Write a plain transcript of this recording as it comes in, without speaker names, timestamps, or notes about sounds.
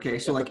Okay,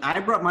 so like I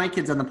brought my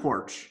kids on the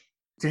porch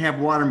to have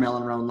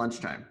watermelon around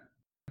lunchtime.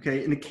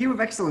 Okay, and the Cave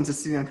of Excellence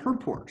is sitting on her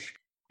porch.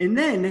 And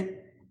then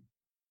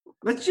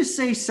let's just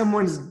say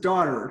someone's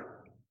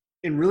daughter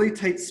in really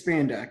tight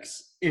spandex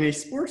in a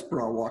sports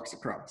bra walks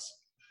across.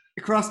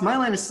 Across my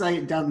line of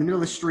sight, down the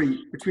middle of the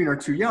street, between our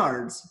 2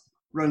 yards,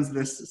 runs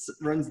this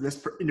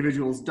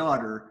individual's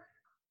daughter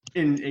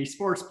in a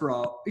sports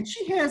bra, and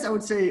she has, I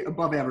would say,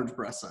 above average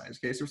breast size.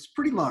 Okay, so it's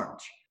pretty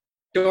large.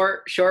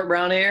 Short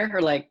brown hair,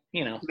 or like,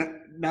 you know.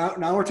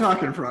 Now we're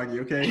talking,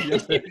 Froggy. Okay.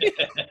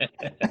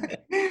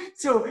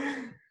 So,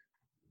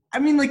 I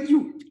mean, like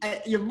you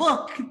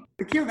look.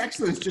 The Cave of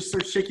Excellence just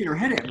starts shaking her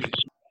head at me.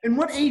 And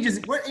what age is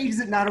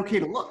it not okay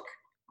to look?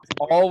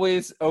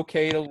 Always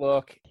okay to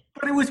look.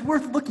 But it was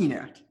worth looking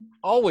at.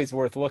 Always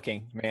worth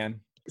looking,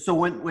 man. So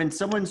when one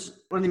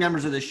of the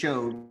members of the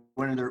show,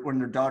 when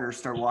their daughters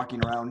start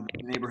walking around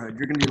the neighborhood,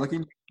 you're gonna be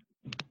looking?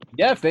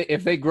 Yeah,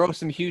 if they grow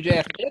some huge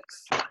ass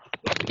tits,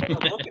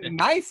 looking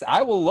nice,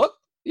 I will look.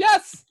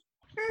 Yes.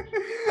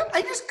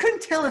 I just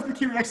couldn't tell if the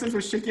Cave of Excellence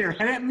was shaking her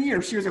head at me or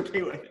if she was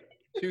okay with it.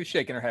 She was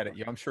shaking her head at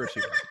you. I'm sure she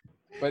was.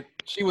 But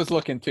she was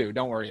looking too.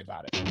 Don't worry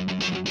about it.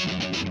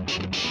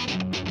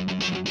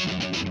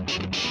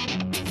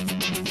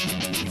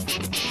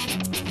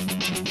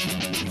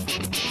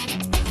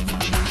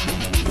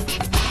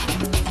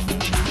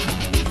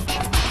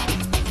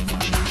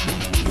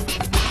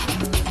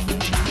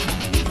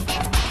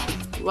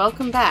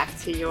 Welcome back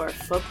to your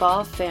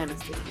football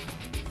fantasy.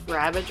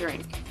 Grab a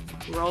drink,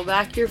 roll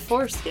back your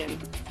foreskin,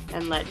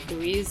 and let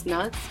Dwee's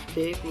Nuts,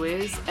 Big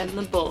Wiz, and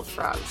the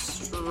Bullfrog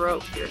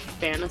stroke your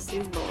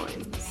fantasy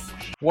loins.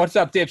 What's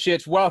up,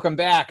 dipshits? Welcome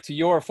back to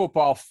your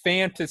football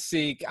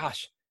fantasy.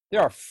 Gosh,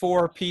 there are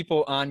 4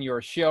 people on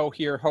your show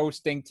here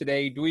hosting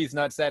today. Dwee's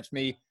Nuts, that's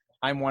me.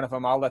 I'm one of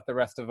them. I'll let the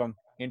rest of them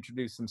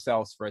introduce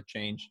themselves for a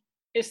change.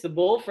 It's the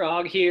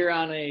Bullfrog here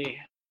on a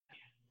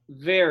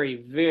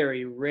very,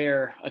 very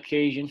rare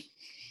occasion.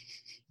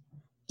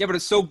 Yeah, but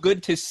it's so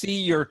good to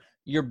see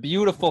your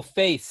beautiful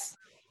face.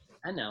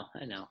 I know.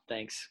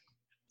 Thanks.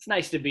 It's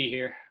nice to be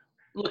here.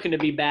 Looking to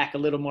be back a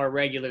little more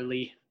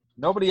regularly.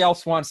 Nobody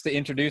else wants to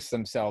introduce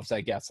themselves,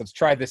 I guess. Let's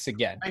try this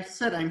again. I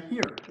said I'm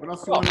here. What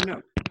else do you want to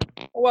know?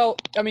 Well,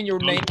 I mean, your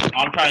name.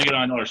 I'm trying to get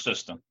on another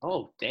system.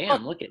 Oh,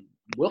 damn. Look at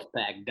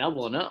Wolfpack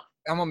doubling up.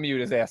 I'm going to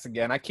mute his ass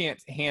again. I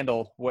can't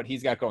handle what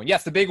he's got going.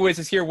 Yes, the Big Wiz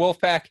is here.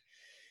 Wolfpack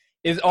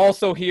is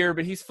also here,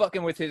 but he's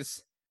fucking with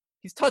he's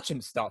touching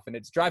stuff, and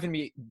it's driving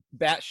me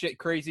batshit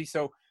crazy.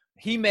 So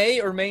he may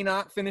or may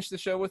not finish the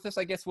show with us.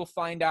 I guess we'll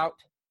find out.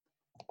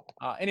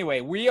 Anyway,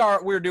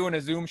 we're doing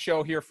a Zoom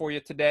show here for you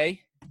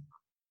today.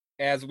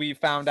 As we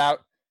found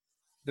out,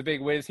 the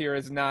Big Wiz here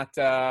is not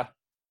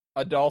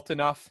adult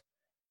enough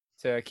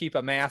to keep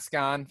a mask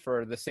on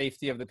for the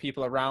safety of the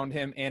people around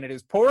him, and it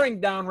is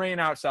pouring down rain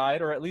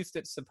outside, or at least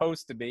it's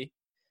supposed to be.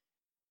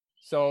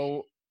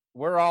 So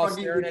we're all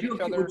staring at each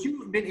other. Would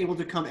you have been able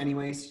to come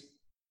anyways?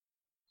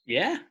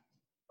 Yeah.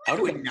 I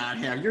would not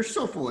have. You're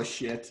so full of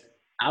shit.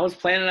 I was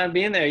planning on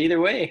being there either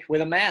way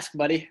with a mask,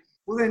 buddy.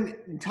 Well,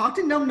 then talk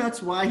to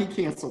Numbnuts why he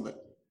canceled it.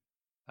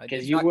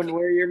 Because you wouldn't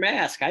wear your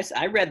mask.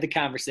 I read the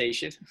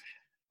conversation.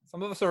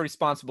 Some of us are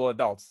responsible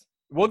adults.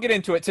 We'll get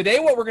into it. Today,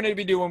 what we're going to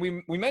be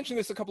doing, we mentioned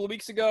this a couple of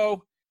weeks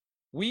ago.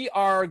 We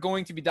are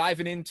going to be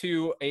diving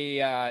into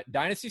a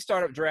Dynasty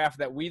startup draft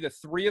that we, the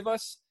 3 of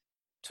us,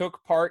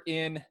 took part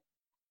in.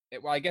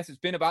 Well, I guess it's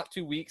been about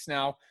 2 weeks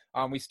now.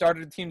 We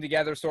started a team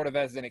together sort of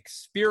as an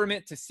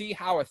experiment to see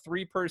how a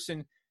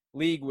 3-person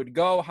league would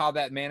go, how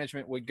that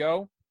management would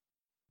go.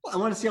 Well, I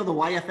want to see how the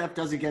YFF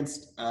does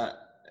against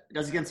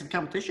some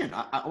competition.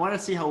 I want to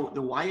see how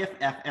the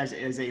YFF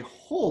as a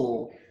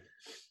whole,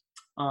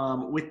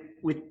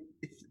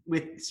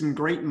 with some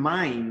great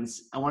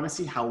minds. I want to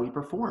see how we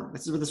perform.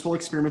 This is what this whole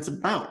experiment's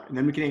about, and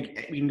then we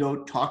can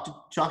go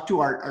talk to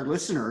our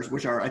listeners,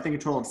 which are I think a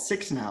total of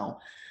 6 now,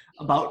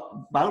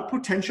 about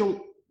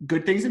potential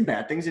good things and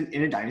bad things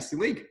in a dynasty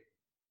league.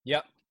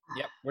 Yep.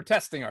 We're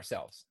testing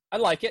ourselves. I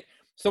like it.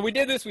 So we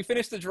did this. We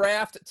finished the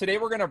draft. Today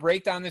we're going to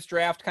break down this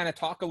draft, kind of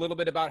talk a little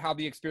bit about how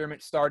the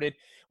experiment started.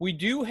 We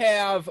do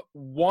have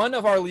one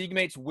of our league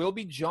mates will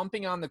be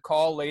jumping on the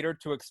call later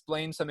to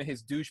explain some of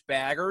his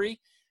douchebaggery.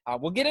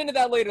 We'll get into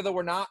that later, though.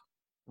 We're not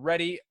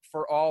ready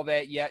for all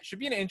that yet. Should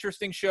be an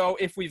interesting show.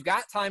 If we've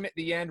got time at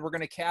the end, we're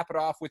going to cap it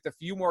off with a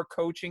few more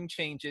coaching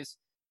changes.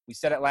 We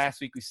said it last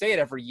week. We say it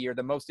every year.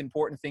 The most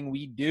important thing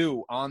we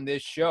do on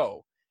this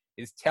show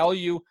is tell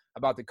you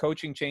about the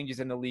coaching changes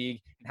in the league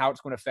and how it's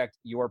going to affect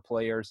your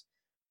players.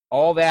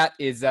 All that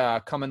is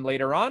coming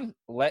later on.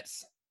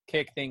 Let's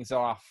kick things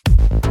off.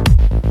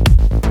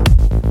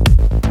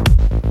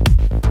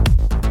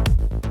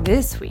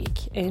 This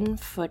week in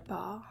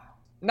football.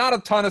 Not a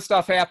ton of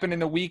stuff happened in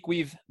the week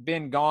we've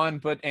been gone,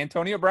 but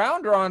Antonio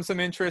Brown drawing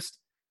some interest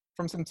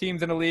from some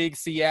teams in the league.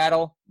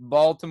 Seattle,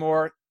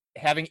 Baltimore,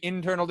 having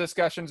internal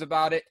discussions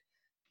about it.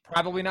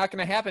 Probably not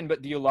going to happen,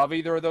 but do you love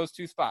either of those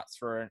 2 spots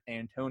for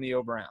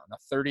Antonio Brown, a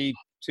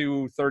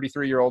 32,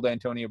 33-year-old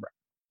Antonio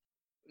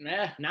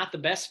Brown? Not the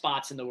best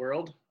spots in the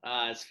world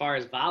as far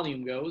as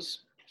volume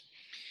goes.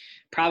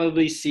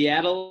 Probably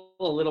Seattle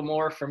a little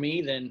more for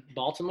me than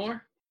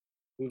Baltimore.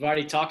 We've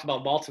already talked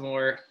about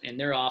Baltimore and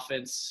their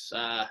offense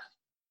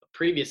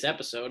previous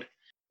episode.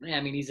 Yeah,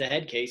 I mean, he's a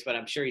head case, but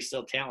I'm sure he's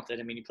still talented.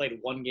 I mean, he played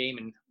one game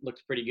and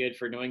looked pretty good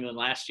for New England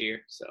last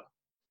year. So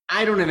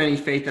I don't have any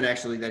faith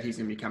that he's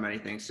going to become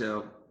anything.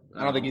 So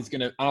I don't think he's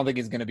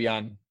gonna be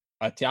on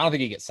a team. I don't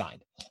think he gets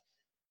signed.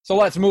 So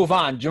let's move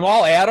on.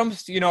 Jamal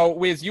Adams,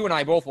 Wiz, you and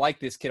I both like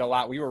this kid a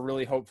lot. We were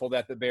really hopeful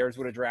that the Bears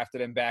would have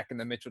drafted him back in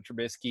the Mitchell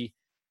Trubisky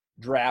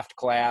draft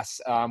class.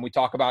 We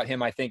talk about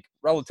him, I think,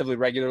 relatively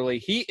regularly.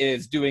 He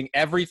is doing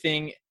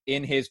everything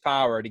in his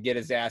power to get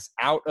his ass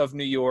out of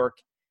New York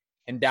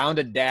and down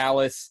to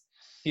Dallas.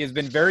 He has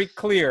been very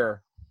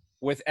clear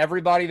with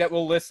everybody that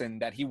will listen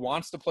that he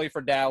wants to play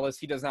for Dallas.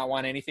 He does not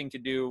want anything to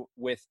do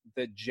with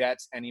the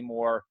Jets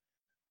anymore.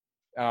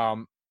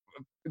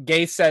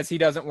 Gase says he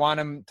doesn't want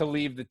him to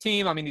leave the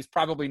team. I mean, he's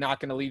probably not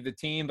going to leave the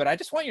team, but I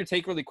just want your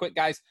take really quick,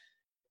 guys.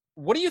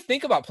 What do you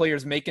think about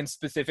players making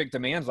specific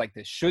demands like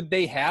this? Should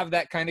they have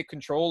that kind of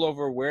control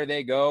over where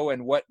they go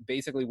and what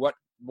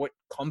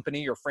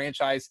company or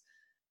franchise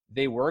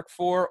they work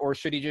for, or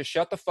should he just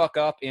shut the fuck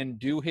up and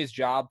do his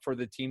job for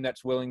the team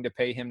that's willing to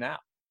pay him now?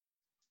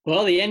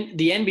 Well, the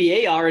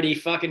NBA already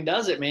fucking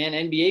does it, man.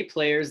 NBA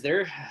players,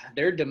 they're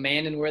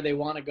demanding where they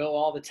want to go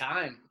all the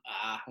time.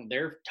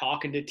 They're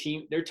talking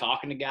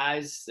to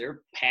guys,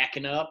 they're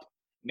packing up,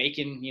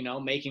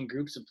 making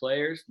groups of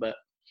players. But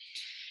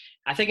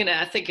I think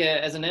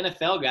as an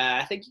NFL guy,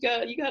 I think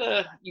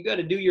you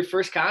gotta do your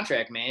first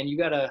contract, man. You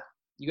gotta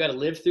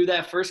live through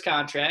that first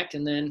contract,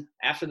 and then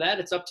after that,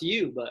 it's up to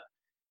you. But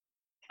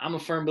I'm a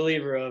firm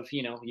believer of,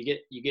 you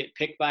get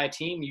picked by a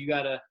team, you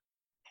got to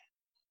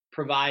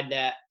provide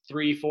that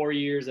 3-4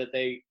 years that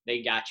they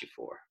got you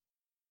for.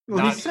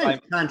 Well, he's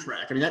signed a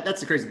contract. I mean, that's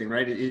the crazy thing,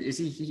 right? Is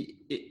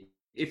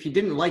if he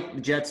didn't like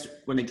the Jets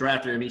when they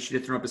drafted him, he should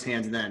have thrown up his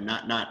hands then,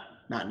 not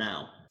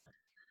now.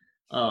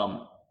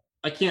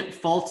 I can't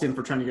fault him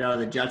for trying to get out of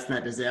the Jets and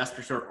that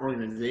disastrous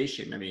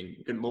organization. I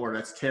mean, good Lord,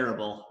 that's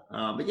terrible.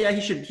 But yeah,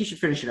 he should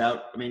finish it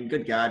out. I mean,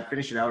 good God,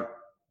 finish it out,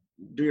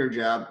 do your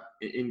job,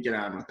 and get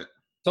on with it.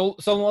 So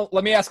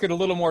let me ask it a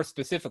little more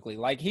specifically.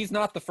 Like, he's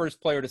not the first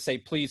player to say,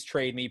 please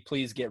trade me,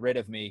 please get rid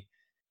of me.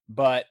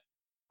 But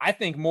I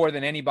think more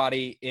than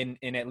anybody in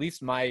at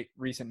least my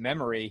recent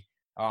memory,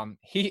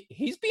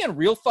 he's being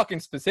real fucking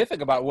specific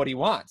about what he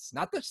wants.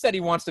 Not just that he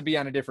wants to be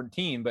on a different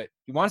team, but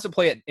he wants to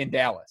play in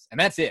Dallas. And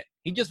that's it.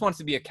 He just wants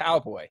to be a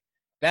Cowboy.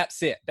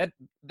 That's it.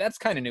 That's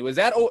kind of new. Is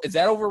that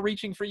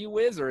overreaching for you,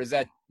 Wiz? Or is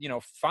that,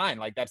 fine?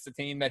 Like, that's the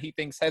team that he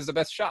thinks has the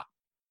best shot?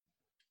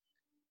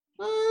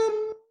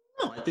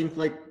 No, I think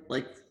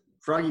like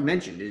Froggy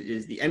mentioned,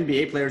 is the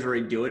NBA players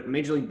already do it.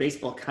 Major League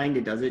Baseball kind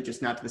of does it,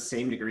 just not to the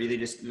same degree. They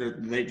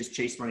just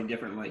chase money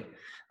differently.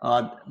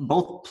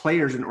 Both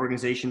players and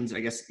organizations,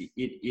 I guess,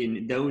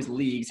 in those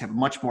leagues have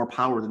much more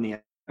power than the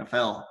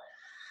NFL.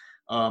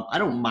 I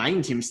don't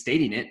mind him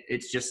stating it.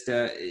 It's just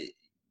you're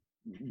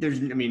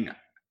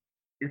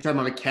talking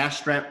about a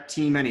cash-strapped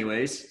team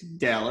anyways,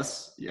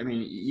 Dallas. I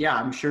mean, yeah,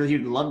 I'm sure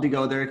he'd love to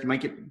go there. If you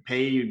might get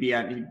paid, he'd be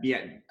at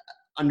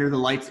under the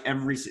lights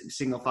every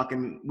single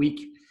fucking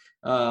week.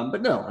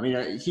 But no, I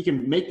mean, he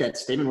can make that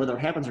statement. Whether it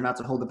happens or not,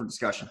 it's a whole different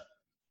discussion.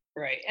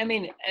 Right. I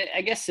mean,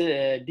 I guess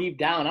deep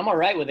down, I'm all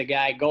right with a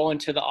guy going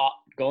to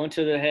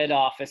the head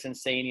office and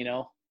saying,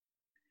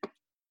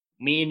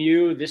 me and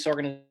you, this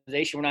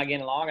organization, we're not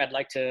getting along. I'd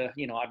like to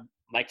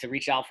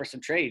reach out for some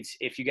trades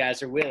if you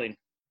guys are willing.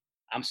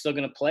 I'm still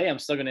going to play. I'm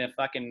still going to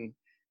fucking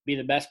be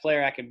the best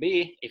player I can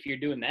be. If you're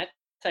doing that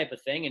type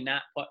of thing and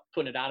not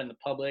putting it out in the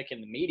public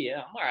and the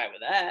media, I'm all right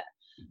with that.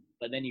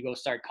 But then you go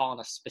start calling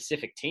a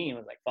specific team.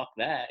 It's like, fuck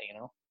that,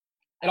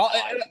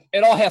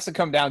 It all has to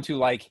come down to,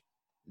 like,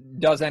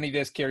 does any of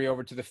this carry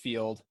over to the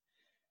field?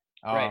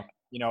 Right.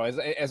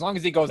 As long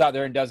as he goes out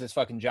there and does his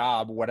fucking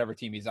job, whatever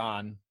team he's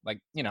on,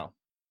 like,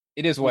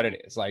 it is what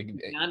it is. Like,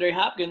 Andre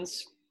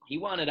Hopkins, he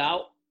wanted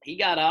out. He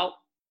got out.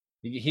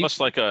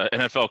 Plus, like, a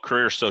NFL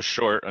career is so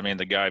short. I mean,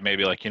 the guy may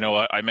be like, you know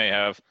what, I may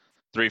have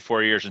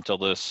 3-4 years until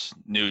this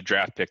new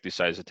draft pick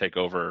decides to take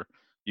over.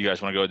 You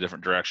guys want to go a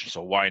different direction,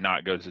 so why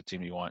not go to the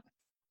team you want?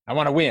 I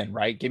want to win,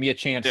 right? Give me a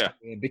chance to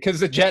win. Because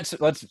the Jets,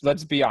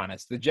 let's be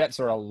honest, the Jets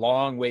are a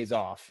long ways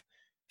off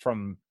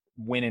from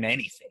winning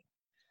anything.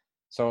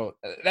 So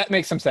that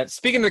makes some sense.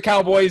 Speaking of the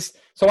Cowboys,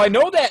 so I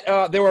know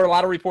that there were a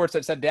lot of reports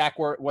that said Dak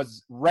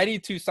was ready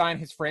to sign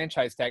his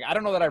franchise tag. I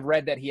don't know that I've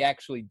read that he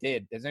actually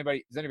did. Does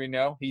anybody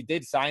know? He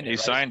did sign it. He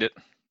signed it.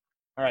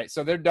 All right,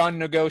 so they're done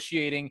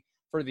negotiating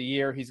for the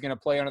year. He's going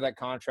to play under that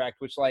contract,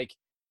 which, like,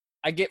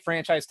 I get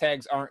franchise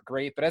tags aren't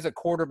great, but as a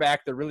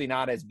quarterback, they're really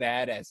not as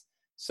bad as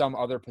some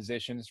other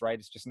positions, right?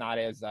 It's just not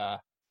as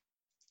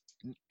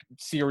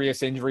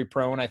serious injury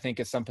prone, I think,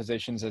 as some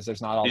positions, as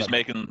there's not all. He's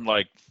making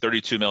like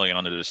 $32 million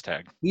under this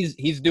tag.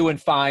 He's doing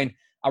fine.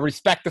 I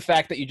respect the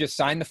fact that you just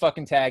signed the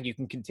fucking tag. You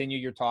can continue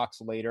your talks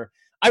later.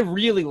 I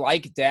really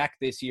like Dak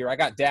this year. I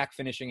got Dak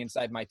finishing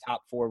inside my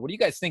top 4. What do you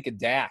guys think of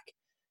Dak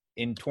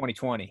in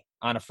 2020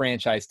 on a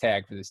franchise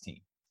tag for this team?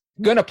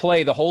 Going to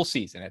play the whole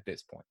season at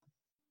this point.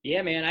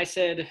 Yeah, man. I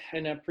said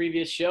in a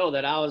previous show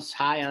that I was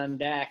high on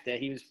Dak, that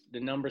he was the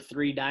number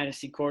 3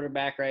 dynasty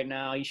quarterback right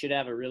now. He should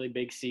have a really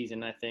big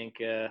season, I think.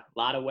 A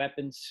lot of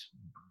weapons.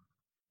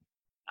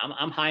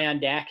 I'm high on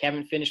Dak.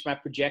 Haven't finished my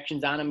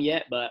projections on him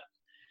yet, but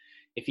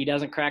if he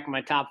doesn't crack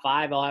my top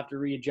 5, I'll have to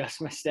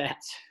readjust my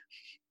stats.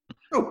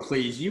 Oh,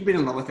 please. You've been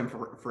in love with him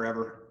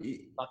forever.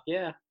 Fuck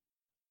yeah.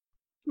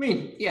 I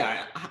mean,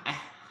 yeah,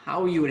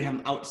 how you would have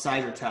him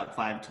outside your top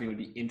 5 to me would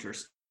be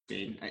interesting.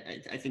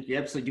 I think you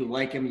absolutely do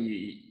like him.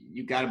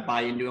 You got to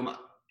buy into him.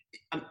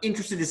 I'm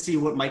interested to see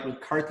what Mike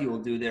McCarthy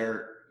will do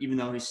there, even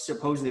though he's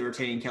supposedly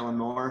retaining Kellen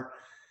Moore.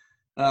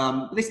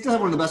 They still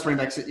have one of the best running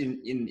backs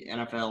in the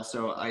NFL,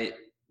 so I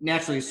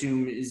naturally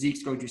assume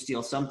Zeke's going to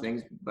steal some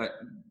things. But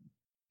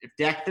if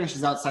Dak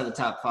finishes outside the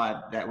top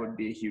 5, that would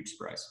be a huge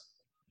surprise.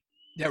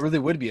 That really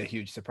would be a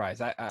huge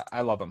surprise.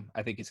 I love him.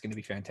 I think it's going to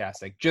be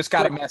fantastic. Just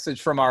got a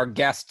message from our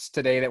guests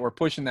today that we're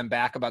pushing them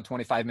back about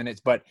 25 minutes,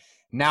 but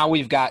now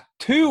we've got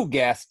 2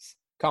 guests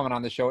coming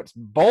on the show. It's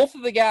both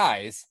of the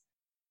guys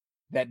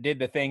that did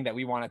the thing that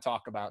we want to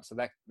talk about, so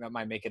that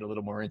might make it a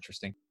little more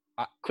interesting.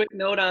 Quick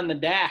note on the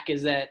Dak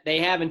is that they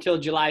have until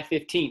July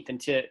 15th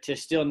and to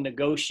still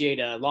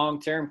negotiate a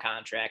long-term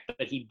contract,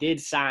 but he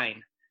did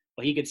sign.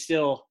 But he could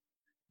still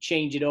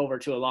change it over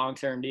to a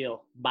long-term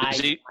deal by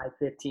July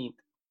 15th.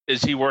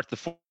 Is he worth the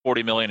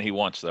 $40 million he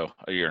wants though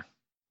a year?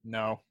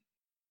 No.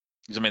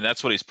 I mean,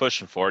 that's what he's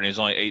pushing for, and he's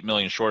only $8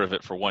 million short of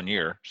it for 1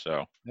 year.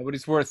 So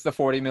nobody's worth the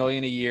 $40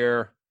 million a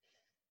year,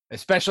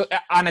 especially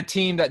on a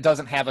team that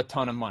doesn't have a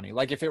ton of money.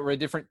 Like if it were a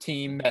different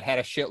team that had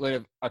a shitload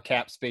of a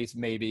cap space,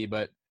 maybe,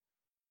 but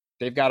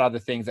they've got other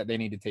things that they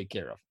need to take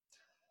care of.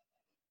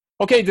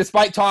 Okay,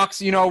 despite talks,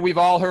 we've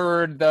all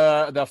heard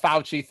the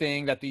Fauci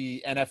thing that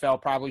the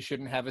NFL probably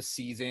shouldn't have a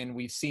season.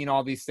 We've seen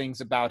all these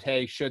things about,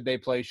 hey, should they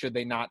play? Should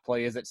they not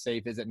play? Is it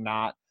safe? Is it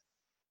not?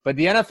 But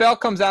the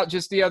NFL comes out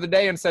just the other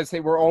day and says, hey,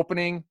 we're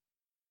opening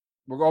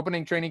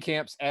training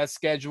camps as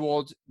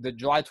scheduled. The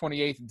July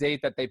 28th date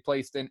that they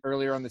placed in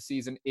earlier on the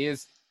season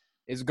is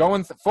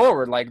going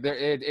forward. Like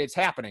it's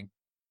happening.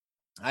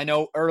 I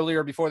know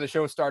earlier before the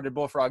show started,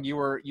 Bullfrog, you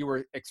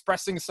were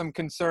expressing some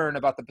concern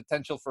about the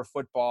potential for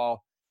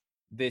football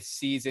this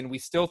season. We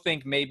still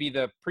think maybe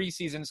the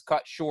preseason's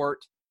cut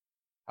short.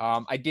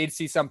 I did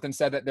see something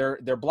said that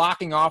they're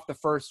blocking off the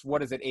first,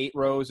 8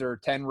 rows or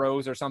 10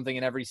 rows or something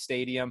in every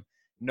stadium.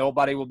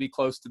 Nobody will be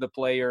close to the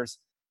players.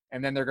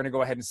 And then they're going to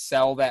go ahead and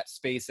sell that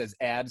space as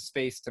ad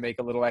space to make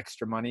a little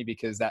extra money,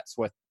 because that's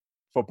what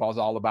football's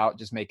all about,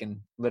 just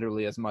making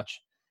literally as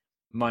much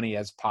money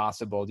as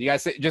possible. Do you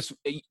guys just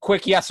a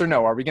quick yes or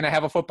no? Are we going to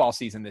have a football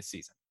season this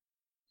season?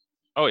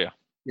 Oh, yeah.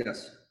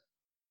 Yes.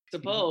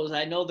 Suppose.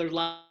 I know there's a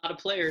lot of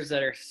players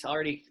that are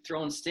already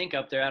throwing stink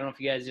up there. I don't know if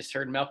you guys just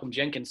heard Malcolm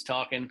Jenkins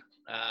talking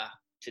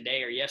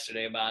today or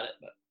yesterday about it.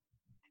 But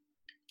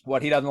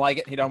what, he doesn't like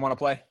it? He doesn't want to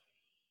play?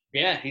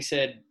 Yeah, he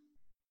said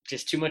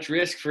just too much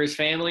risk for his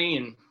family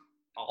and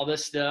all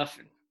this stuff.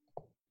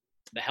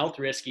 The health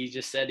risk, he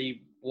just said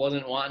he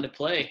wasn't wanting to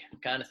play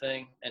kind of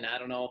thing. And I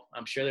don't know.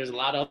 I'm sure there's a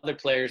lot of other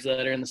players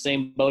that are in the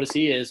same boat as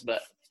he is.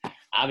 But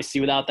obviously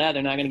without that,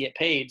 they're not going to get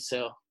paid.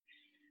 So,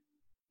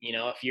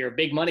 if you're a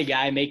big money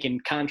guy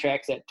making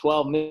contracts at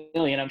 $12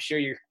 million, I'm sure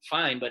you're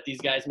fine. But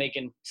these guys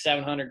making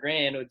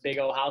 $700,000 with big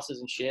old houses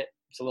and shit,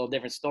 it's a little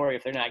different story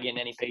if they're not getting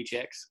any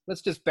paychecks.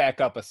 Let's just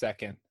back up a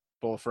second,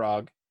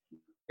 Bullfrog.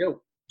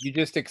 Go. You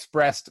just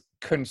expressed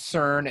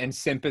concern and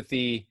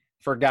sympathy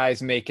for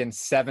guys making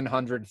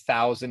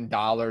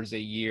 $700,000 a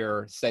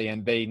year,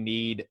 saying they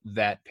need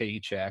that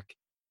paycheck.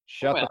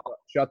 Shut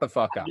the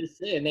fuck up. I'm just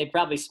saying, they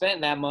probably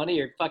spent that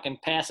money or fucking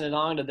passing it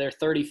on to their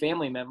 30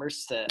 family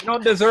members. You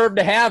don't deserve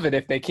to have it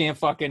if they can't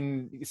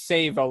fucking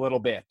save a little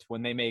bit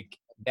when they make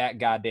that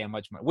goddamn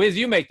much money. Wiz,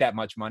 you make that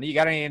much money. You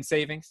got any in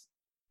savings?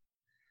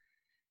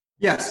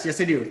 Yes, I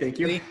do. Thank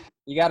you.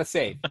 You got to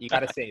save.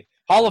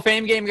 Hall of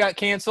Fame game got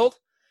canceled.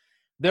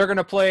 They're going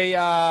to play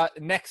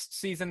next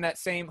season that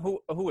same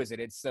 – who is it?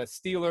 It's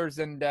Steelers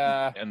and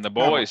the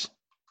boys.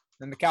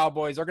 And the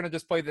Cowboys are going to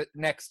just play the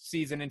next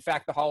season. In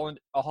fact, a Hall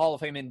of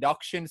Fame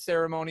induction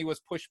ceremony was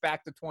pushed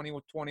back to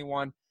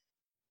 2021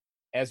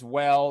 as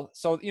well.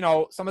 So,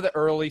 some of the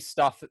early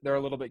stuff that they're a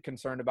little bit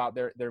concerned about,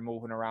 they're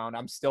moving around.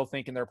 I'm still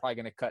thinking they're probably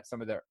going to cut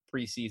some of their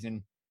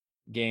preseason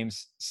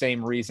games.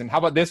 Same reason. How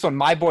about this one?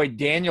 My boy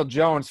Daniel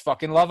Jones,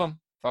 fucking love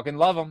him.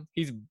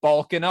 He's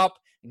bulking up,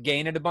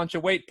 gaining a bunch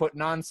of weight,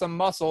 putting on some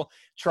muscle,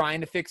 trying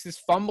to fix his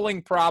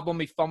fumbling problem.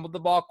 He fumbled the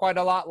ball quite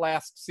a lot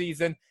last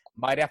season.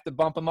 Might have to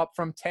bump him up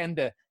from 10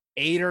 to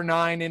 8 or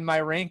 9 in my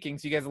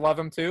rankings. You guys love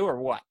him too, or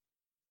what?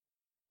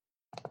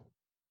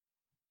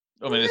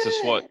 I mean, this is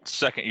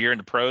second year in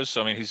the pros,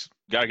 so I mean, he's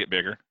got to get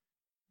bigger.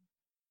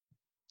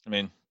 I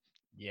mean,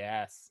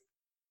 yes,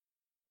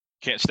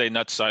 can't stay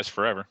nut size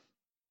forever.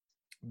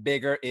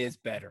 Bigger is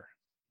better.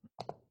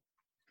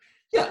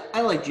 Yeah,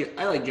 I like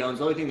Jones.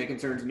 The only thing that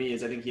concerns me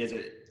is I think he has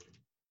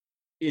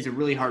a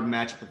really hard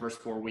matchup the first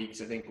 4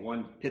 weeks. I think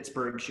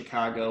Pittsburgh,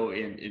 Chicago,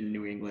 and in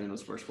New England in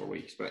those first 4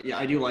 weeks. But yeah,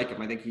 I do like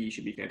him. I think he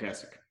should be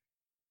fantastic.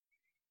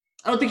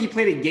 I don't think he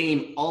played a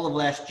game all of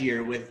last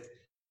year with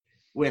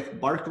with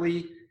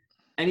Barkley,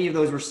 any of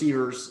those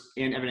receivers,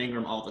 and Evan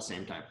Ingram all at the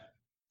same time.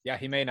 Yeah,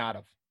 he may not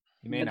have.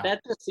 He may But not.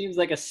 that just seems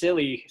like a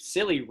silly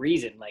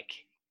reason. Like,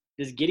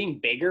 does getting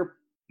bigger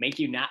make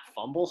you not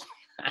fumble?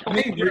 I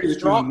agree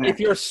with you on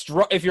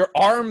that. If your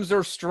arms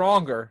are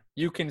stronger,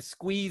 you can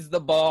squeeze the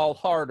ball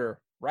harder,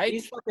 right?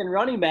 These fucking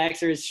running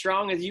backs are as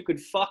strong as you could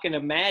fucking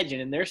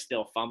imagine, and they're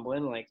still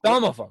fumbling. Like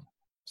Some of them.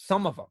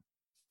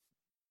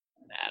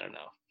 I don't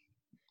know.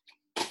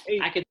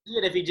 I could see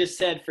it if he just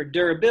said for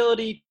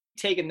durability,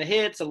 taking the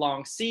hits, a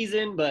long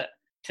season, but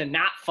to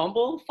not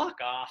fumble, fuck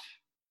off.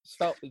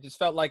 It just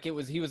felt like he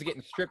was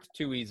getting stripped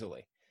too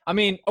easily. I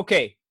mean,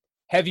 okay,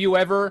 have you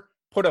ever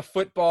put a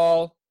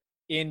football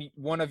in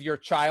one of your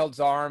child's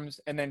arms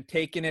and then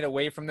taken it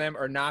away from them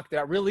or knocked it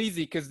out real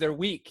easy because they're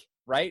weak,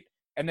 right?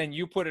 And then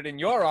you put it in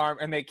your arm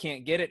and they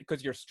can't get it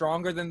because you're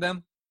stronger than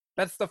them?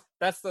 That's the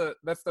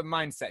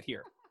mindset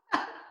here.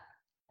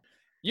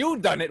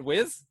 You've done it,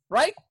 Wiz,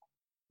 right?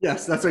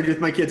 Yes, that's what I do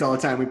with my kids all the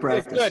time. We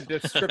practice. It's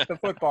good to strip the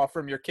football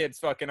from your kid's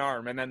fucking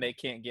arm and then they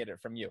can't get it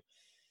from you.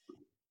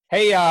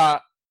 Hey,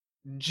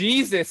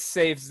 Jesus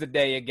saves the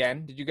day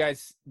again. Did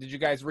you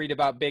guys read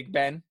about Big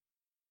Ben?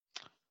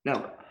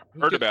 No.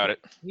 Heard about it.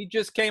 He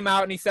just came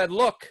out and he said,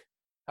 look,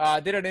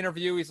 did an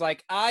interview. He's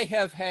like, I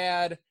have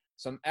had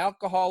some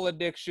alcohol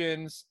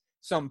addictions,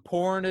 some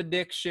porn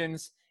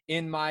addictions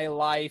in my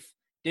life.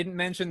 Didn't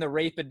mention the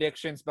rape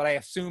addictions, but I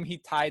assume he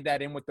tied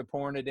that in with the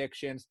porn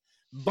addictions.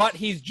 But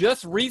he's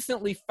just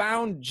recently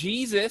found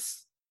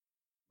Jesus,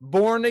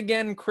 born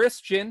again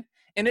Christian,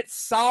 and it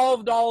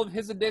solved all of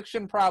his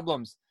addiction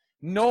problems.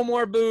 No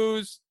more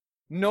booze,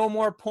 no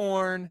more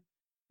porn,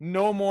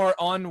 no more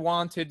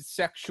unwanted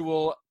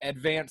sexual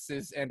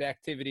advances and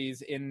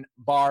activities in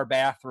bar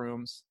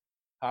bathrooms.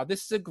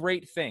 This is a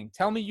great thing.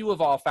 Tell me you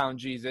have all found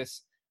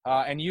Jesus,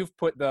 and you've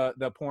put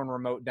the porn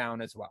remote down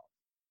as well.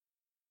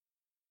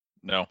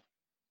 No.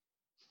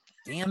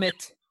 Damn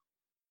it,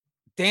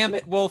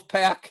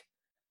 Wolfpack.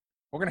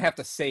 We're going to have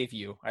to save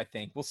you, I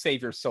think. We'll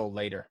save your soul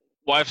later.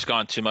 Wife's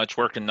gone too much,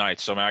 working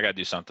nights, so I got to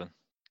do something.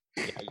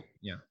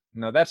 Yeah.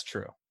 No, that's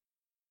true.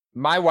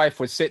 My wife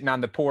was sitting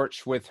on the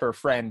porch with her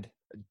friend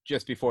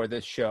just before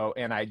this show,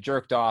 and I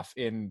jerked off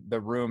in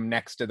the room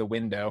next to the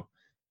window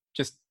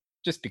just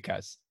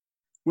because.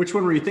 Which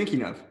one were you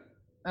thinking of?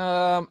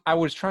 I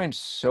was trying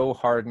so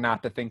hard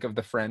not to think of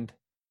the friend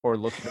or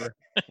look at her.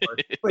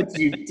 But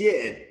you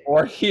did.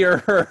 Or hear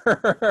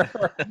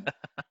her.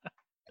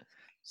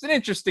 It's an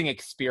interesting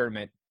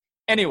experiment.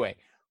 Anyway,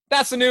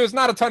 that's the news.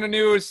 Not a ton of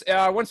news.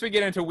 Once we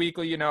get into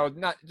weekly, not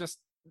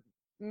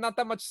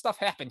that much stuff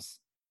happens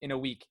in a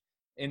week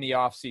in the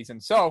off season.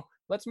 So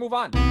let's move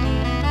on.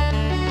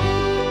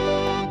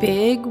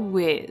 Big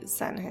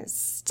Wiz on his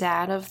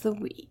stat of the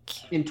week.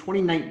 In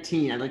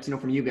 2019, I'd like to know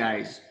from you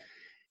guys,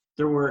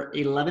 there were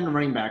 11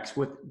 running backs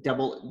with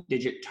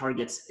double-digit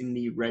targets in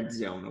the red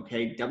zone,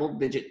 okay?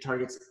 Double-digit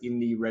targets in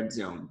the red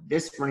zone.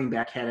 This running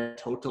back had a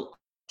total of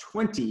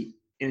 20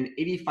 and an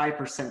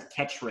 85%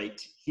 catch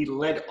rate. He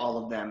led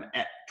all of them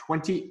at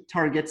 20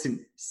 targets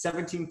and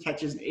 17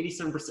 catches and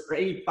 87% or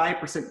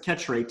 85%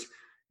 catch rate.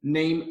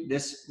 Name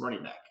this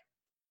running back.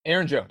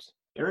 Aaron Jones.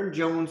 Aaron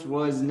Jones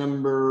was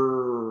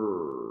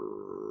number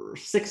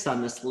 6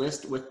 on this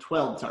list with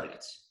 12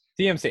 targets.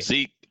 CMC.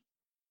 Zeke.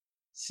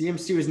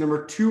 CMC was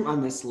number 2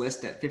 on this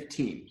list at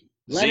 15.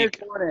 Leonard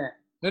Zeke. Fournette.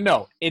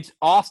 No, it's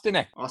Austin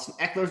Eckler. Austin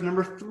Eckler's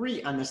number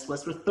 3 on this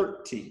list with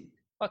 13.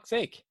 Fuck's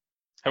sake.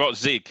 How about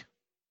Zeke?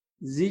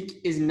 Zeke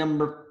is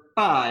number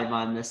 5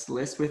 on this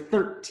list with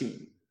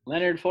 13.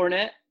 Leonard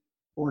Fournette.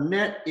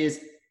 Fournette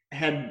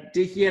had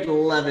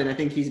 11. I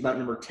think he's about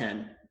number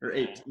 10 or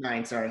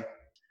 9. Sorry.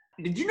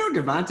 Did you know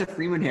Devonta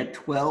Freeman had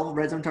 12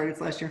 red zone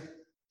targets last year?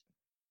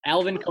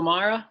 Alvin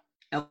Kamara.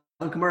 Alvin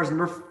Kamara is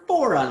number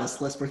 4 on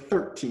this list with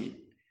 13.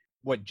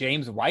 What,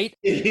 James White?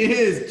 It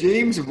is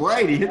James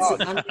White. He hits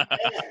it on the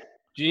head.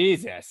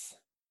 Jesus.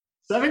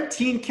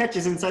 17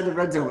 catches inside the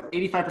red zone,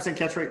 85%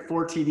 catch rate,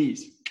 4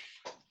 TDs.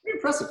 Pretty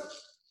impressive.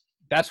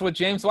 That's what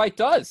James White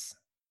does.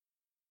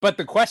 But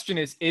the question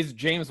is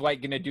James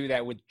White going to do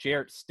that with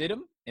Jarrett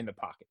Stidham in the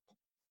pocket?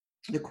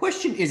 The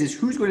question is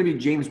who's going to be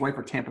James White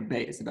for Tampa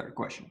Bay is the better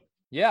question.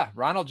 Yeah,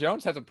 Ronald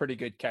Jones has a pretty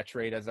good catch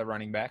rate as a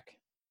running back.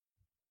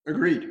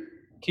 Agreed.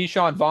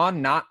 Keyshawn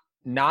Vaughn, not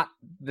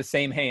the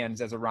same hands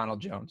as a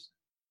Ronald Jones.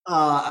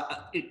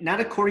 Not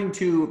according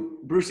to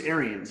Bruce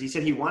Arians. He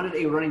said he wanted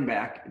a running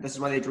back. This is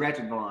why they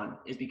drafted Vaughn,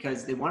 is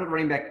because they wanted a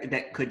running back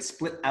that could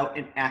split out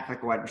and act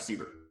like a wide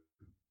receiver.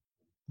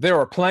 There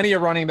were plenty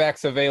of running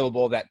backs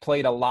available that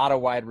played a lot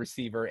of wide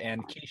receiver,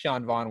 and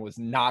Keyshawn Vaughn was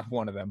not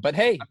one of them. But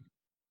hey,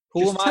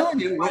 who Just am telling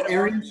I you what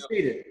Arians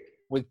stated.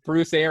 with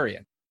Bruce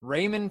Arians?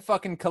 Raymond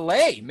fucking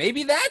Calais.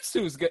 Maybe that's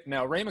who's good.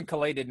 No, Raymond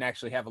Calais didn't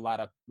actually have a lot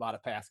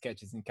of pass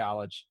catches in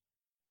college,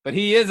 but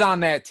he is on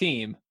that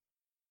team,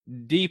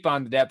 deep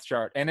on the depth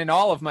chart, and in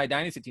all of my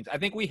dynasty teams. I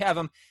think we have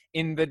him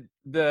in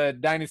the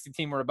dynasty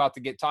team we're about to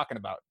get talking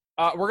about.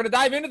 We're gonna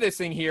dive into this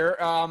thing here.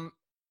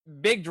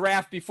 big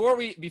draft. Before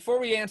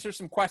we answer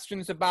some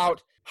questions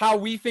about how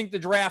we think the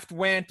draft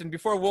went, and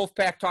before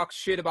Wolfpack talks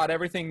shit about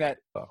everything that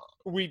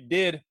we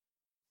did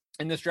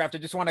in this draft, I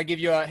just want to give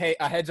you a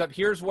heads up.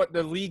 Here's what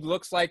the league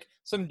looks like.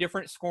 Some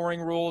different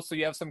scoring rules, so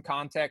you have some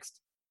context.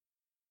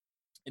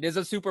 It is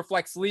a super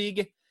flex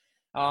league.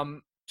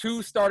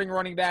 2 starting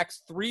running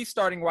backs, 3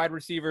 starting wide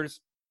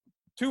receivers,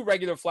 2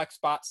 regular flex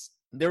spots.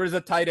 There is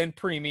a tight end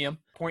premium,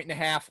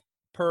 1.5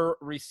 per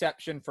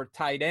reception for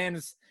tight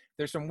ends.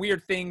 There's some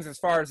weird things as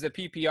far as the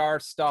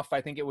PPR stuff. I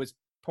think it was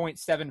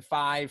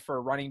 0.75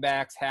 for running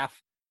backs,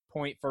 half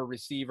point for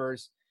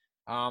receivers.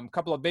 A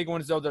couple of big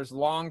ones, though. There's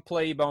long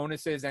play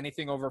bonuses.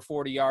 Anything over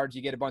 40 yards,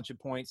 you get a bunch of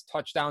points.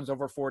 Touchdowns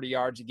over 40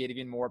 yards, you get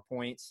even more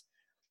points.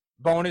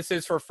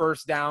 Bonuses for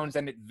first downs,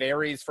 and it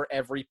varies for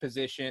every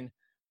position.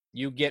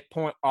 You get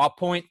a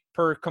point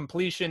per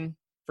completion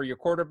for your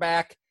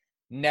quarterback,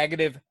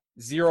 negative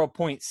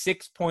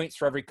 0.6 points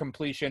for every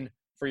completion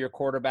for your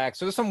quarterback.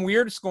 So there's some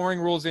weird scoring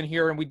rules in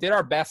here, and we did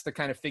our best to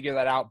kind of figure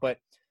that out. But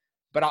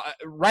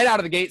right out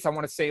of the gates, I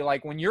want to say,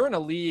 like, when you're in a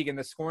league and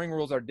the scoring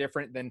rules are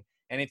different than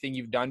anything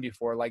you've done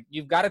before, like,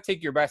 you've got to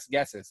take your best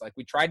guesses. Like,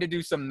 we tried to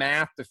do some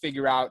math to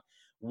figure out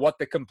what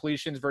the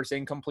completions versus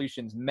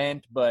incompletions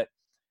meant, but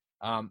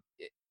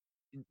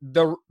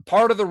the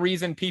part of the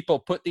reason people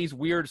put these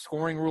weird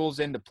scoring rules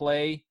into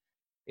play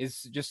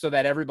is just so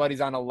that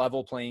everybody's on a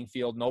level playing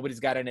field. Nobody's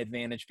got an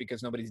advantage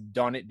because nobody's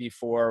done it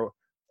before.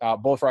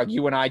 Bullfrog,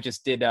 you and I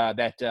just did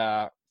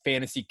that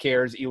Fantasy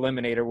Cares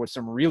Eliminator with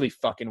some really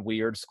fucking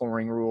weird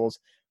scoring rules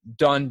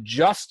done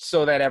just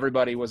so that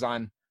everybody was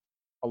on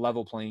a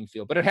level playing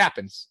field. But it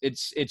happens.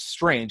 It's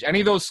strange. Any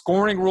of those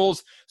scoring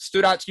rules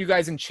stood out to you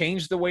guys and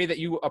changed the way that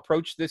you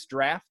approach this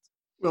draft?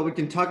 Well, we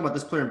can talk about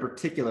this player in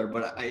particular,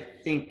 but I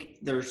think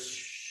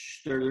there's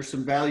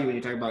some value when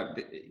you talk about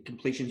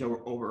completions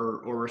over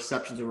or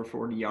receptions over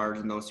 40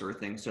 yards and those sort of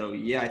things. So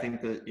yeah, I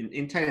think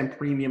in tight end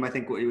premium, I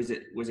think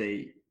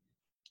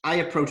I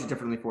approach it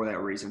differently for that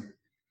reason.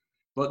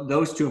 But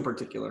those 2 in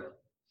particular.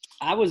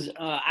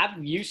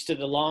 I'm used to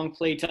the long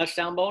play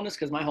touchdown bonus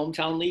because my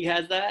hometown league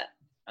has that.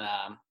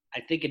 I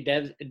think it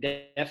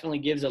definitely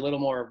gives a little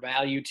more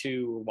value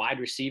to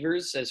wide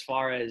receivers as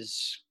far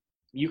as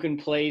you can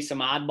play some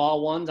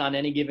oddball ones on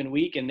any given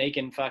week and they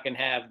can fucking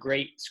have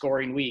great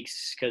scoring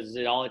weeks because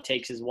all it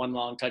takes is 1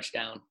 long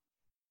touchdown.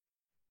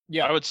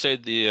 Yeah, I would say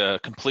the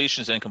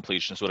completions and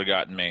incompletions would have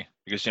gotten me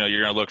because, you're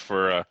going to look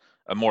for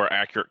a more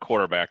accurate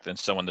quarterback than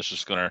someone that's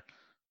just going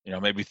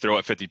to, maybe throw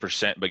at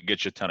 50% but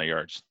get you a ton of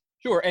yards.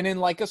 Sure, and in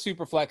like a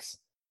super flex,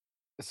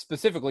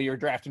 specifically, you're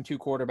drafting 2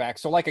 quarterbacks.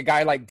 So like a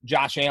guy like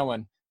Josh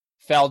Allen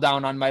fell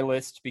down on my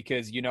list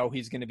because,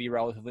 he's going to be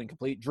relatively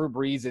incomplete. Drew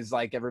Brees is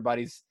like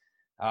everybody's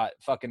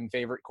fucking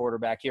favorite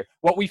quarterback here.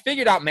 What we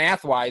figured out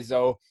math-wise,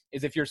 though,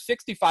 is if you're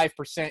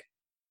 65%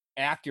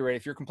 accurate,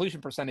 if your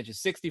completion percentage is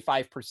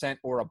 65%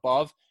 or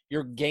above,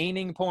 you're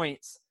gaining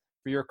points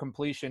for your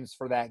completions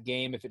for that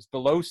game. If it's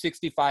below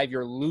 65,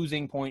 you're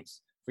losing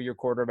points for your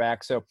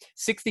quarterback. So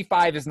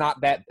 65 is not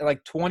that,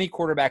 like 20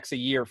 quarterbacks a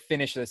year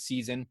finish the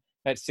season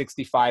at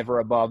 65 or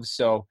above.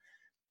 So,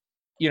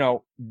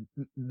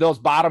 those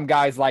bottom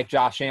guys like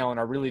Josh Allen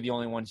are really the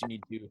only ones you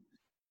need to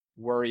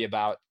worry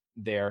about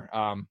there.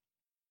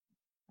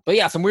 But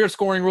yeah, some weird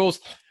scoring rules.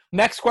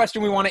 Next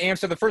question we want to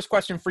answer. The first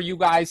question for you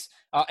guys,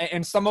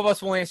 and some of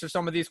us will answer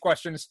some of these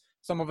questions.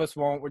 Some of us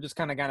won't. We're just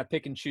kind of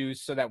pick and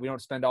choose so that we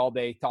don't spend all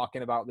day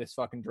talking about this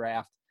fucking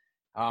draft.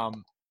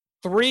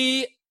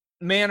 3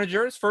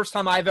 managers. First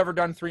time I've ever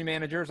done 3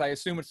 managers. I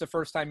assume it's the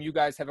first time you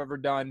guys have ever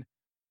done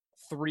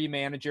 3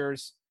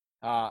 managers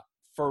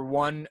for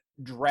one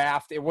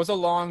draft. It was a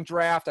long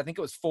draft. I think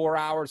it was 4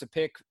 hours a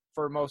pick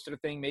for most of the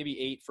thing, maybe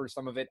 8 for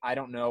some of it. I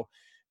don't know.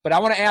 But I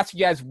want to ask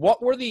you guys,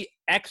 what were the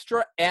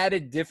extra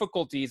added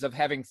difficulties of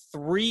having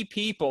 3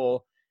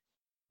 people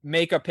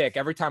make a pick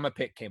every time a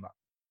pick came up?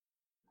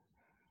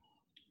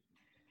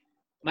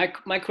 My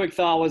quick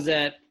thought was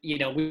that,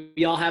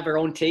 we all have our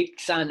own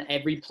takes on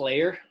every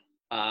player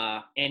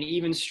and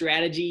even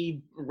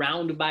strategy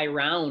round by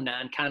round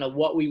on kind of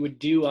what we would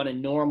do on a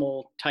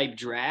normal type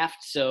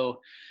draft.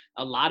 So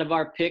a lot of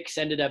our picks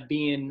ended up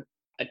being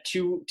a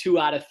 2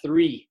 out of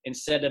 3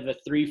 instead of a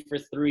 3 for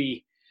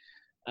 3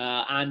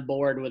 on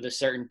board with a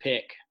certain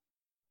pick.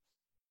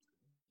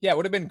 Yeah, it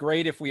would have been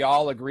great if we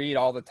all agreed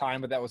all the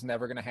time, but that was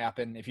never going to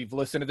happen. If you've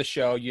listened to the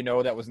show,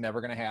 that was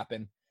never going to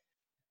happen.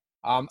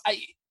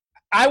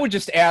 I would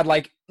just add,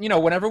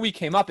 whenever we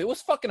came up, it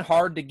was fucking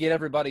hard to get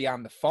everybody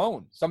on the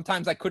phone.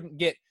 Sometimes I couldn't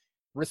get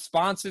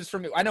responses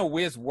from it. I know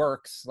Wiz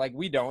works,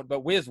 we don't,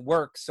 but Wiz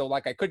works. So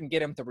I couldn't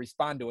get him to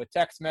respond to a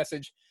text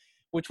message,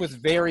 which was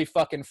very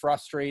fucking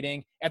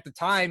frustrating. At the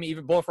time,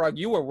 even Bullfrog,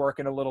 you were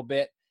working a little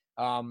bit,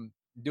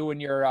 doing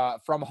your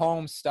from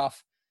home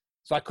stuff.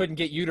 So I couldn't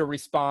get you to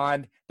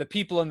respond. The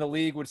people in the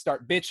league would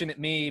start bitching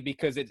at me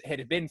because it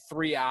had been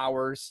 3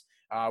 hours.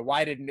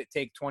 Why didn't it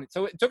take 20?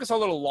 So it took us a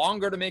little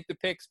longer to make the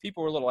picks.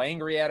 People were a little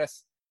angry at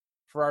us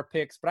for our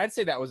picks, but I'd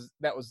say that was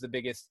the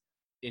biggest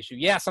issue.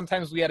 Yeah,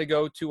 sometimes we had to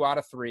go 2 out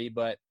of 3,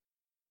 but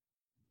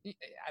it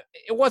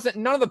wasn't,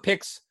 none of the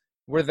picks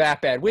we're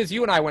that bad. Wiz,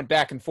 you and I went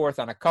back and forth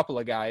on a couple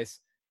of guys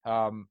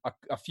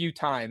a few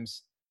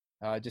times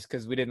just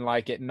because we didn't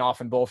like it. And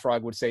often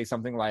Bullfrog would say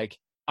something like,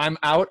 I'm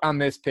out on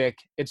this pick.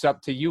 It's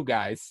up to you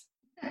guys.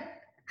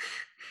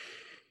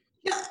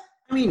 Yeah,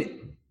 I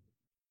mean,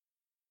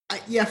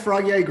 yeah,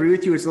 Froggy, I agree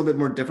with you. It's a little bit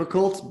more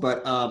difficult,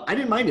 but I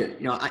didn't mind it.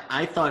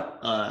 I thought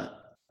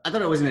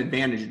it was an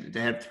advantage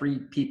to have three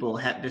people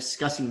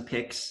discussing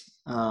picks.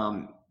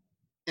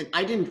 And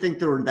I didn't think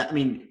there were that. I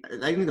mean,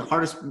 I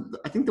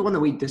think the one that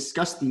we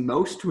discussed the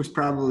most was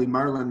probably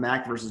Marlon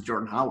Mack versus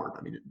Jordan Howard.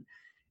 I mean,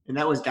 and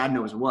that was God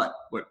knows what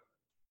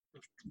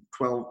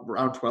 12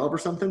 or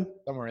something.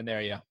 Somewhere in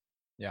there, yeah.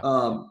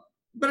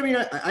 But I mean,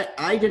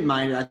 I didn't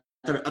mind it.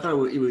 I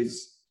thought it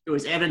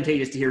was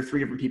advantageous to hear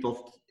three different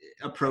people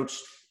approach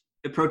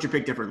a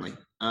pick differently.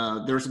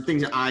 There were some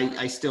things that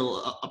I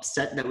still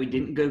upset that we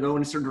didn't go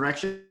in a certain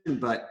direction,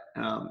 but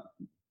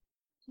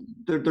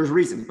there's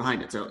reasons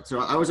behind it. So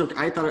I was okay.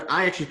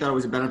 I actually thought it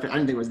was a benefit. I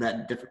didn't think it was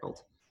that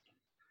difficult.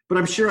 But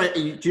I'm sure to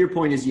your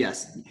point is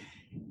yes,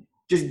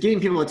 just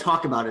getting people to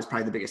talk about it is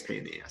probably the biggest pain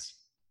in the ass.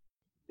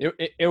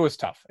 It was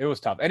tough. It was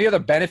tough. Any other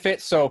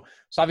benefits? So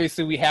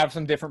obviously we have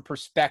some different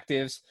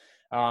perspectives.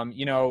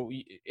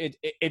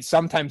 It's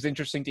sometimes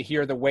interesting to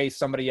hear the way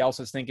somebody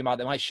else is thinking about it.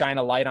 That might shine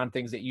a light on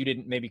things that you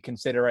didn't maybe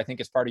consider. I think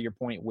as part of your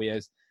point,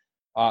 Wiz.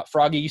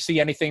 Froggy, you see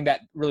anything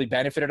that really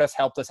benefited us,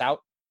 helped us out?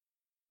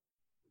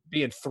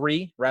 Being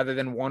three rather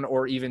than one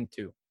or even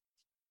two.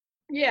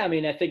 Yeah, I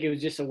mean, I think it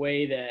was just a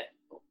way that,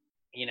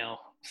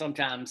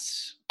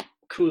 sometimes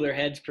cooler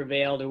heads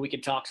prevailed, or we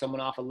could talk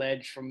someone off a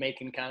ledge from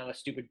making kind of a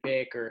stupid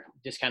pick, or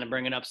just kind of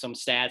bringing up some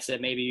stats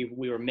that maybe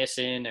we were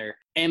missing, or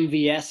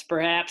MVS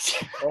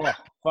perhaps. Oh,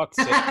 fuck's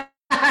sake.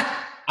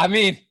 I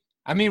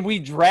mean, we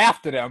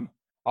drafted him,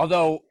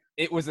 although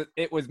it was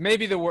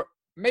maybe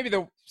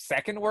the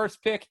second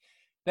worst pick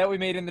that we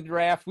made in the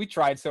draft. We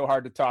tried so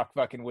hard to talk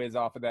fucking Wiz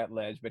off of that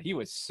ledge, but he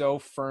was so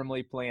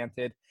firmly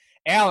planted.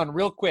 Alan,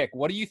 real quick,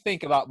 what do you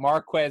think about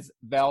Marquez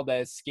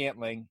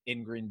Valdez-Scantling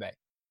in Green Bay?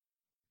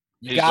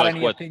 You got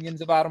any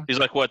opinions about him? He's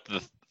like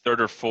the third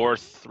or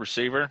fourth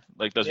receiver?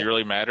 Like, does he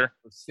really matter?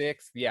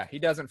 Sixth? Yeah, he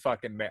doesn't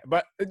fucking matter.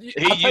 But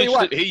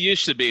he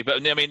used to be.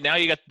 But I mean, now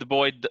you got the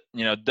boy,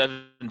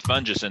 Devin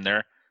Fungus in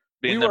there.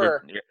 We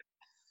were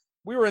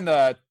in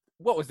the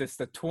what was this?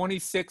 The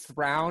 26th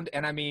round,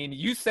 and I mean,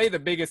 you say the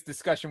biggest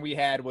discussion we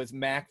had was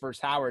Mack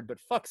versus Howard, but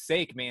fuck's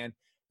sake, man,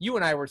 you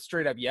and I were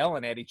straight up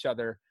yelling at each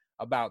other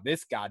about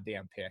this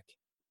goddamn pick.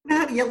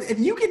 Not yelling. If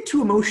you get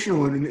too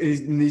emotional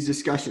in these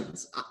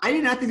discussions, I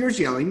did not think there was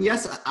yelling.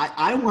 Yes,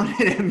 I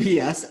wanted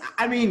MVS.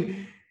 I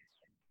mean,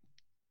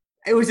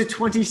 it was a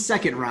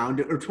 22nd round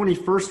or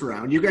 21st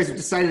round. You guys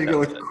decided to go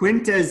with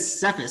Quintez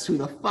Cephas. Who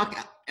the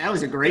fuck? That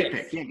was a great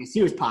pick. Yeah, because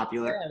he was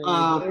popular.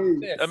 I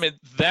mean,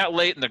 that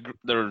late in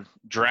the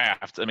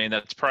draft, I mean,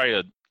 that's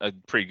probably a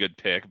pretty good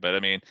pick. But, I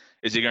mean,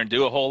 is he going to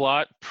do a whole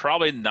lot?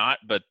 Probably not,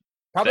 but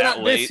probably not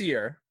late, this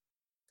year.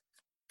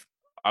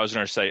 I was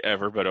going to say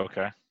ever, but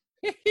okay.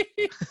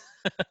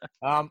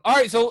 All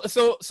right, so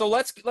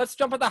let's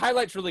jump at the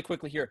highlights really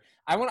quickly here.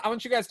 I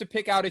want you guys to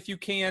pick out, if you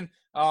can,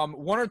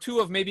 one or two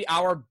of maybe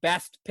our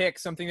best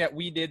picks, something that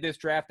we did this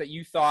draft that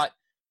you thought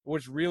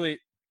was really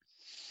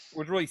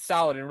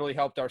solid and really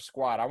helped our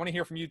squad. I want to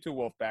hear from you too,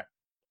 Wolfpack.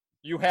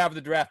 You have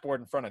the draft board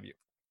in front of you.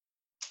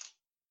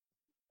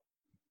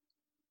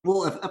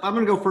 Well, if I'm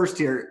going to go first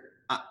here,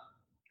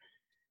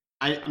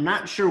 I'm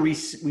not sure we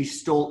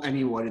stole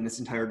anyone in this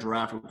entire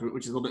draft,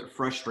 which is a little bit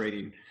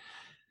frustrating.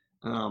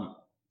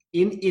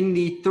 In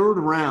the third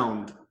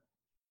round,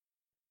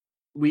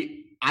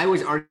 I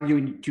was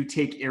arguing to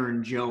take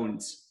Aaron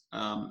Jones,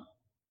 and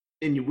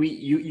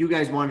you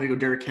guys wanted to go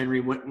Derrick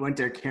Henry, went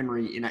Derrick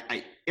Henry, and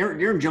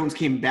Aaron Jones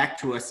came back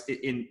to us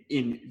in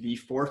the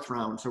fourth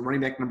round, so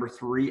running back number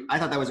 3. I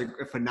thought that was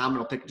a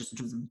phenomenal pick just in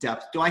terms of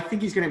depth. Do I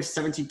think he's going to have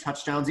 17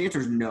 touchdowns? The answer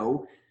is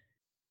no.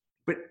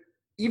 But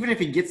even if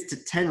he gets to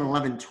 10,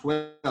 11,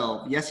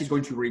 12, yes, he's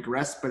going to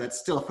regress, but that's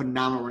still a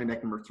phenomenal running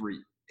back number 3.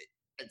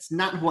 It's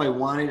not who I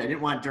wanted. I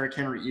didn't want Derrick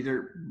Henry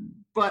either,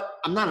 but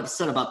I'm not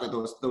upset about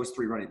those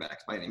 3 running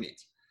backs by any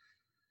means.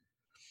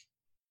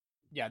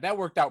 Yeah, that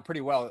worked out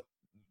pretty well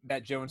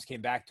that Jones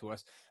came back to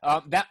us.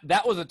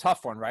 That was a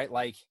tough one, right?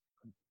 Like,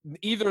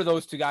 either of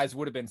those two guys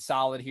would have been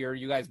solid here.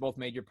 You guys both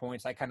made your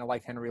points. I kind of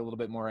liked Henry a little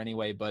bit more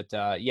anyway, but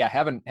yeah,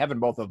 having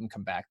both of them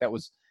come back, that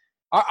was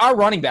our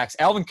running backs: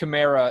 Alvin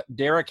Kamara,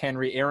 Derrick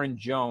Henry, Aaron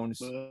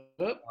Jones.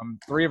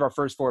 3 of our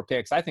first 4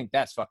 picks. I think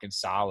that's fucking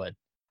solid.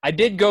 I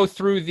did go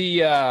through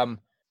the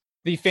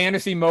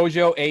Fantasy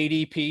Mojo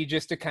ADP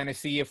just to kind of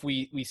see if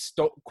we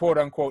quote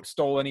unquote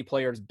stole any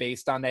players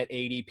based on that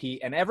ADP,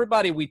 and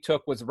everybody we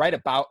took was they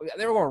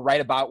were going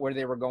right about where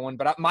they were going.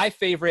 But my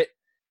favorite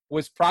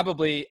was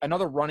probably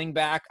another running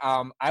back.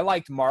 I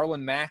liked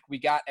Marlon Mack. We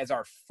got as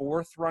our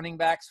 4th running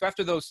back. So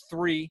after those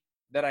 3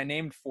 that I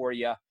named for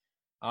you,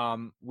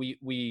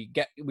 we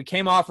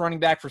came off running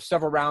back for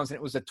several rounds, and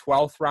it was the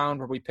 12th round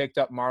where we picked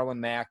up Marlon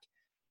Mack.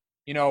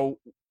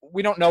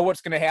 We don't know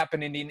what's going to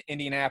happen in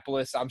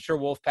Indianapolis. I'm sure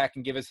Wolfpack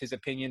can give us his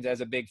opinions as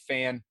a big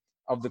fan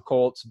of the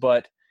Colts,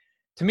 but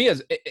to me,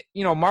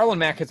 Marlon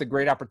Mack has a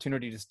great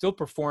opportunity to still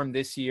perform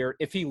this year.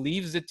 If he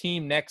leaves the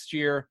team next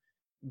year,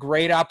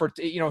 great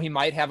opportunity. He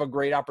might have a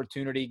great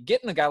opportunity.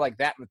 Getting a guy like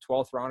that in the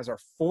 12th round is our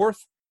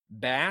fourth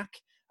back.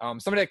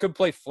 Somebody that could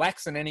play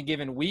flex in any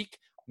given week.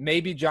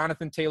 Maybe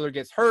Jonathan Taylor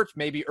gets hurt.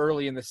 Maybe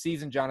early in the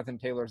season, Jonathan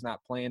Taylor's not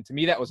playing. To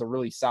me, that was a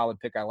really solid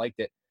pick. I liked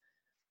it.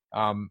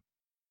 I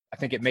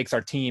think it makes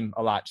our team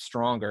a lot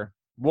stronger.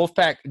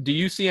 Wolfpack, do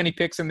you see any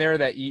picks in there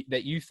that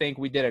you think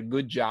we did a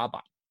good job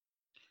on?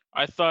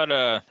 I thought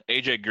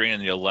AJ Green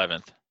in the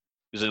 11th.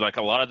 Because like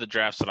a lot of the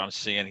drafts that I'm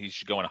seeing,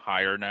 he's going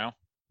higher now.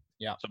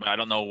 Yeah. So I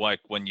don't know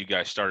when you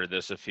guys started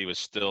this, if he was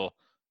still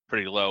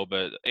pretty low,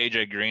 but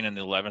AJ Green in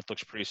the 11th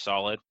looks pretty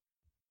solid.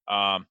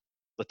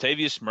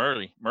 Latavius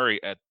Murray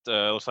at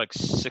looks like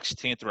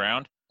 16th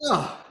round.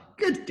 Oh,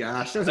 good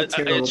gosh, that was a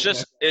terrible.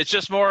 It's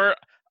just more.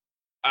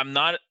 I'm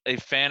not a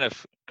fan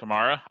of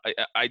Kamara.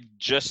 I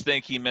just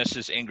think he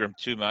misses Ingram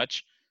too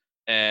much,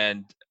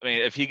 and I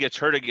mean if he gets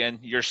hurt again,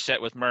 you're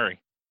set with Murray.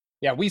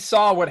 Yeah, we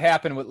saw what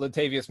happened with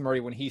Latavius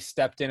Murray when he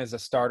stepped in as a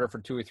starter for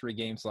 2 or 3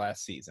 games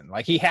last season.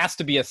 Like, he has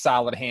to be a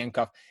solid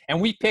handcuff, and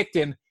we picked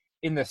him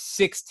in the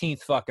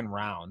 16th fucking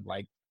round.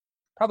 Like,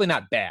 probably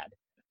not bad.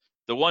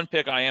 The one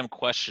pick I am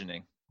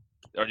questioning.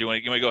 Or do you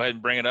want to go ahead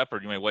and bring it up, or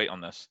do you want to wait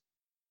on this?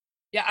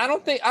 Yeah, I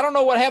don't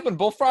know what happened.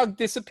 Bullfrog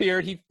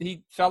disappeared.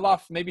 He fell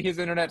off. Maybe his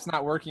internet's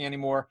not working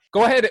anymore.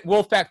 Go ahead,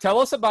 Wolfpack. Tell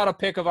us about a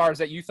pick of ours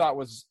that you thought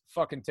was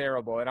fucking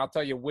terrible, and I'll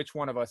tell you which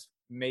one of us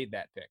made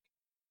that pick.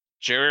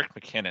 Jerick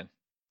McKinnon.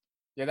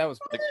 Yeah, that was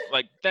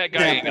like that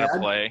guy ain't gonna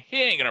play.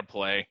 He ain't gonna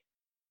play.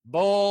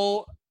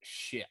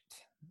 Bullshit.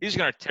 He's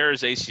gonna tear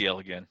his ACL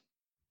again.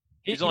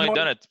 He's only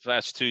done it the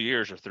past 2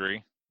 years or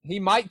 3. He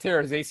might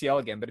tear his ACL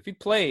again, but if he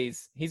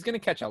plays, he's going to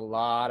catch a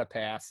lot of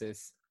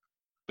passes.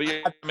 But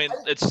yeah, I mean,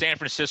 it's San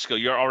Francisco.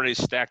 You're already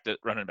stacked at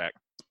running back.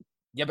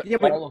 Yeah,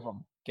 but all of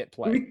them get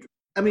played.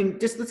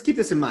 Just let's keep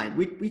this in mind.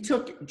 We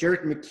took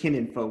Jerick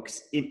McKinnon,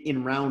 folks,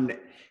 in round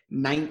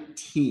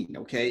 19.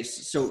 Okay,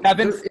 so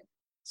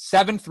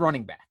seventh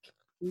running back.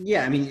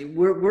 Yeah, I mean,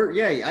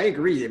 I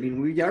agree. I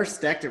mean, we are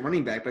stacked at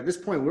running back, but at this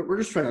point, we're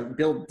just trying to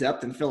build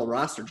depth and fill a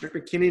roster. Jerick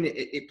McKinnon,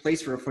 it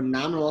plays for a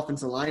phenomenal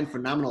offensive line,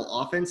 phenomenal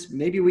offense.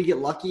 Maybe we get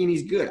lucky and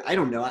he's good. I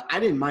don't know. I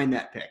didn't mind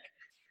that pick.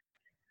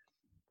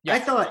 Yeah.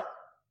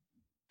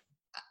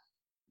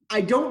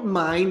 I don't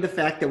mind the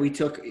fact that we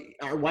took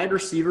our wide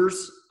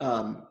receivers,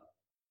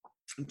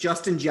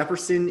 Justin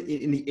Jefferson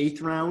in the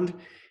 8th round,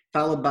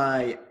 followed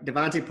by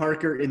Devontae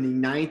Parker in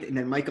the 9th, and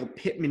then Michael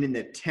Pittman in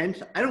the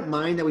 10th. I don't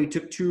mind that we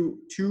took two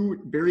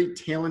very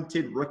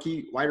talented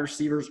rookie wide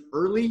receivers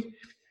early.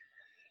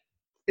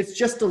 It's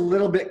just a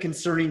little bit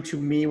concerning to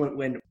me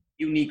when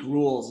unique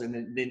rules and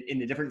in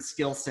the different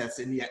skill sets,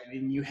 and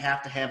you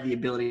have to have the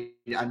ability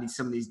on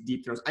some of these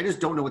deep throws. I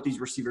just don't know what these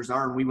receivers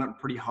are, and we went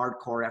pretty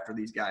hardcore after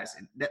these guys,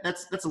 and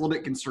that's a little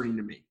bit concerning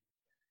to me.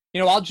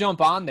 I'll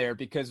jump on there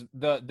because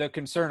the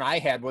concern I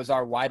had was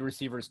our wide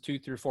receivers 2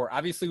 through 4.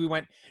 Obviously, we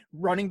went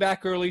running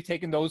back early,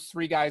 taking those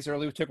 3 guys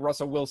early. We took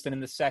Russell Wilson in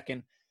the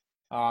 2nd.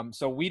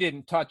 So we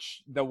didn't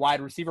touch the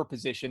wide receiver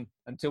position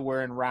until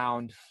we're in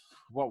round,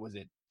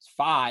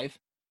 5.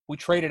 We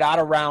traded out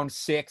of round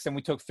 6, and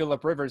we took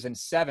Phillip Rivers in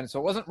 7. So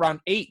it wasn't round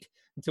 8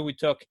 until we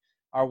took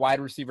our wide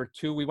receiver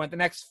 2. We went the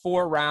next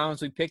 4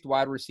 rounds. We picked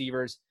wide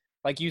receivers.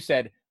 Like you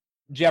said,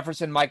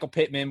 Jefferson, Michael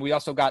Pittman. We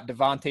also got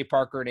Devontae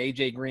Parker and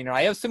AJ Green. And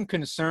I have some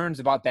concerns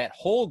about that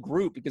whole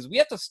group because we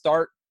have to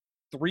start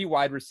 3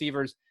 wide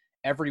receivers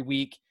every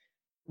week.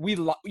 We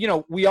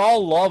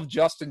all love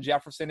Justin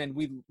Jefferson, and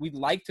we'd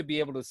like to be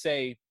able to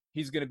say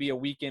he's going to be a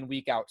week in,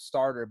 week out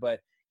starter, but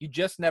you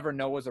just never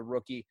know as a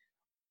rookie.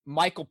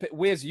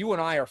 Wiz, you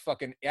and I are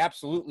fucking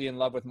absolutely in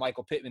love with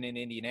Michael Pittman in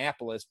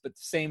Indianapolis, but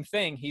the same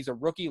thing. He's a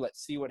rookie.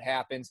 Let's see what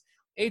happens.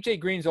 AJ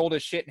Green's old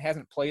as shit and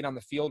hasn't played on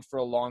the field for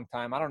a long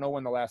time. I don't know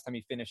when the last time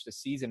he finished the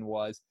season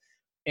was.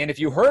 And if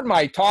you heard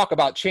my talk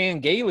about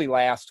Chan Gailey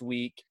last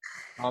week,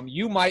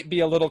 you might be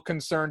a little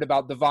concerned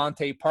about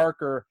Devontae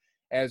Parker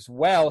as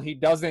well. He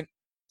doesn't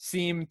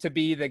seem to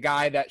be the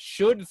guy that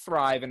should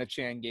thrive in a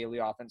Chan Gailey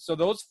offense. So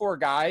those 4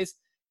 guys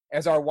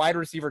as our wide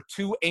receiver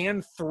 2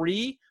 and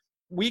 3,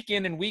 week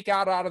in and week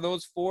out of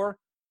those 4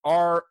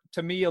 are,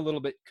 to me, a little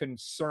bit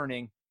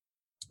concerning.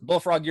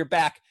 Bullfrog, you're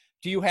back.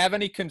 Do you have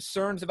any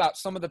concerns about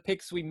some of the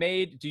picks we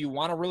made? Do you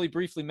want to really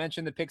briefly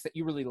mention the picks that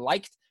you really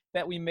liked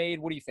that we made?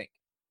 What do you think?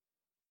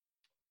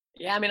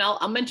 Yeah, I mean,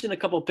 I'll mention a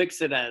couple of picks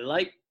that I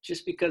like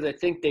just because I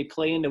think they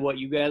play into what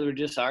you guys were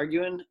just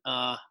arguing.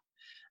 I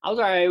was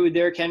all right with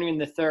Derrick Henry in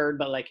the 3rd,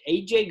 but like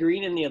AJ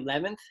Green in the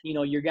 11th,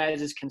 your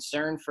guys'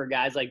 concern for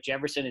guys like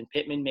Jefferson and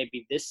Pittman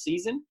maybe this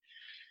season.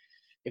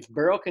 If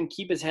Burrow can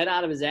keep his head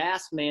out of his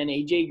ass, man,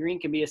 A.J. Green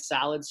can be a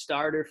solid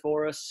starter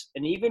for us.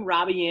 And even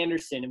Robbie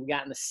Anderson, we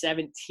got in the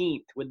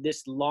 17th with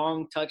this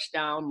long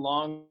touchdown,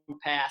 long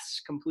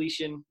pass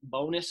completion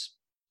bonus.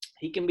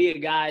 He can be a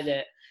guy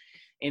that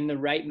in the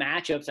right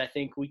matchups, I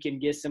think we can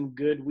get some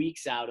good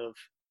weeks out of,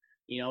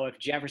 if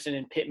Jefferson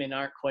and Pittman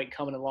aren't quite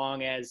coming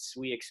along as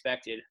we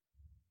expected.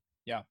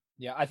 Yeah.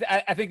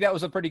 I think that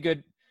was a pretty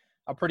good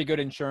a pretty good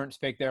insurance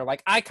pick there.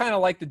 Like, I kind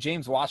of like the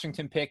James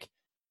Washington pick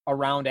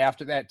around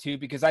after that too,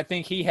 because I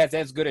think he has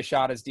as good a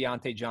shot as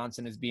Deontay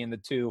Johnson as being the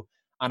two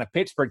on a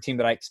Pittsburgh team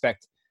that I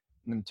expect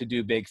them to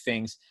do big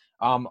things.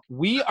 I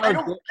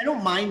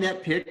don't mind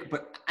that pick,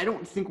 but I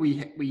don't think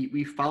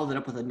we followed it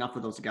up with enough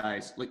of those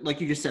guys.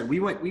 Like you just said, we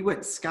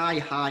went sky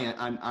high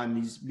on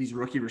these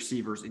rookie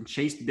receivers and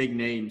chased big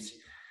names.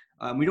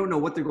 We don't know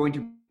what they're going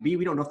to be.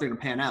 We don't know if they're going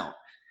to pan out.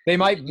 They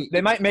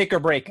might make or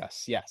break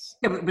us. Yes.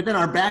 Yeah, but then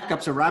our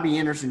backups are Robbie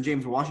Anderson,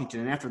 James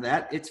Washington, and after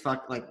that, it's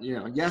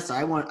yes,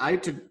 I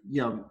took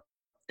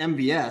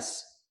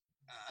MVS.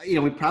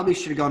 We probably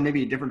should have gone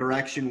maybe a different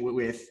direction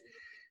with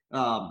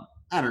I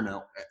don't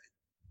know.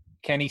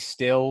 Kenny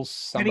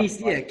Stills.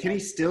 Kenny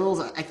Stills.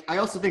 I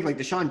also think like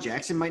Deshaun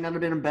Jackson might not have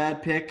been a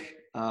bad pick.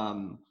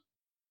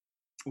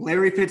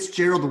 Larry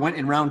Fitzgerald went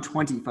in round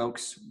 20,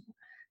 folks.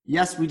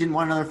 Yes, we didn't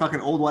want another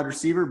fucking old wide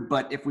receiver,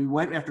 but if we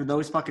went after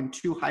those fucking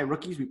two high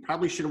rookies, we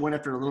probably should have went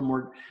after a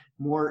little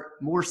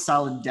more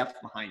solid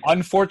depth behind it.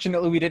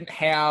 Unfortunately, we didn't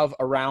have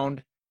a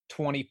round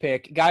 20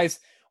 pick. Guys,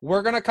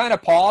 we're going to kind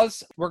of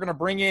pause. We're going to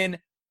bring in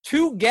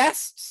two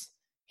guests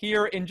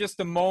here in just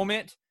a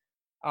moment.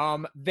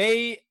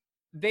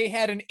 They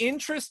had an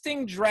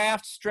interesting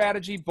draft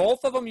strategy.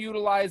 Both of them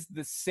utilized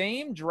the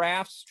same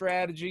draft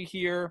strategy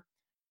here.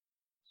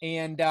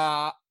 And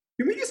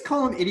can we just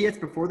call them idiots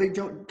before they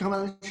come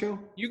on the show?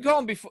 You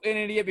call them an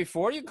idiot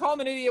before. You call them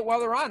an idiot while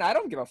they're on. I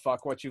don't give a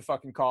fuck what you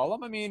fucking call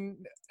them. I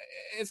mean,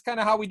 it's kind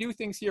of how we do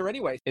things here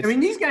anyway.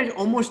 These guys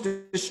almost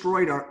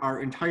destroyed our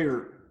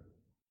entire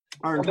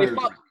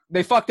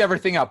They fucked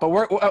everything up, but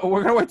we're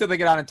gonna wait till they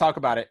get on and talk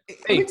about it.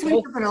 Let me tell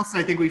you something else that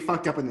I think we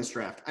fucked up in this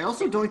draft. I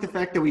also don't like the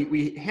fact that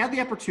we had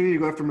the opportunity to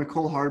go after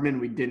McCole Hardman.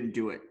 We didn't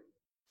do it.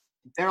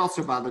 That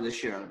also bothered the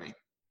shit out of me.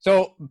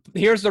 So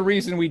here's the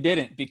reason we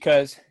didn't,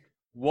 because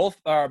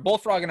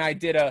Bullfrog and I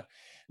did a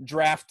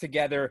draft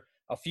together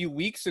a few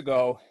weeks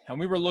ago, and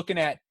we were looking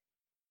at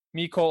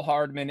McCole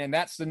Hardman, and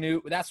that's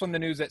when the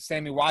news that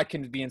Sammy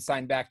Watkins being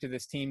signed back to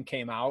this team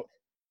came out.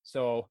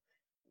 So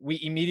we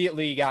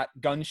immediately got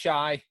gun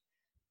shy.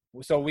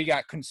 So we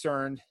got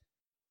concerned.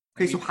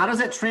 Okay, so how does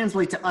that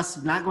translate to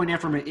us not going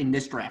after him in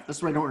this draft?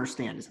 That's what I don't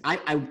understand. Is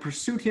I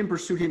pursued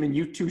him, and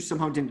you two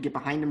somehow didn't get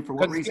behind him for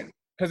what reason?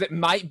 Because it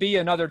might be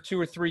another 2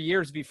 or 3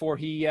 years before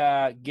he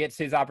gets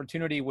his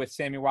opportunity with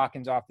Sammy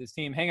Watkins off this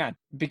team. Hang on,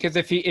 because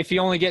if he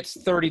only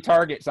gets 30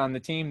 targets on the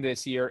team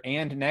this year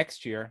and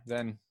next year,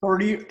 then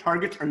 30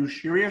 targets? Are you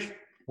serious?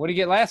 What did he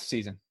get last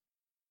season?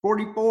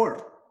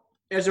 44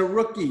 as a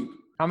rookie.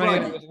 How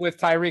many with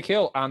Tyreek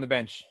Hill on the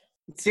bench?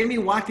 Sammy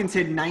Watkins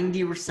had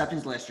 90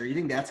 receptions last year. You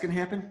think that's going to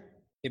happen?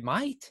 It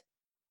might.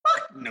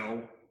 Fuck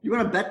no. You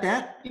want to bet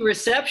that?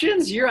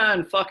 Receptions? You're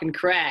on fucking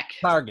crack.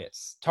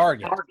 Targets.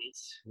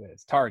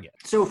 It's target.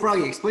 So,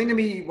 Froggy, explain to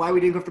me why we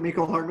didn't go after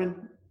McCole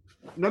Hardman.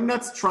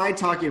 Numbnuts tried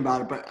talking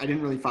about it, but I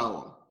didn't really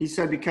follow him. He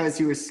said because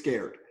he was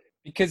scared.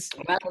 Because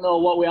I don't know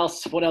what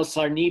else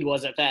our need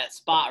was at that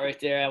spot right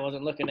there. I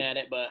wasn't looking at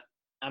it, but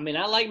I mean,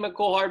 I like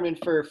McCole Hardman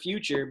for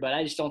future, but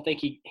I just don't think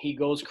he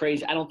goes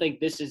crazy. I don't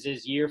think this is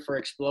his year for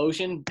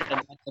explosion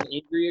unless an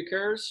injury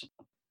occurs.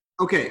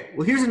 Okay,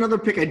 well, here's another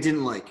pick I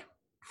didn't like.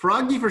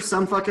 Froggy, for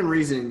some fucking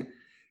reason,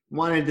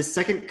 wanted the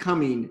second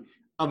coming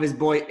of his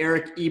boy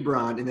Eric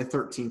Ebron in the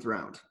 13th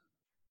round.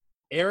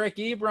 Eric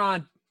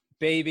Ebron,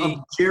 baby.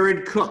 Of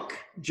Jared Cook.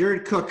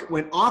 Jared Cook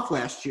went off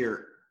last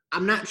year.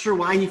 I'm not sure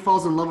why he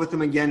falls in love with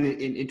him again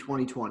in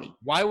 2020.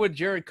 Why would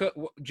Jared Cook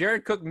 –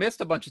 Jared Cook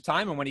missed a bunch of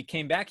time, and when he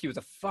came back, he was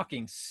a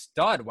fucking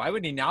stud. Why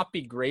would he not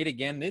be great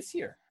again this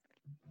year?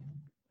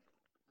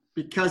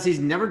 Because he's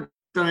never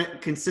done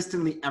it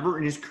consistently ever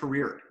in his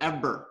career,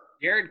 ever.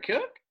 Jared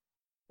Cook?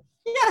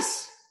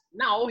 Yes.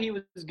 No, he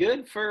was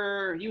good.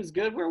 Where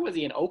was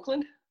he, in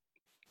Oakland?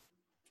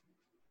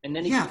 And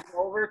then he came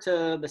over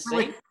to the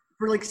Saints?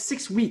 For like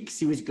 6 weeks,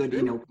 he was good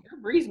in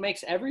Oakland. Breeze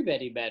makes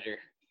everybody better.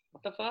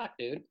 What the fuck,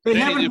 dude? They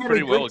haven't had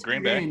pretty well at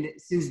Green Bay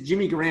since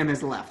Jimmy Graham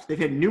has left. They've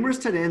had numerous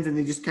tight ends, and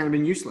they've just kind of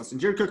been useless. And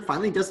Jared Cook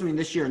finally does something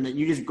this year, and that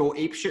you just go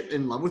apeshit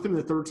in love with him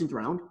in the 13th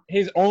round.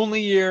 His only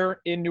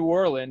year in New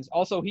Orleans.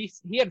 Also, he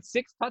had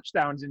 6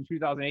 touchdowns in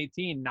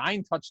 2018,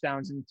 9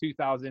 touchdowns in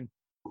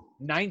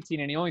 2019,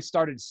 and he only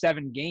started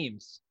 7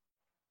 games.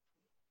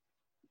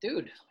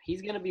 Dude,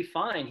 he's going to be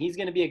fine. He's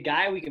going to be a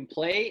guy we can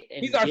play.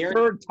 And he's our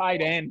third tight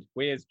end,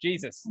 Wiz.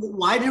 Jesus.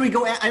 Why did we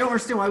go – I don't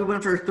understand why we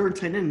went for a third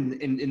tight end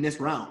in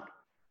this round.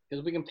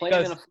 Because we can play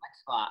him in a flex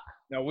spot.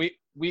 No, we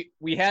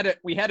had to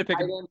pick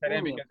a tight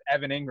end because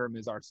Evan Ingram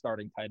is our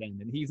starting tight end,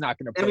 and he's not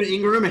going to play. Evan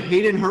Ingram and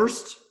Hayden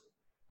Hurst?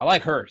 I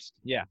like Hurst,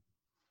 yeah.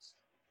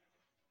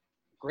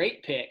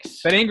 Great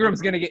picks. But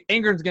Ingram's gonna get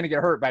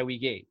hurt by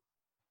week 8.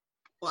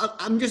 Well,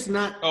 I'm just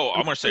not. Oh,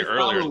 I'm going to say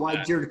earlier.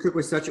 Why Jared Cook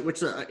was such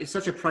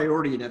a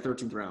priority in that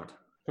 13th round?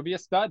 Could be a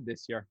stud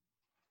this year.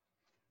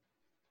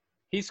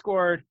 He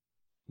scored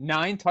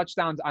 9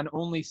 touchdowns on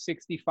only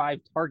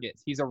 65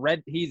 targets. He's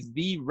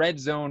the red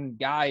zone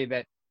guy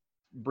that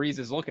Breeze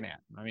is looking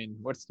at. I mean,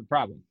 what's the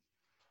problem?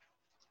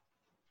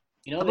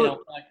 You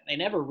know, they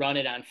never run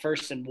it on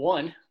 1st and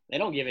 1. They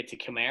don't give it to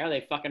Kamara.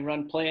 They fucking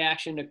run play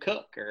action to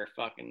Cook or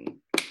fucking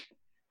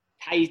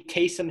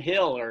Taysom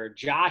Hill or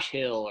Josh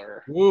Hill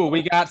or. Ooh,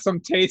 we got some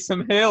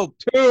Taysom Hill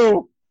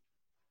too.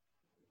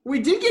 We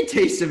did get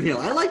Taysom Hill.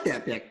 I like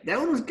that pick. That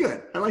one was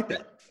good. I like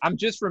that. I'm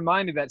just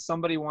reminded that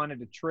somebody wanted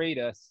to trade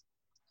us.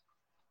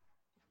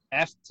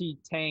 FT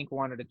Tank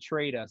wanted to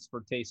trade us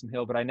for Taysom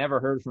Hill, but I never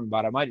heard from him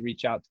about it. I might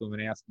reach out to him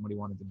and ask him what he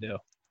wanted to do.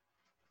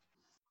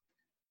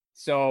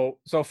 So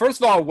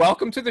first of all,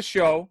 welcome to the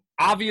show.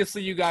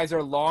 Obviously, you guys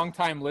are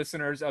longtime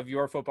listeners of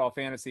Your Football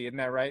Fantasy, isn't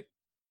that right?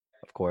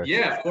 Of course.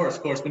 Yeah, of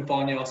course. Been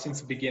following y'all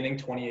since the beginning,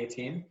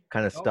 2018.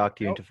 Kind of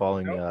stalked you into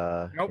following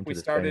Nope. into We the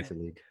started. fantasy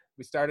league.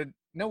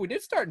 We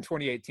did start in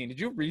 2018. Did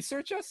you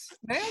research us,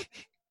 man?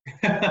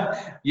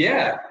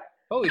 Yeah,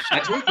 Holy I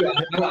shit. told you,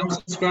 I'm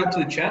subscribed to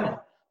the channel.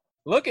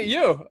 Look at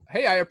you.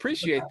 Hey, I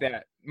appreciate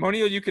that.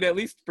 Moniel, you could at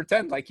least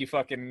pretend like you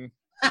fucking.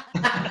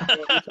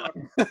 I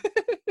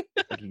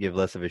could give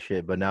less of a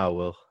shit, but now I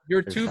will.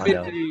 You're Just too find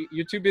out. busy.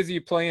 You're too busy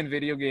playing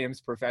video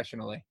games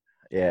professionally.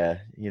 Yeah,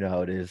 you know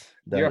how it is.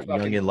 You're That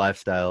fucking- youngin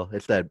lifestyle.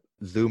 It's that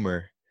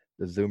the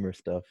Zoomer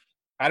stuff.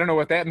 I don't know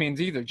what that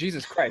means either.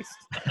 Jesus Christ.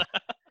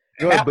 You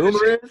know what a Half the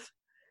boomer is?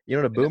 You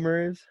know what a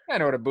boomer is? I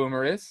know what a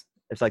boomer is.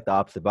 It's like the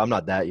opposite, but I'm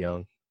not that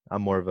young.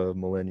 I'm more of a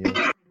millennial.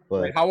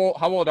 But Wait, how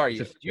old are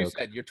you? It's just a You joke.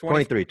 said you're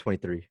 20.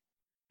 23.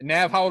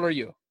 Nav, how old are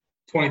you?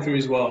 23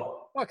 as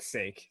well. Fuck's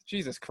sake.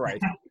 Jesus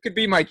Christ.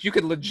 You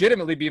could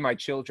legitimately be my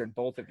children,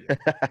 both of you.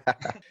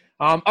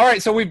 All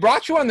right, so we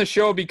brought you on the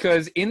show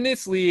because in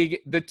this league,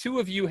 the two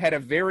of you had a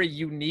very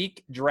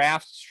unique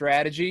draft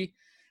strategy.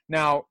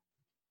 Now,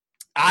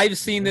 I've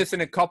seen this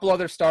in a couple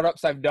other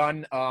startups I've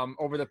done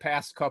over the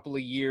past couple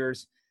of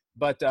years,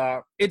 but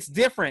it's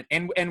different,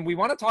 and we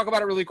want to talk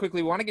about it really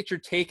quickly. We want to get your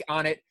take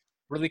on it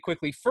really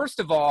quickly. First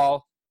of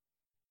all,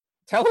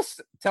 tell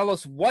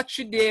us what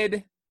you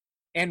did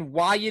and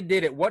why you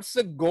did it. What's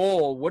the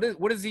goal? What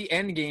is the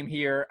end game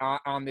here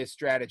on this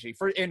strategy?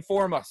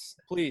 Inform us,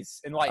 please.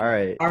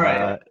 Enlighten. All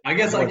right. I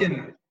guess I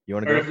can. You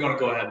want Or to if go? you want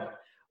to go ahead.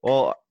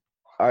 Well,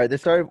 all right.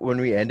 This started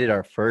when we ended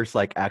our first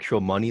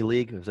actual money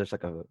league. It was just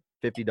like a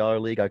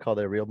 $50 league. I called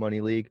it a real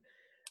money league.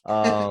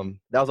 That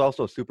was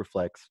also a super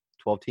flex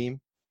 12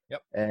 team.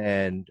 Yep.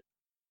 And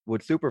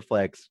with super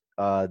flex,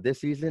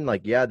 this season,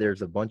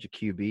 there's a bunch of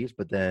QBs,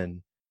 but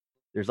then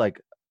there's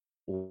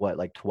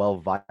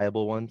 12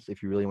 viable ones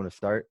if you really want to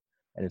start.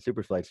 And in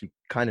Superflex, you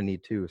kind of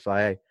need two. So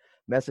I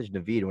messaged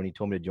Naveed when he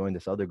told me to join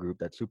this other group,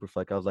 that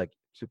Superflex. I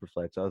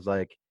was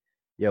like,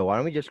 yo, why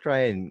don't we just try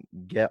and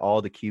get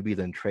all the QBs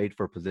and trade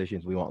for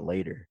positions we want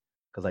later?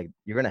 Because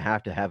you're going to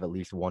have at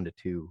least 1 to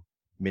 2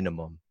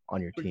 minimum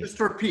on your But team. just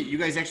to repeat, you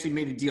guys actually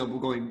made a deal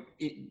going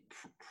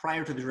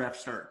prior to the draft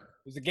start.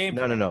 It was a game.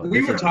 No.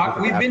 We've been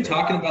after.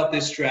 talking about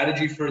this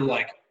strategy for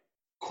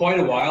quite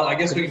a while. I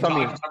guess we can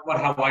Something- talk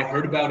about how I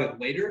heard about it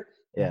later.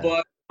 Yeah.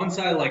 But once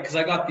I because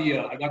I got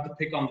the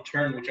pick on the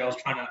turn, which I was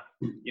trying to,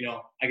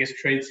 I guess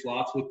trade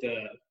slots with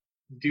the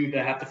dude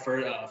that had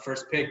the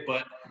first pick.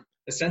 But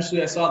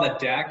essentially, I saw that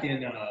Dak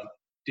and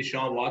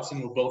Deshaun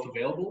Watson were both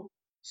available.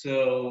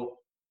 So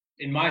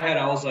in my head,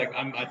 I was like,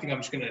 I think I'm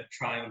just gonna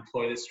try and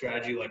employ this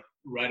strategy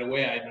right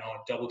away. I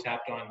double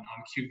tapped on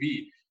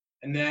QB,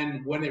 and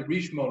then when it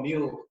reached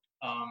Moniel,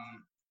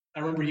 I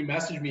remember he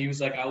messaged me. He was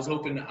like, I was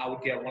hoping I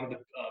would get one of the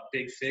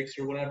big six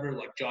or whatever,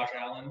 like Josh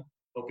Allen,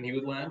 hoping he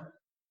would land.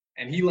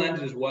 And he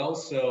landed as well.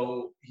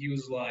 So he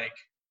was like,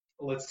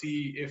 let's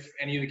see if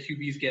any of the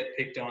QBs get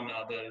picked on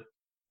the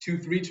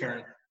 2-3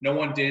 turn. No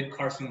one did.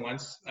 Carson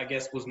Wentz, I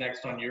guess, was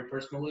next on your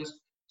personal list.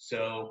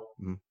 So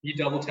he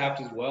double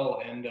tapped as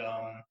well. And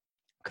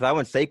Because I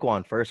went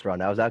Saquon first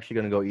round. I was actually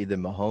going to go either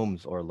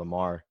Mahomes or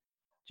Lamar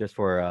just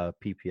for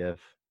PPF.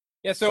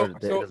 Yeah, so It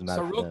doesn't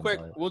matter for real them, quick,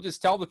 but- we'll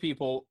just tell the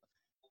people,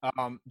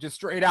 just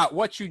straight out,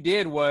 what you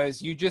did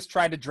was you just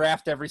tried to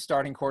draft every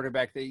starting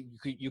quarterback that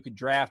you could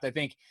draft. I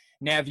think,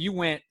 Nav, you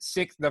went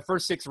the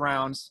first 6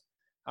 rounds.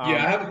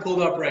 yeah, I have it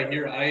pulled up right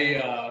here.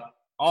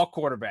 All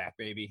quarterback,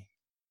 baby.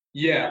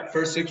 Yeah,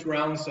 first 6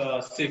 rounds,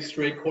 6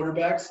 straight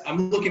quarterbacks.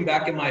 I'm looking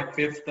back at my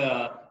 5th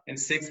and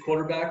 6th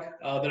quarterback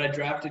that I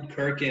drafted,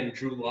 Kirk and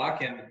Drew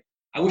Lock, and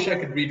I wish I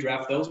could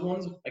redraft those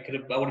ones.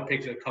 I would have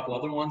picked a couple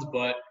other ones,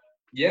 but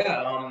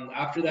yeah,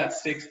 after that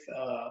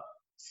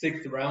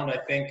 6th round, I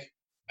think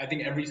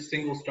every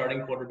single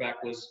starting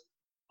quarterback was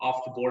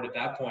off the board at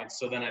that point.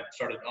 So then I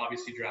started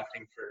obviously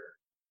drafting for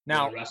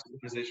the rest of the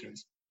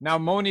positions. Now,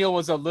 Moniel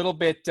was a little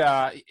bit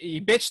he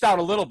bitched out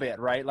a little bit,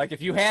 right? Like,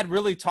 if you had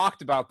really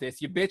talked about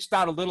this, you bitched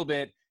out a little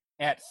bit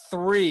at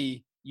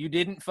 3. You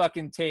didn't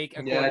fucking take a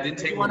I didn't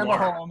take one of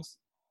Lamar. Mahomes.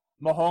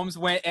 Mahomes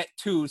went at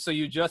 2, so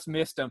you just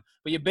missed him.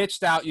 But you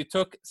bitched out. You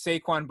took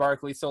Saquon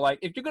Barkley. So,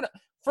 if you're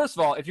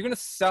gonna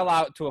sell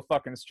out to a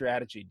fucking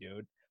strategy,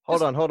 dude.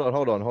 Hold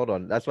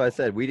on. That's why I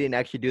said we didn't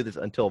actually do this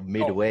until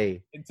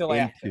midway Until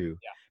after. into.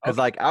 Yeah.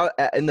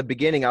 Because in the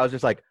beginning, I was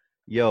just like,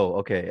 yo,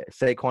 okay,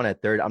 Saquon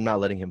at 3rd. I'm not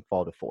letting him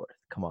fall to 4th.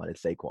 Come on,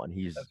 it's Saquon.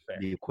 He's That's fair.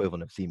 the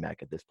equivalent of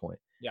C-Mac at this point.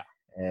 Yeah.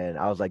 And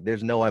I was like,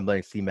 there's no way I'm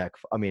letting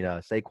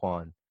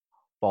Saquon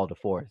fall to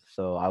 4th.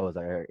 So I was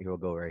like, all right, he'll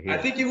go right here. I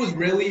think it was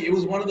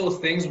one of those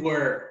things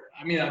where,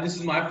 I mean, this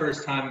is my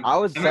first time.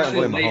 I'm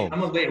actually late.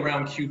 I'm a late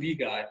round QB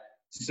guy.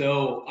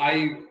 So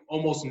I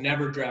almost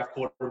never draft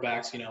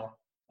quarterbacks,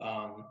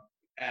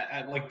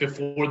 at like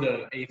before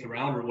the 8th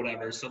round or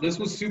whatever. So this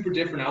was super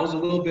different. I was a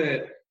little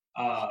bit,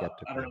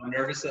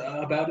 nervous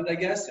about it, I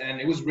guess.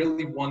 And it was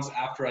really once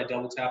after I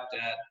double tapped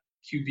at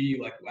QB,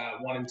 like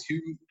 1 and 2,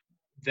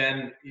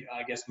 then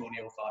I guess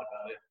Monio thought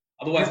about it.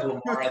 Otherwise,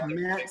 Lamar at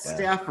Matt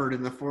Stafford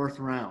in the 4th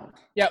round.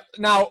 Yeah.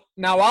 Now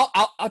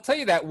I'll tell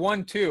you that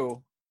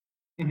 1-2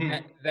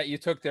 that you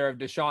took there of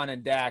Deshaun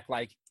and Dak,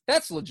 like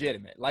that's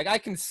legitimate. Like I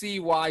can see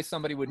why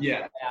somebody would do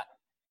that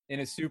in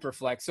a super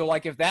flex. So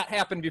like if that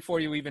happened before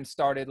you even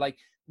started, like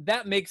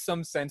that makes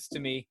some sense to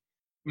me.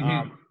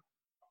 I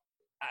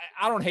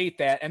don't hate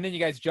that. And then you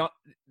guys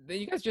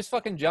just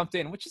fucking jumped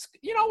in, which is,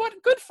 you know what?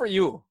 Good for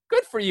you.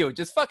 Good for you.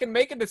 Just fucking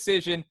make a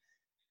decision.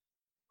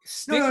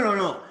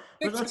 No.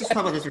 Let's just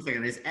talk about this for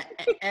a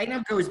second.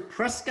 Agnew goes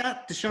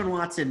Prescott, Deshaun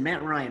Watson,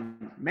 Matt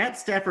Ryan. Matt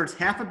Stafford's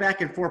half a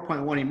back in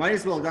 4.1. He might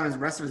as well have done his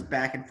rest of his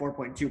back in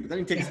 4.2, but then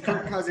he takes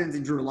Kirk Cousins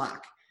and Drew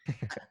Lock.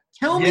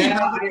 Tell me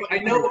how I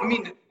know. I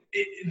mean,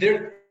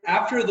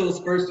 after those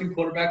first 2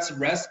 quarterbacks,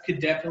 rest could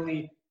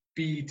definitely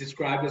be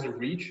described as a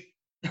reach.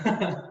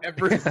 A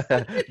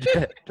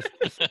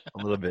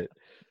little bit.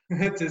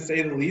 To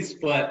say the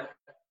least. But,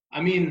 I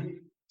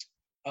mean,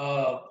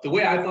 the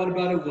way I thought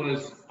about it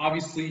was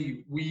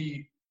obviously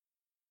we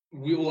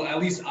will, at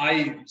least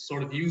I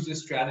sort of use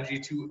this strategy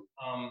to,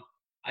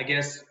 I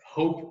guess,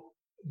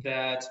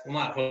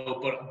 not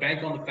hope, but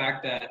bank on the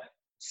fact that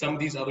some of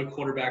these other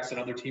quarterbacks that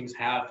other teams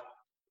have,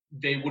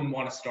 they wouldn't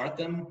want to start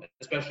them,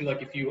 especially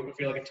like if you're like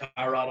a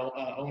Tyrod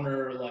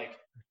owner, or like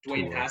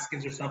Dwayne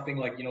Haskins or something,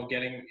 like,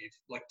 getting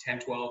like 10,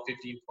 12,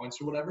 15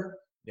 points or whatever.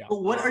 Yeah.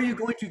 But what are you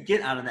going to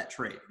get out of that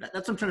trade? That's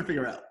what I'm trying to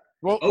figure out.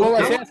 Well,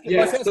 let's ask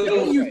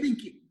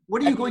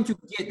what are you going to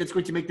get that's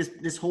going to make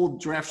this whole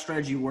draft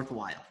strategy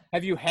worthwhile?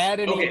 Have you had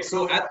any? Okay,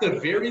 so at the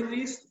very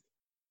least,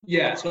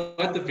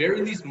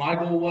 my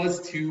goal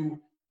was to,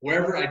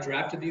 wherever I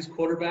drafted these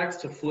quarterbacks,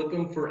 to flip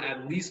them for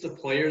at least a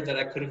player that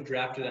I could have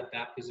drafted at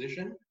that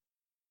position,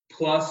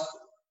 plus,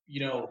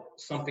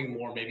 something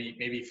more,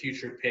 maybe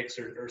future picks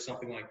or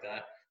something like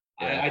that.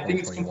 I think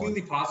it's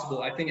completely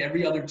possible. I think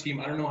every other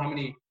team, I don't know how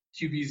many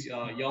QBs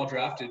y'all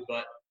drafted,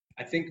 but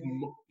I think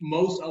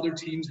most other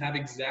teams have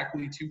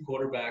exactly 2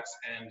 quarterbacks,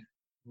 and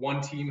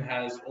one team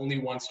has only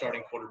 1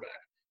 starting quarterback.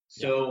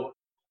 So,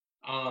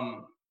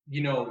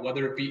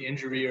 whether it be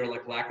injury or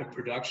like lack of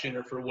production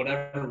or for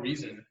whatever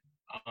reason,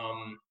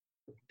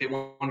 they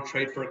want to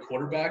trade for a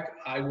quarterback,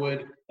 I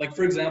would, like,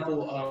 for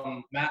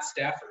example, Matt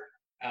Stafford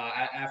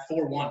at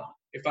 4-1.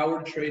 If I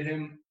were to trade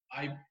him,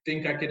 I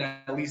think I could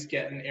at least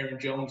get an Aaron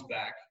Jones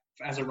back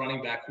as a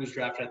running back who's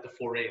drafted at the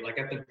 4-8, like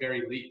at the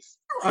very least.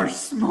 You are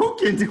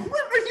smoking.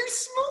 What are you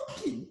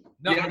smoking?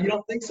 No, yeah, you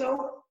don't think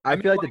so? I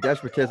feel like the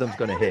despotism's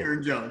going to hit.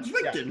 Aaron Jones.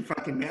 You're not getting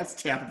fucking Matt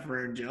Stafford for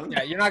Aaron Jones.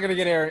 Yeah, you're not going to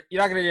get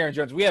Aaron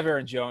Jones. We have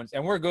Aaron Jones,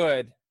 and we're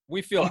good.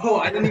 We feel. Oh,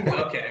 I didn't even.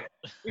 Okay.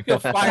 We feel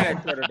fine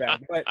at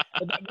quarterback, but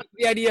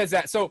the idea is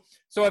that. So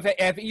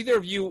have either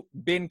of you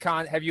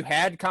have you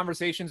had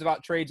conversations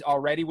about trades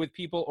already with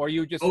people, or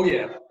you just? Oh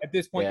yeah. At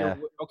this point, yeah.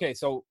 Okay.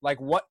 So like,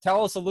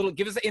 tell us a little.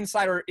 Give us the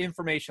insider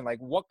information. Like,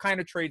 what kind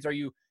of trades are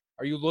you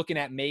looking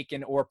at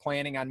making or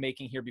planning on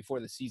making here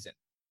before the season?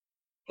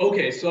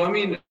 Okay, so I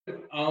mean, I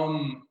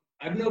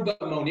don't know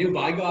about Moniu, but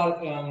I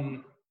got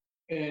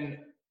an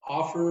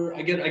offer.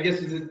 I guess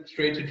is it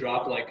straight to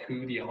drop like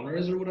who the owner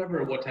is or whatever,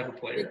 or what type of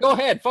player? Go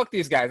ahead, fuck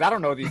these guys. I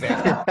don't know these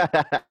guys.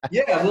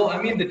 Yeah, well,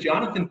 I mean the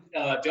Jonathan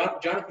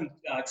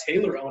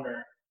Taylor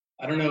owner.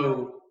 I don't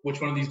know which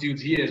one of these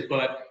dudes he is,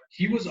 but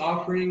he was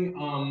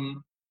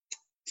offering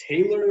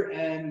Taylor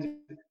and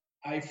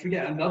I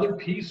forget another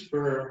piece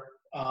for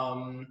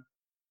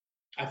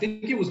I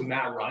think it was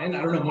Matt Ryan.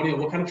 I don't know, Moniel,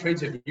 what kind of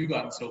trades have you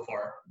gotten so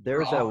far? There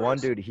was that one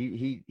dude.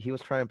 He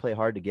was trying to play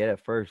hard to get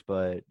at first,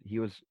 but he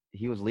was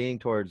leaning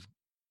towards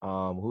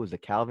who was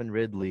it, Calvin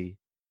Ridley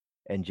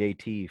and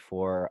JT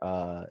for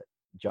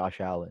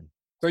Josh Allen.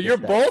 So you're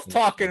both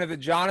talking to the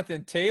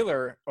Jonathan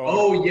Taylor.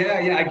 Oh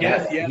yeah, I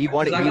guess yeah. He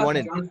wanted.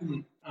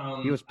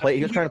 He was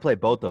trying to play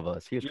both of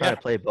us. He was trying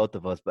to play both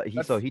of us, but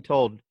he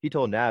told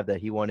Nav that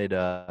he wanted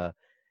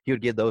he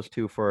would give those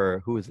two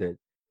for who is it?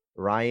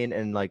 Ryan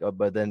and like,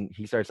 but then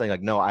he started saying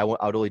like, no, I would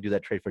only do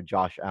that trade for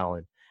Josh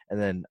Allen, and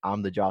then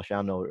I'm the Josh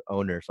Allen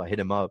owner, so I hit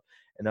him up,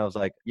 and I was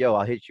like, yo,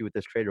 I'll hit you with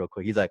this trade real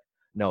quick. He's like,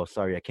 no,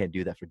 sorry, I can't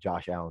do that for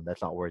Josh Allen.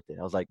 That's not worth it.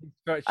 I was like,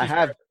 he's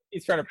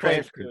trying to play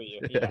it to you.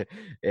 Yeah.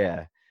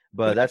 Yeah,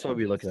 but that's what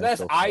we're looking at.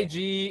 So that's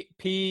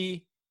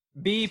IGP.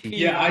 BP.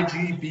 Yeah,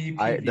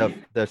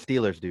 IGBP. The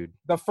Steelers dude.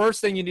 The first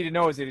thing you need to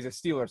know is that he's a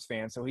Steelers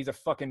fan, so he's a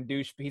fucking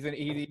douche. He's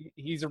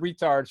a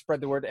retard.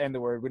 Spread the word, end the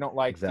word. We don't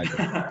like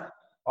exactly.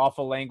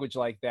 awful language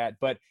like that.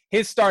 But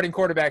his starting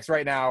quarterbacks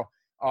right now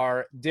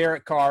are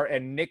Derek Carr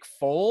and Nick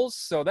Foles,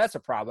 so that's a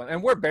problem.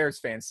 And we're Bears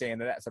fans saying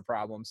that that's a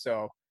problem.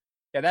 So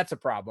yeah, that's a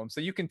problem.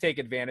 So you can take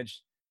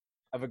advantage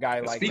of a guy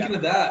like that. Speaking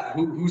of that,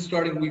 who's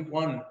starting week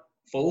 1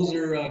 Foles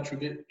or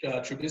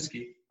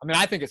Trubisky? I mean,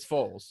 I think it's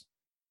Foles.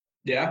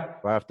 Yeah.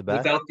 Right off the bat.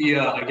 Without the,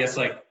 I guess,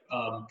 like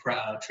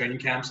training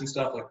camps and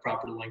stuff, like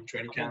proper length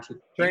training camps.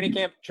 Training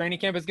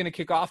camp is going to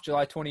kick off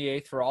July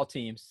 28th for all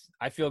teams.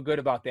 I feel good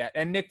about that.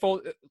 And Nick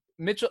Foles,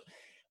 Mitchell,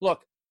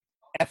 look,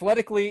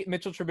 athletically,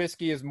 Mitchell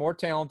Trubisky is more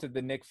talented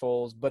than Nick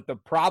Foles, but the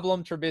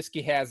problem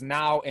Trubisky has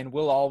now and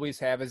will always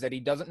have is that he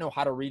doesn't know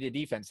how to read a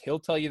defense. He'll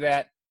tell you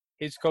that.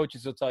 His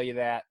coaches will tell you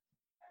that.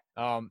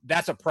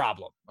 That's a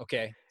problem,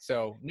 okay?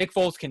 So Nick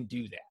Foles can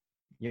do that.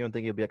 You don't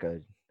think it'll be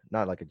like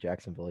not like a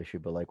Jacksonville issue,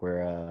 but like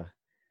where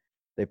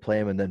they play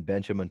him and then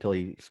bench him until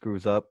he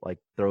screws up, like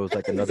throws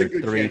like another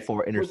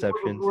 3-4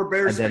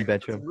 interceptions, and then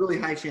bench him? It's a really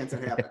high chance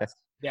it happens.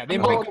 Yeah, they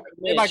might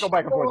go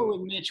back and forth.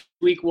 With Mitch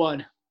week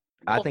 1.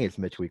 I think it's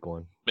Mitch week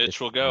 1.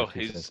 Mitch will go.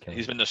 He's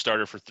been the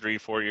starter for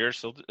 3-4 years,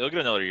 so he'll get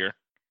another year.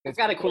 I've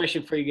got a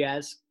question for you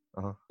guys.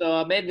 Uh-huh.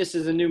 So maybe this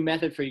is a new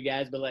method for you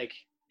guys, but like,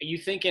 are you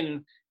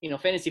thinking,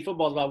 fantasy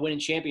football is about winning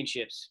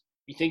championships?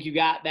 You think you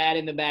got that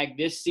in the bag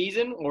this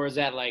season, or is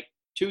that like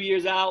 2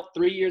 years out,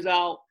 3 years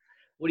out?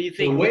 What do you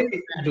think?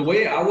 The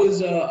way I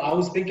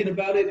was thinking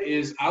about it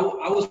is I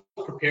was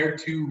prepared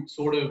to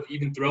sort of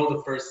even throw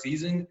the first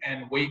season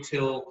and wait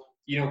till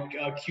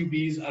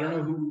QBs. I don't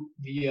know who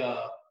the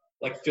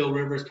like Phil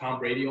Rivers, Tom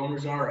Brady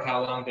owners are, or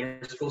how long they're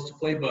supposed to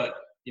play, but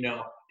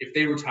if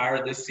they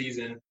retire this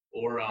season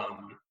or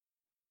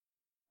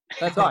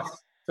That's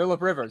us.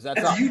 Philip Rivers.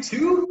 That's us. you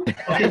too. Okay,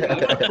 I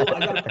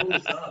gotta pull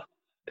this up.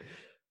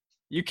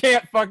 You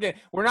can't fucking.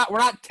 We're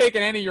not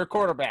taking any of your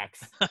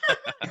quarterbacks.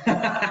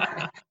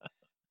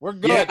 We're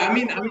good. Yeah, I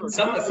mean,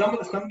 some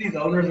of these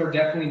owners are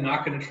definitely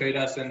not going to trade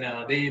us, and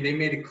they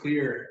made it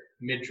clear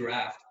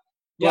mid-draft.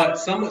 Yeah. But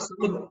some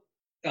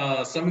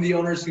of the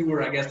owners who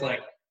were, I guess,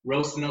 like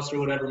roasting us or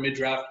whatever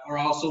mid-draft are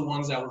also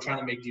ones that were trying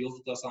to make deals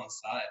with us on the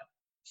side.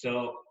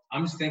 So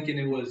I'm just thinking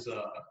it was,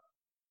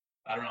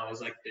 I don't know, it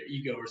was like their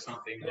ego or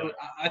something. But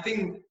I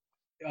think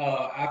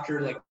after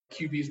like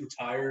QBs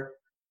retire,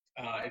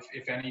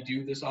 if any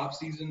do this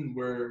offseason,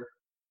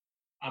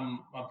 I'm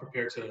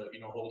prepared to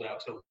hold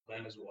out till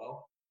then as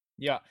well.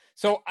 Yeah.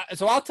 So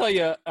I'll tell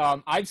you,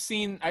 I've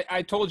seen.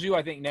 I told you,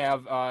 I think,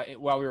 Nav,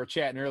 while we were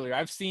chatting earlier,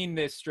 I've seen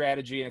this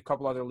strategy in a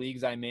couple other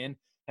leagues I'm in,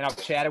 and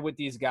I've chatted with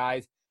these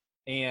guys.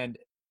 And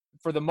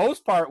for the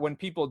most part, when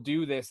people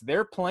do this,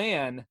 their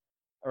plan,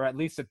 or at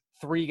least the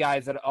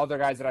other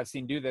guys that I've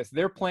seen do this,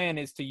 their plan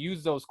is to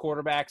use those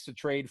quarterbacks to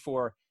trade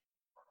for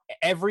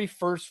every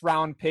first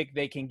round pick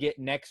they can get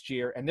next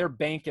year, and they're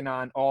banking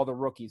on all the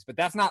rookies. But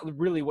that's not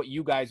really what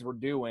you guys were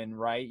doing,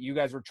 right? You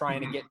guys were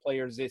trying to get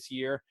players this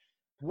year.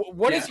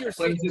 What is your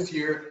stance this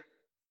year?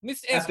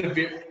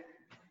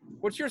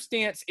 What's your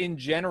stance in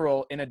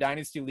general in a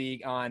dynasty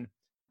league on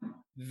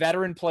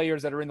veteran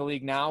players that are in the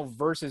league now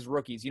versus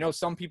rookies?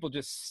 Some people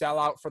just sell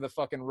out for the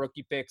fucking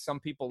rookie pick. Some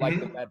people like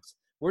the vets.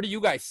 Where do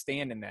you guys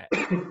stand in that?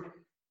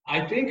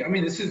 I think,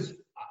 this is,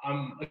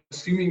 I'm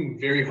assuming,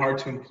 very hard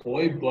to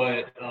employ,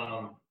 but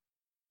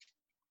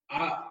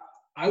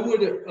I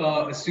would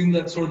assume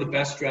that sort of the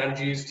best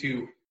strategy is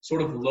to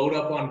sort of load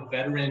up on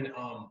veteran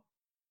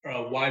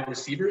wide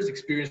receivers,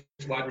 experienced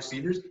wide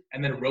receivers,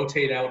 and then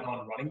rotate out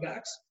on running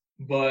backs.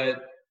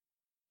 But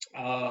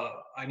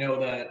I know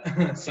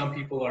that some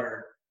people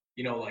are,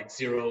 like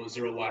zero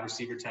wide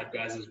receiver type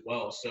guys as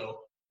well. So,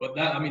 but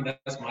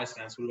that's my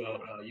stance. What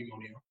about you,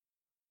 Monio?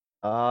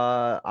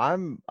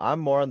 I'm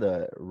more on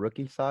the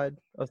rookie side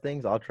of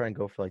things. I'll try and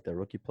go for like the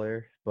rookie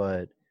player,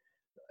 but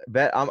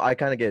I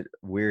kind of get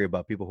weary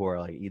about people who are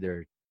like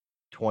either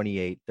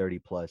 28, 30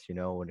 plus,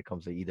 when it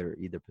comes to either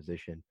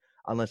position,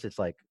 unless it's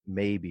like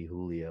maybe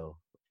Julio,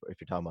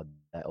 if you're talking about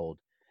that old.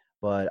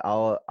 But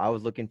I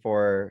was looking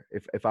for,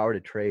 if I were to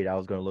trade, I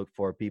was going to look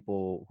for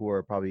people who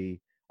are probably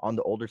on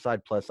the older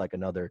side plus like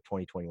another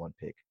 2021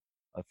 pick,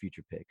 a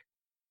future pick.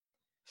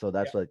 So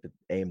that's like the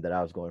aim that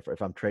I was going for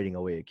if I'm trading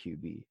away a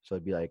QB. So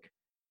it'd be like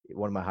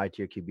one of my high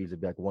tier QBs would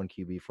be like one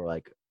QB for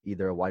like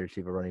either a wide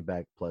receiver, running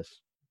back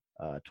plus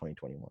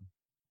 2021.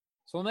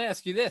 So let me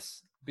ask you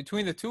this.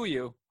 Between the two of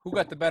you, who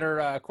got the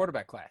better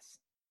quarterback class?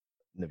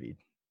 Naveed.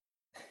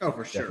 Oh,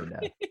 for sure.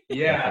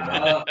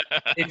 Yeah.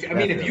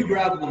 If you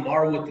grab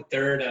Lamar with the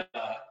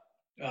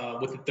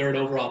third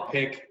overall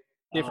pick,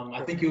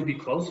 I think it would be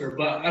closer.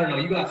 But I don't know.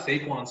 You got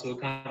Saquon, so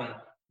it kind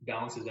of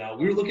balances out.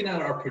 We were looking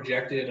at our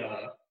projected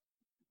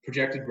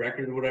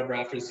record or whatever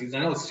after the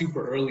season. I know it's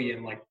super early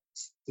and like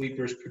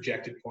sleepers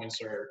projected points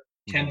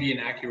can be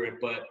inaccurate,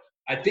 but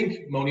I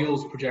think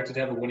Monil's projected to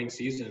have a winning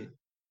season.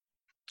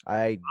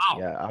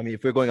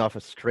 If we're going off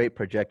of straight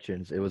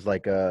projections, it was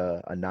like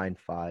a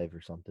 9-5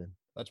 or something.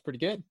 That's pretty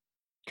good,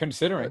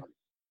 considering.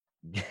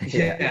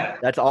 Yeah,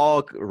 that's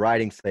all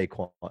riding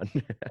Saquon.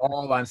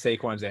 All on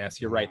Saquon's ass.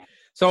 You're right.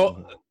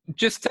 So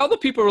just tell the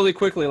people really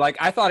quickly. Like,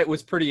 I thought it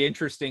was pretty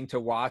interesting to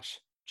watch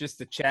just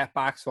the chat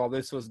box while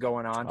this was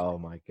going on. Oh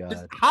my God.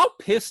 Just how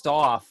pissed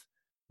off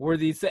were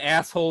these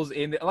assholes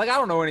in like I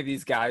don't know any of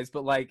these guys,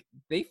 but like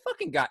they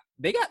got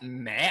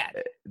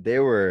mad. They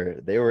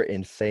were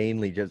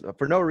insanely just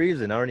for no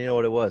reason. I don't even know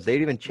what it was. They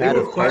didn't even They chat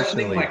were us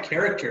questioning personally. my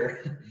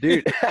character.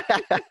 Dude,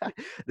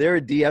 they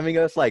were DMing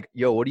us like,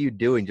 "Yo, what are you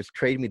doing? Just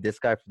trade me this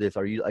guy for this."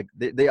 Are you like?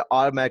 They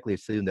automatically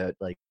assumed that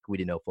like we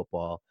didn't know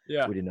football.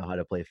 Yeah. We didn't know how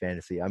to play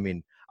fantasy. I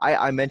mean,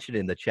 I mentioned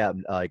in the chat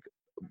like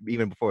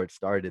even before it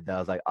started that I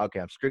was like, okay,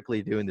 I'm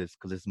strictly doing this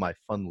because this is my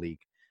fun league.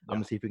 I'm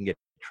gonna see if we can get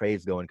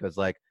trades going because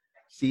like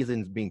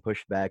seasons being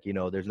pushed back. You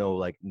know, there's no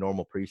like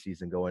normal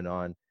preseason going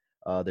on.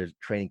 There's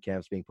training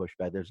camps being pushed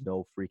back. There's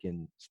no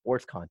freaking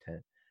sports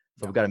content,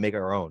 so we got to make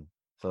our own.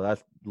 So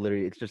that's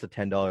literally it's just a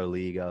 $10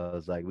 league. I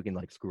was like, we can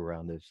like screw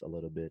around this a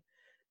little bit,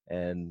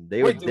 and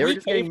they were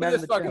just getting mad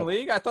in the fucking chat.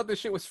 league. I thought this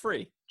shit was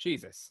free.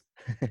 Jesus.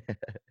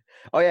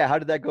 Oh yeah, how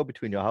did that go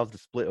between you? How's the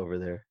split over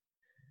there?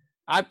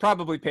 I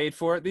probably paid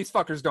for it. These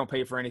fuckers don't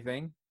pay for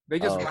anything. They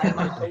just ride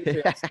my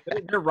coattails.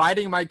 They're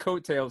riding my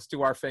coattails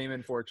to our fame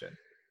and fortune.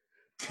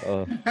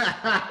 Oh,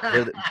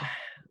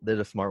 they're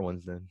the smart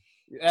ones then.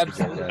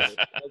 Absolutely.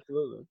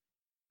 Absolutely.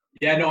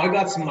 Yeah, no, I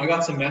got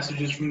some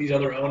messages from these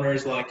other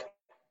owners like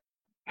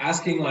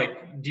asking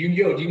like, do you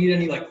need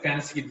any like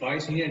fantasy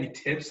advice? Do you need any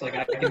tips? Like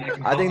I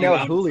can I think that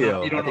was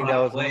Julio.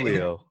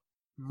 Julio.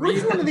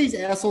 Which one of these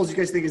assholes you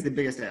guys think is the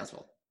biggest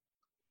asshole?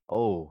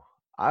 Oh,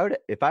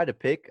 if I had to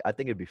pick, I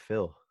think it'd be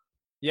Phil.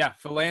 Yeah,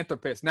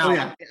 philanthropist. Now,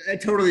 yeah, I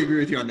totally agree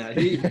with you on that.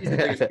 He's the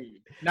biggest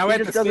beat. Now he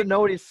just doesn't know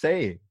what he's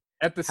saying.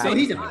 At the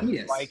same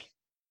time, like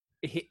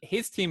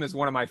his team is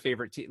one of my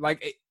favorite teams.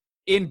 Like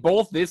in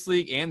both this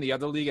league and the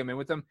other league I'm in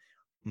with him,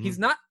 he's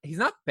not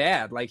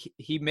bad. Like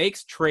he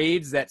makes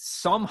trades that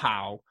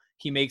somehow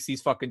he makes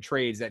these fucking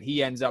trades that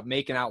he ends up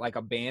making out like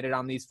a bandit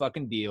on these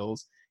fucking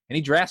deals. And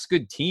he drafts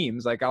good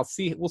teams. Like we'll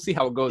see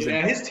how it goes.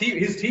 Yeah, his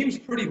team's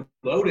pretty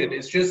loaded.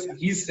 It's just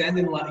he's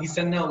sending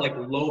out like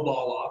low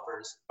ball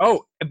offers.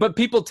 Oh, but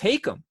people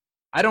take them.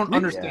 I don't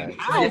understand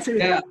how.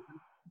 Yeah.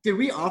 Did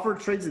we offer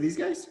trades to these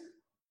guys?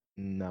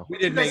 No, we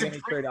didn't make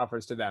any trade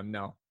offers to them.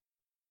 No.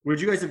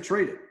 Where'd you guys have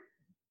traded?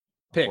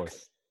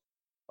 Picks.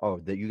 Oh,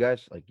 that you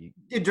guys like you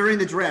during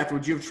the draft?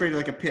 Would you have traded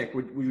like a pick?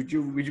 Would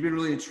you be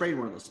willing to trade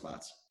one of those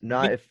spots?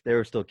 Not if there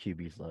were still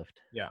QBs left.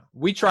 Yeah,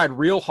 we tried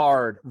real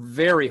hard,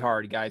 very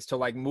hard, guys, to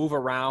like move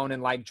around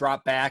and like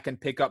drop back and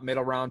pick up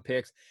middle round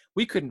picks.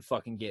 We couldn't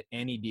fucking get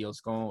any deals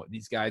going with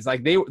these guys.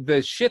 Like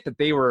the shit that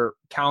they were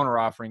counter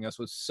offering us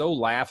was so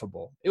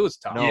laughable. It was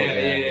tough. No,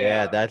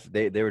 yeah. That's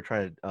they were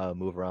trying to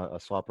move around,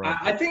 swap around.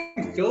 I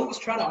think Phil was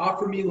trying to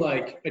offer me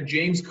like a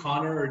James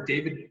Conner or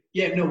David.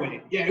 Yeah, no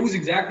way. Yeah, it was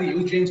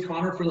James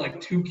Conner for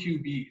like 2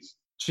 QBs.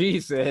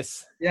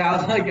 Jesus. Yeah, I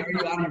was like, are you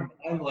out of your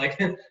mind? Like.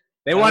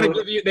 They want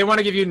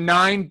to give you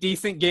 9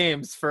 decent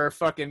games for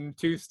fucking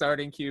 2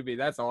 starting QB.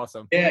 That's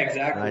awesome. Yeah,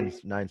 exactly.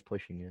 Nine's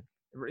pushing it.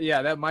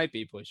 Yeah, that might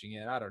be pushing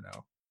it. I don't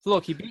know. So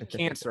look, he beat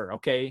cancer,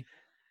 okay?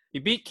 He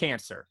beat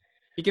cancer.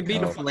 He can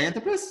beat a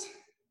philanthropist?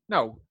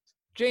 No,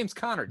 James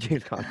Conner.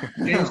 James Conner.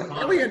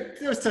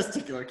 It was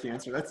testicular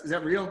cancer. Is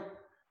that real?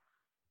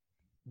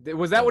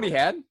 Was that what he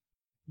had?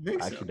 I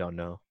actually don't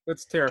know.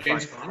 That's terrifying.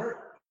 James Conner?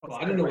 Oh,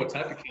 I didn't know what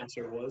type of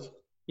cancer it was.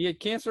 He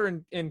had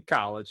cancer in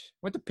college.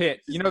 Went to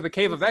Pitt. You know, the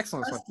Cave of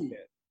Excellence went to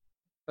Pitt.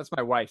 That's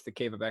my wife, the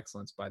Cave of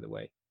Excellence, by the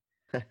way.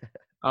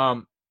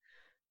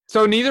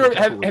 So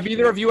have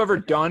either of you ever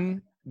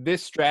done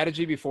this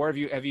strategy before?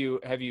 Have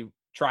you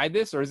tried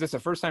this, or is this the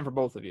first time for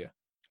both of you?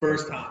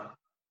 First time.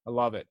 I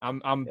love it.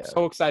 I'm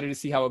so excited to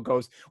see how it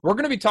goes. We're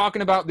going to be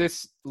talking about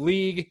this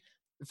league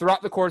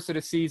throughout the course of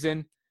the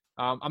season.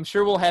 I'm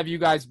sure we'll have you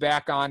guys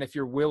back on if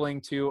you're willing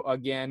to,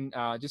 again,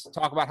 just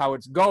talk about how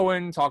it's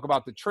going, talk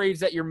about the trades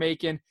that you're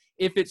making,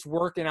 if it's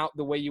working out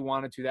the way you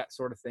want it to, that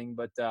sort of thing.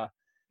 But yeah,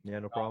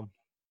 no problem.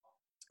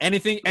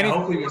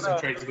 Hopefully we get some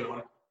trades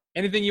going.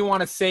 Anything you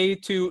want to say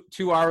to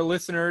our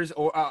listeners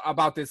or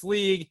about this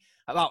league,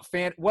 about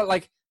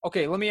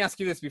okay, let me ask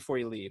you this before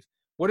you leave.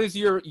 What is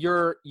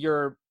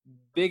your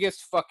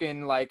biggest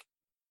fucking like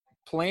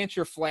plant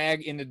your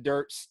flag in the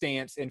dirt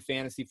stance in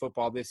fantasy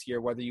football this year,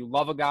 whether you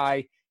love a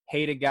guy,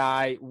 hate a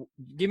guy?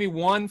 Give me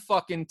one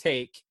fucking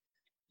take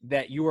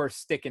that you are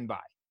sticking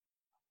by.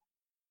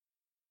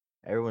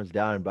 Everyone's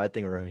down, but I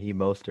think Raheem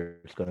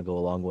Mostert is going to go a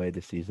long way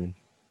this season.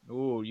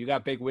 Ooh, you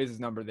got Big Wiz's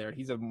number there.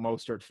 He's a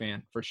Mostert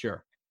fan for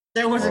sure.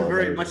 That wasn't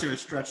very much of a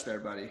stretch there,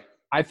 buddy.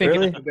 I think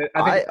really?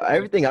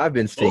 Everything I've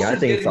been seeing, I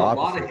think it's the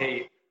opposite. A lot of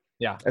hate.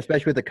 Yeah,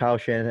 especially with the Kyle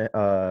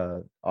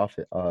Shanahan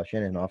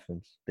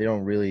offense. They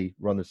don't really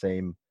run the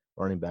same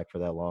running back for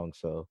that long,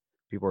 so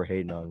people are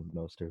hating on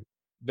Mostert.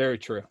 Very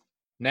true.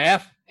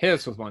 Naf, hit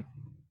us with one.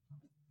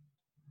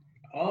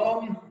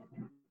 I'm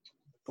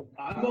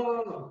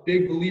a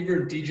big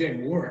believer in DJ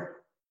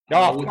Moore.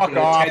 With the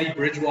off. Teddy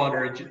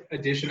Bridgewater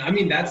edition. I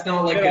mean, that's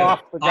not like a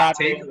hot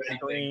take or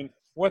anything.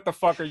 What the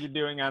fuck are you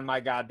doing on my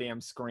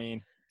goddamn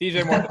screen?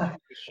 DJ Moore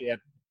shit.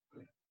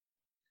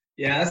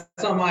 Yeah,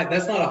 that's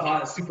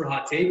not a super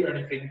hot take or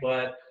anything,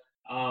 but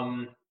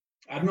I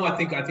don't know. I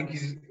think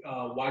he's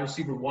wide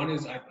receiver 1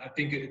 is I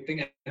think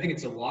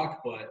it's a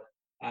lock, but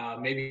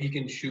Maybe he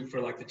can shoot for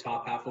like the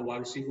top half of wide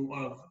receiver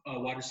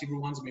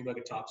ones, maybe like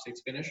a top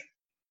 6 finish.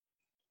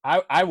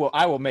 I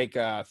will make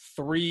a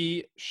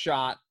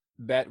 3-shot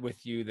bet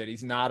with you that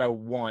he's not a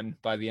 1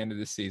 by the end of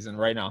the season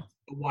right now.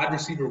 A wide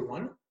receiver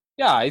 1?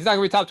 Yeah, he's not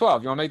gonna be top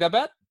 12. You want to make that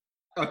bet?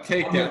 I'll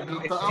take that.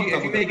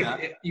 If you make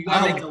it, you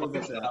gotta make it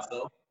 5 shots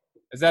though.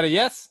 Is that a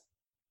yes?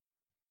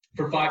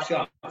 For 5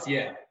 shots,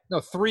 yeah. No,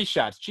 3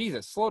 shots.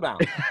 Jesus, slow down.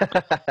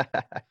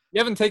 You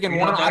haven't taken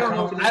one. I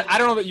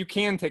don't know that you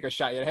can take a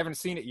shot yet. I haven't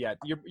seen it yet.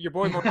 Your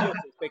boy Mauricio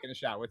is taking a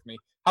shot with me.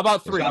 How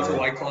about 3? Shots of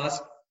White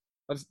Claws?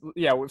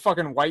 With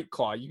fucking White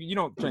Claw. You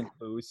don't drink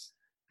booze.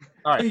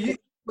 All right.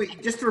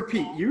 Wait, just to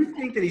repeat, you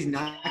think that he's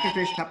not going to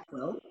finish top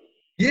 12?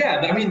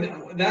 Yeah, I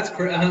mean, that's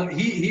correct.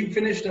 He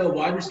finished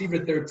wide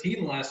receiver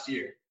 13 last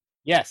year.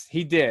 Yes,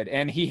 he did.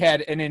 And he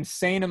had an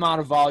insane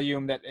amount of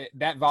volume.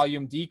 That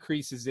volume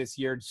decreases this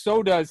year.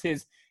 So does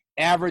his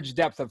average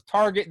depth of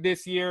target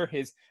this year,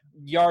 his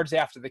yards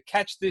after the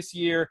catch this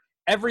year.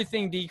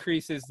 Everything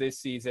decreases this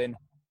season.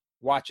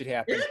 Watch it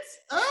happen. It's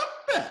up.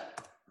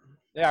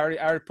 Yeah, I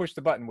already pushed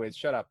the button, Wiz.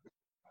 Shut up.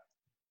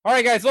 All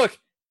right, guys, look,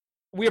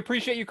 we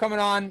appreciate you coming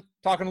on,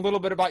 talking a little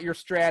bit about your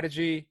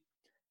strategy.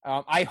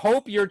 I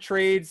hope your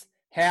trades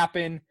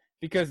happen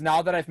because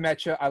now that I've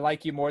met you, I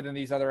like you more than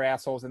these other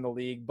assholes in the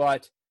league.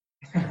 But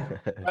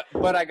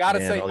I got to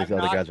say, all these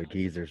other guys are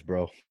geezers,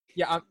 bro.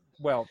 Yeah,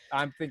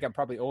 I think I'm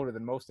probably older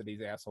than most of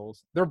these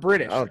assholes. They're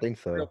British. I don't think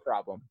so. Real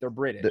problem. They're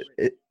British.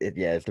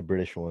 It's the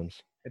British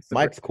ones.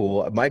 Mike's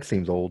cool. Mike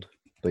seems old.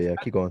 But yeah,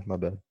 keep going. My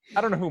bad.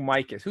 I don't know who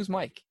Mike is. Who's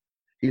Mike?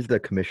 He's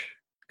the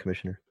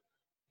commissioner.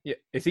 Yeah,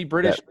 is he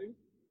British?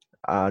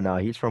 Yeah. No,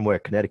 he's from where?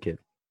 Connecticut.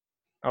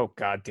 Oh,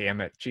 God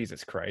damn it.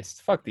 Jesus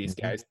Christ. Fuck these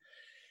guys.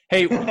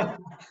 Hey,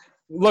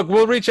 look,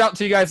 we'll reach out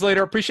to you guys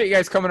later. Appreciate you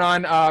guys coming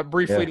on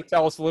briefly to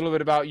tell us a little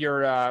bit about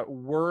your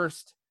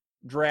worst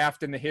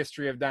draft in the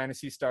history of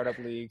Dynasty startup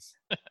leagues.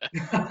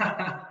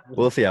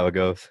 We'll see how it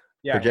goes.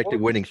 Yeah, projected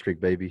winning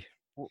streak, baby.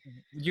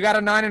 You got a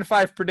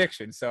 9-5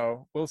 prediction,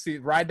 so we'll see.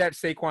 Ride that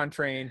Saquon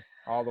train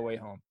all the way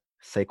home.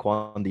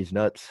 Saquon, these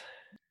nuts.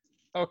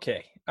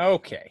 Okay.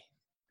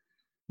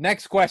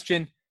 Next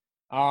question.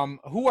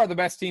 Who are the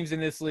best teams in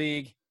this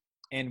league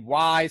and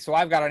why? So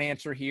I've got an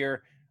answer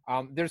here.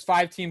 There's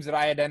 5 teams that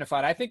I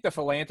identified. I think the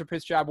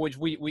philanthropist job, which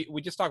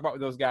we just talked about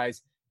with those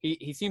guys,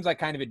 he seems like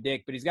kind of a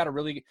dick, but he's got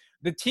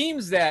the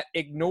teams that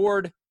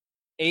ignored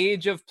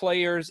age of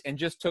players and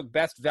just took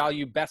best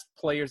value, best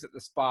players at the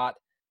spot.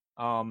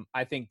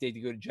 I think did a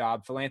good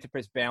job.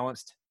 Philanthropist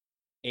balanced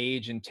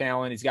age and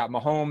talent. He's got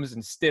Mahomes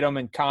and Stidham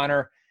and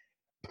Connor.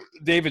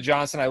 David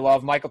Johnson, I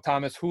love. Michael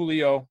Thomas,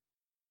 Julio,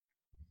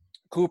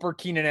 Cooper,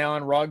 Keenan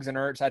Allen, Ruggs, and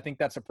Ertz. I think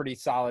that's a pretty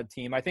solid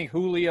team. I think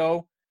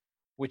Julio,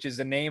 which is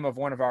the name of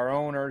one of our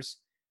owners,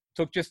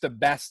 took just the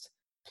best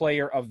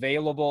player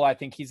available. I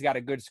think he's got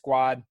a good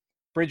squad.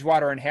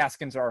 Bridgewater and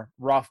Haskins are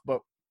rough,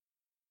 but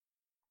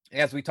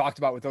as we talked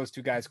about with those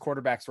 2 guys,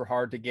 quarterbacks were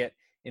hard to get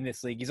in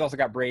this league. He's also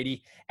got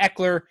Brady,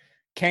 Eckler,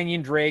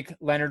 Kenyon Drake,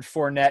 Leonard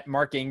Fournette,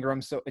 Mark Ingram,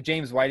 so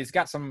James White. He's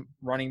got some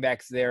running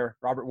backs there.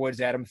 Robert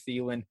Woods, Adam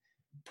Thielen,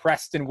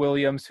 Preston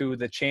Williams, who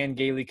the Chan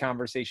Gailey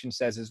conversation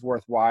says is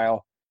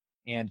worthwhile,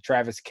 and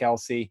Travis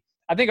Kelce.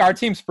 I think our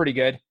team's pretty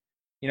good.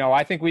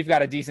 I think we've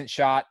got a decent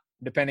shot,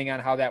 depending on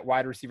how that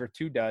wide receiver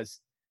 2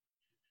 does,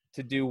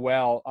 to do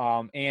well.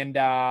 I'll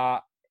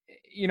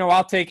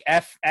take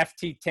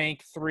FT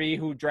Tank 3,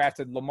 who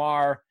drafted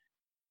Lamar.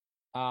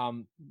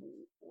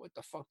 What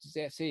the fuck does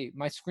that say?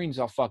 My screen's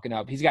all fucking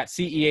up. He's got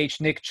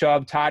CEH, Nick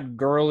Chubb, Todd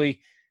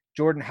Gurley,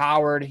 Jordan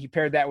Howard. He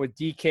paired that with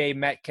DK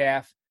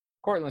Metcalf,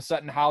 Cortland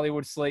Sutton,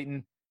 Hollywood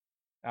Slayton,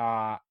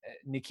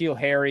 N'Keal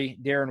Harry,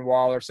 Darren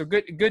Waller. So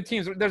good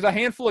teams. There's a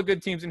handful of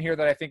good teams in here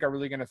that I think are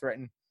really going to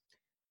threaten.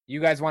 You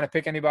guys want to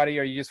pick anybody,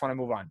 or you just want to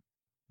move on?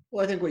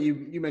 Well, I think what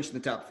you mentioned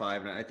the top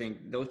 5, and I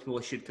think those people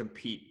should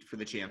compete for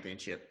the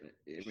championship.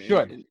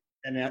 Should.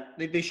 And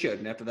they should.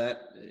 And after that,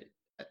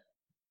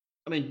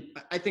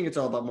 I think it's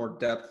all about more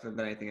depth than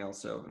anything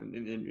else. So,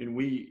 and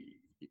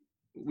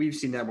we've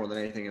seen that more than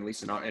anything, at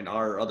least in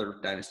our other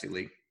dynasty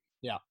league.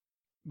 Yeah,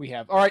 we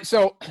have. All right.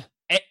 So,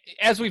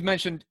 as we've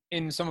mentioned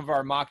in some of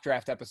our mock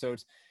draft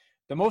episodes,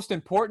 the most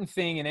important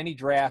thing in any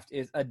draft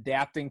is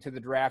adapting to the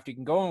draft. You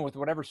can go in with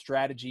whatever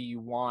strategy you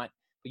want,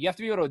 but you have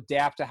to be able to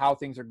adapt to how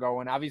things are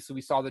going. Obviously,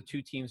 we saw the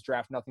 2 teams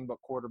draft nothing but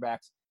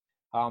quarterbacks.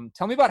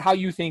 Tell me about how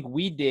you think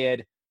we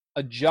did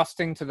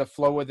adjusting to the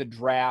flow of the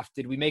draft.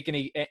 Did we make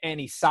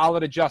any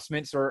solid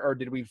adjustments, or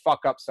did we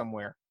fuck up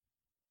somewhere?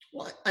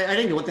 Well, I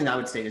think the one thing I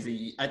would say is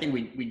I think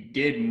we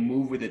did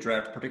move with the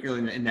draft,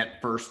 particularly in the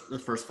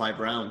first 5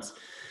 rounds.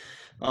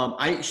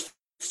 I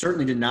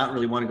certainly did not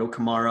really want to go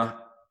Kamara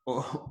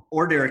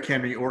or Derrick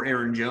Henry or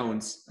Aaron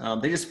Jones.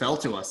 They just fell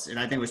to us, and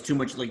I think it was too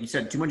much, like you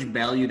said, too much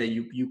value that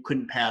you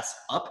couldn't pass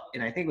up.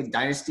 And I think with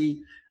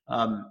Dynasty,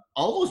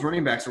 all those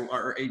running backs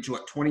are age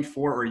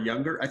 24 or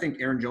younger. I think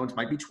Aaron Jones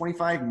might be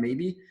 25,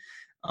 maybe.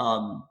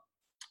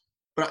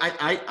 But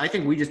I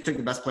think we just took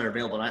the best player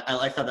available, and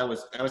I thought that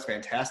was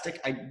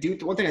fantastic. The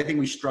one thing I think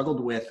we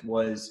struggled with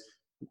was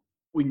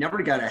we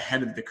never got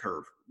ahead of the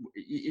curve.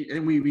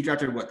 and we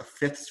drafted what, the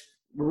fifth?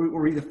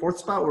 Were we the fourth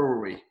spot? Where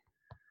were we?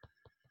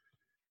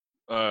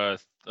 I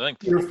think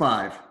We were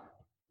 5.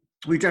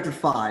 We drafted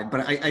 5,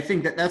 but I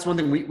think that's one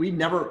thing we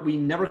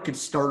never could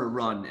start a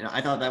run, and I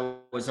thought that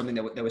was something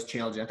that was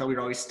challenging. I thought we were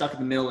always stuck in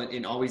the middle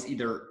and always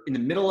either in the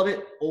middle of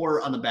it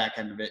or on the back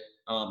end of it.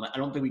 I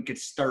don't think we could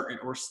start it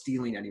or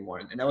stealing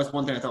anyone, and that was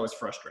one thing I thought was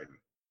frustrating.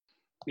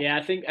 Yeah,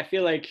 I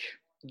feel like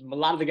a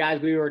lot of the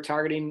guys we were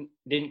targeting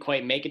didn't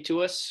quite make it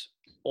to us,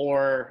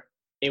 or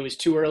it was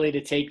too early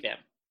to take them.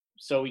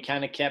 So we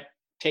kind of kept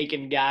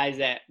taking guys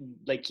that,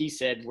 like he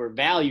said, were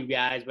value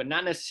guys, but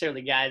not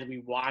necessarily guys we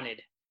wanted.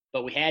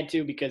 But we had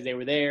to because they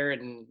were there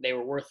and they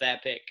were worth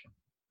that pick.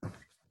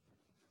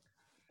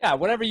 Yeah,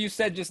 whatever you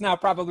said just now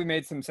probably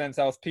made some sense.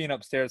 I was peeing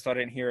upstairs, so I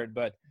didn't hear it.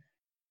 But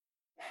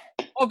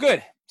oh,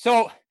 good.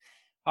 So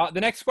the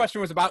next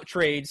question was about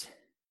trades.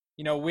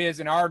 You know, Wiz,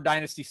 in our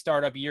Dynasty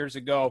startup years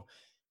ago,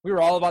 we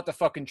were all about the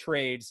fucking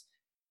trades.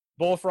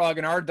 Bullfrog,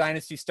 in our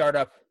Dynasty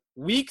startup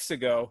weeks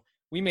ago,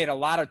 we made a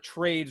lot of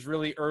trades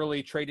really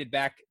early, traded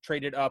back,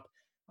 traded up.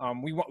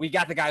 We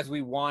got the guys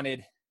we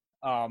wanted.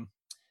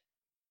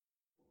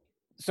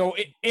 So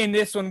in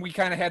this one, we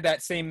kind of had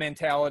that same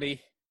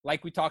mentality,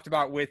 like we talked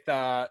about with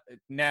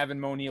Nav and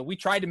Moniel. We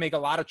tried to make a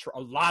lot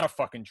of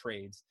fucking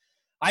trades.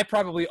 I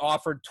probably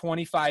offered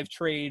 25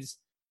 trades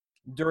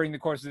during the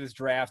course of this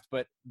draft,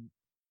 but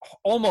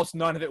almost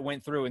none of it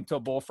went through until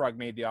Bullfrog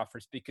made the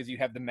offers, because you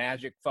have the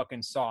magic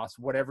fucking sauce.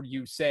 Whatever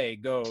you say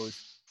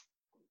goes.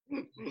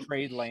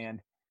 Trade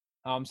land.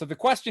 So the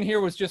question here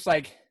was just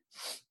like,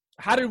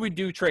 how did we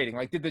do trading?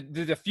 Like, did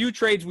the few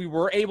trades we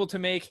were able to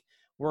make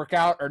work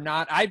out or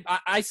not?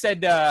 I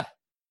said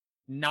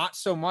not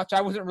so much.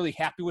 I wasn't really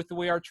happy with the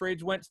way our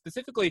trades went.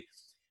 Specifically,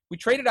 we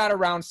traded out of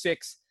round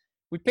 6.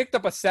 We picked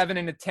up a 7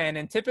 and a 10,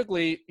 and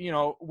typically, you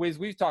know, Wiz,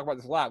 we've talked about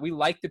this a lot. We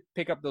like to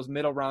pick up those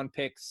middle round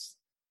picks,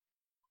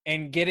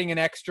 and getting an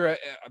extra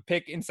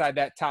pick inside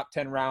that top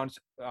 10 rounds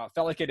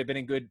felt like it had been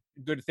a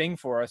good thing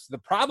for us. The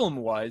problem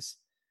was,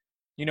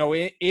 you know,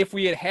 if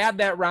we had had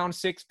that round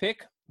 6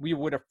 pick, we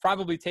would have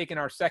probably taken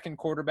our second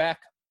quarterback,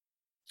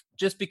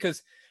 just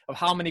because of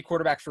how many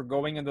quarterbacks were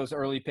going in those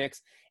early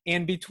picks.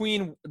 And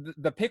between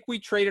the pick we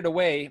traded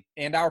away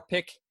and our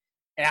pick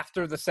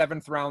after the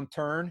 7th round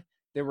turn,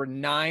 there were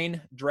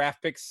 9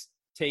 draft picks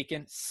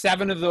taken.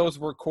 7 of those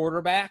were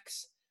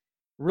quarterbacks.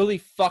 Really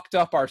fucked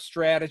up our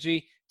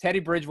strategy. Teddy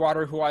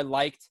Bridgewater, who I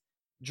liked.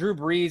 Drew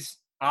Brees,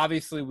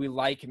 obviously we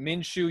like.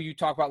 Minshew, you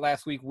talked about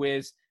last week,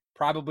 Wiz,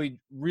 probably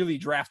really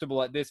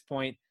draftable at this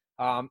point.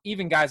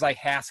 Even guys like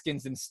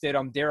Haskins and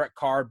Stidham, Derek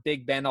Carr,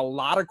 Big Ben, a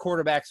lot of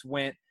quarterbacks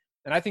went.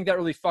 And I think that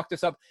really fucked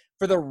us up.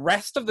 For the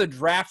rest of the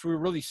draft, we were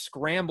really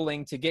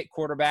scrambling to get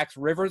quarterbacks.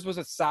 Rivers was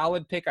a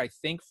solid pick, I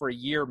think, for a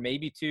year,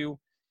 maybe 2,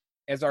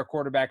 as our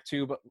quarterback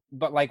too.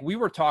 But like, we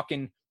were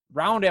talking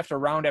round after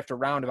round after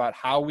round about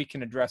how we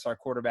can address our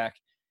quarterback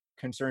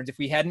concerns. If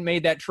we hadn't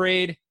made that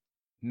trade,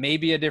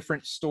 maybe a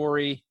different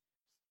story.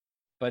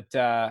 But,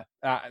 I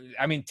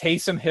mean,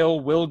 Taysom Hill,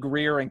 Will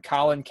Grier, and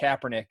Colin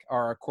Kaepernick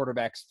are our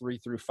quarterbacks 3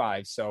 through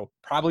 5. So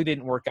probably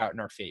didn't work out in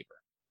our favor.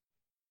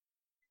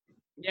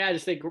 Yeah, I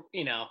just think,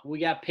 you know, we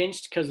got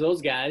pinched because of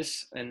those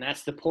guys, and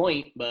that's the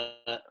point.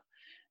 But,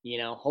 you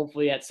know,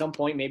 hopefully at some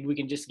point maybe we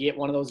can just get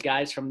one of those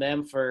guys from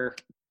them for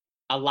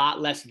a lot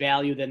less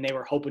value than they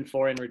were hoping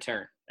for in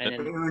return. And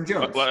Aaron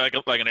Jones.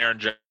 Like an Aaron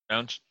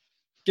Jones.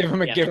 Give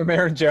him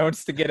Aaron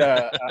Jones to get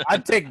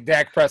I'd take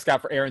Dak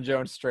Prescott for Aaron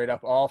Jones straight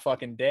up all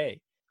fucking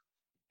day.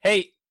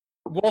 Hey,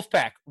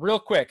 Wolfpack, real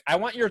quick, I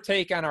want your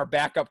take on our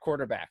backup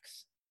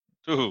quarterbacks.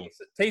 Ooh.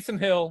 Taysom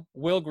Hill,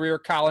 Will Grier,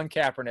 Colin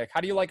Kaepernick. How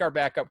do you like our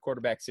backup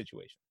quarterback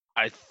situation?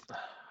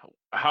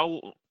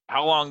 How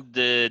long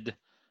did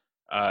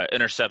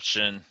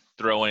interception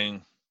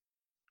throwing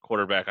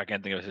quarterback? I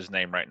can't think of his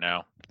name right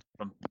now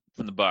from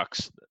the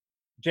Bucks.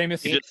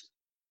 Jameis.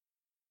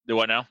 Do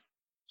what now?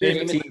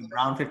 15,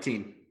 round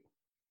 15.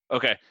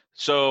 Okay,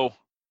 so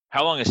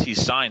how long is he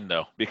signed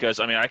though? Because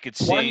I mean, I could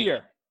see 1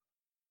 year.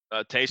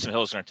 Taysom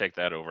Hill is going to take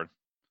that over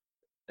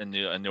in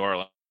New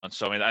Orleans.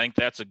 So, I mean, I think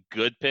that's a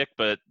good pick,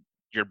 but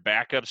your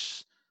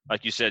backups,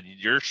 like you said,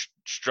 you're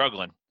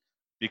struggling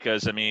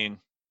because, I mean,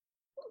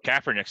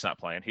 Kaepernick's not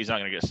playing. He's not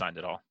going to get signed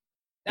at all.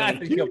 I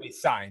think he'll be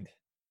signed.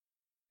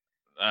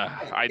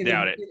 I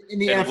doubt it. In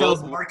the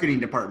NFL's marketing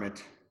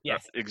department.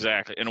 Yes.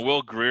 Exactly. And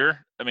Will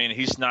Grier, I mean,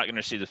 he's not going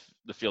to see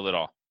the field at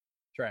all.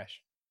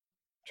 Trash.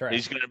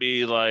 He's going to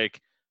be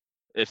like,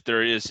 if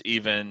there is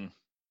even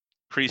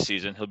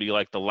preseason, he'll be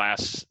like the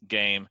last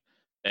game.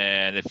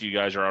 And if you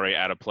guys are already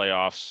out of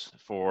playoffs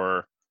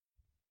for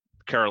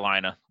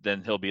Carolina,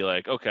 then he'll be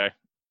like, okay,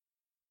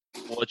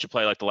 we'll let you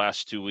play like the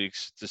last 2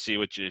 weeks to see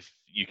if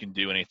you can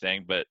do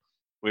anything. But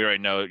we already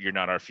know you're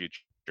not our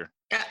future.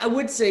 I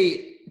would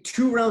say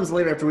 2 rounds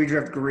later after we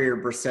draft Greer,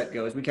 Brissett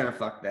goes. We kind of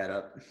fucked that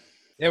up.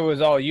 It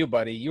was all you,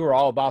 buddy. You were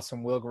all about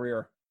some Will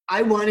Grier.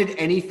 I wanted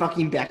any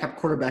fucking backup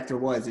quarterback there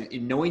was.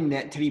 And knowing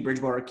that Teddy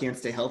Bridgewater can't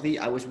stay healthy,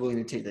 I was willing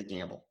to take that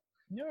gamble.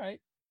 You're right.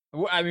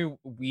 I mean,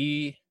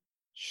 we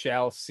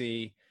shall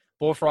see.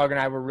 Bullfrog and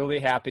I were really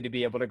happy to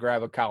be able to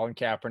grab a Colin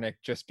Kaepernick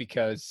just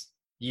because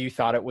you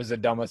thought it was the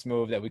dumbest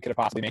move that we could have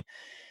possibly made.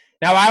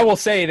 Now, I will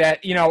say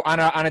that, you know, on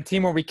a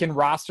team where we can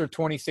roster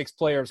 26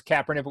 players,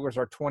 Kaepernick was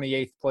our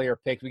 28th player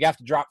picked. We have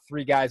to drop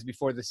 3 guys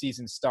before the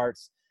season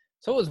starts.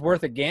 So it was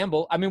worth a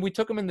gamble. I mean, we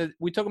took him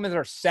as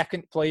our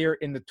second player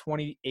in the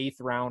 28th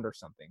round or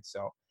something.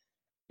 So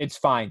it's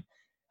fine.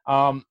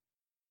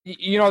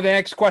 You know, the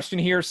next question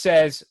here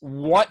says,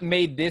 what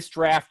made this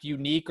draft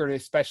unique or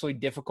especially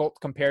difficult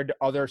compared to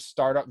other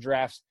startup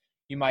drafts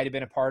you might have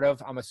been a part of?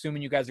 I'm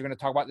assuming you guys are going to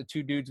talk about the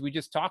 2 dudes we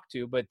just talked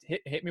to, but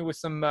hit me with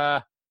some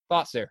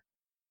thoughts there.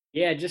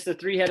 Yeah, just a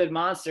 3-headed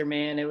monster,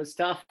 man. It was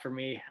tough for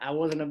me. I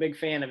wasn't a big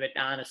fan of it,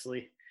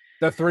 honestly.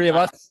 The 3 of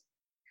us?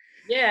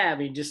 Yeah, I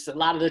mean, just a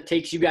lot of the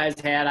takes you guys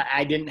had,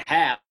 I didn't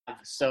have.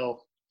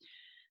 So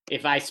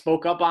if I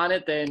spoke up on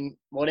it, then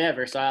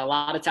whatever. So a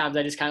lot of times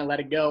I just kind of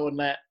let it go and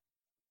let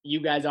you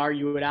guys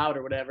argue it out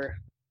or whatever.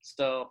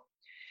 So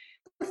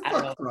I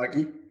don't know.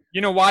 Rocky.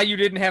 You know why you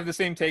didn't have the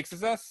same takes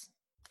as us?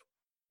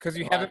 Because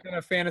you haven't been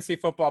a fantasy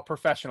football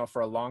professional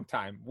for a long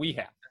time. We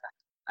have.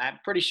 I'm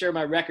pretty sure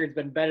my record's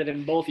been better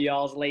than both of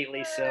y'all's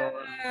lately. So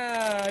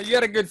you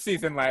had a good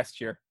season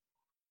last year.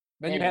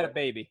 Then you had a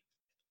baby.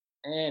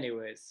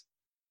 Anyways.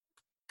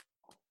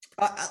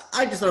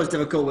 I just thought it was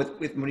difficult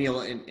with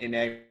Munil and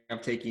Ag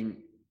taking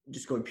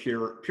just going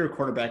pure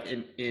quarterback.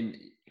 And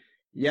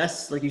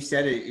yes, like you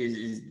said,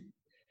 is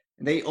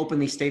they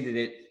openly stated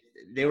it.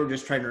 They were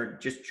just trying to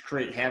just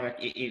create havoc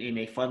in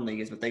a fun league,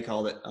 is what they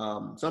called it.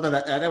 So I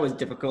thought that was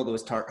difficult. It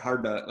was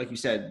hard to, like you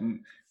said,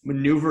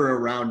 maneuver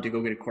around to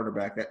go get a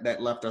quarterback.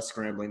 That left us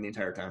scrambling the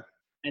entire time.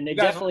 And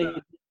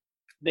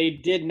they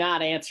did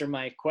not answer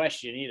my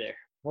question either.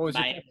 What was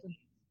your question?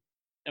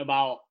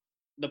 About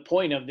the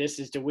point of this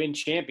is to win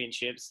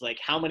championships. Like,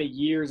 how many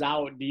years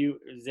out do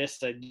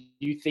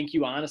you think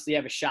you honestly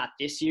have a shot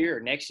this year or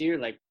next year?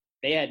 Like,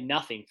 they had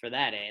nothing for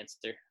that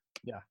answer.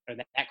 Yeah. Or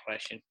that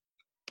question.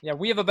 Yeah,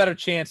 we have a better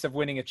chance of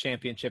winning a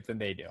championship than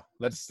they do.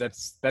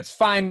 That's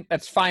fine.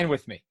 That's fine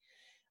with me.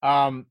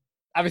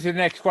 Obviously,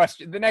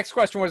 the next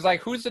question was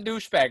like, who's the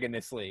douchebag in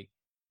this league?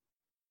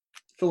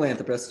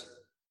 Philanthropist.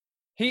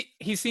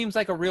 He seems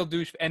like a real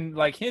douche, and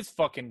like his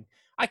fucking.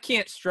 I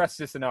can't stress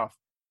this enough.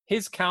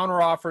 His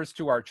counter offers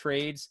to our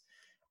trades.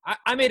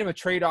 I made him a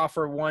trade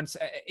offer once.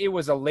 It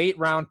was a late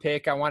round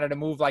pick. I wanted to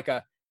move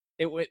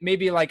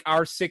maybe like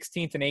our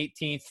 16th and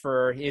 18th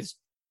for his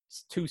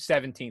 2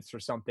 17ths or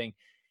something.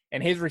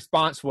 And his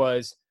response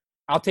was,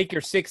 I'll take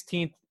your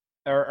 16th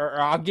or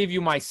I'll give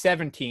you my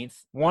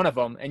 17th, one of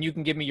them, and you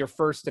can give me your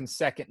 1st and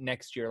 2nd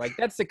next year. Like,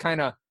 that's the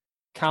kind of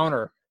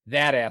counter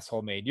that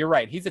asshole made. You're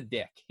right. He's a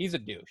dick. He's a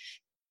douche.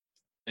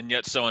 And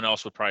yet someone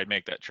else would probably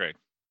make that trade.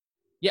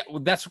 Yeah, well,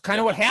 that's kind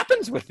of what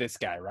happens with this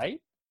guy, right?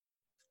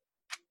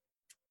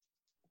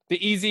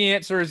 The easy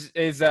answer is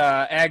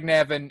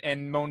Agnev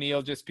and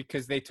Monil, just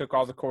because they took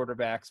all the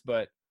quarterbacks,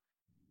 but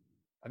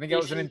I think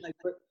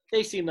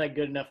they seem like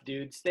good enough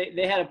dudes.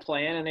 They had a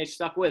plan and they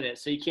stuck with it,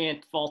 so you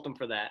can't fault them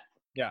for that.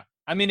 Yeah.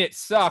 I mean, it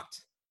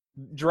sucked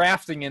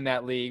drafting in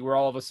that league where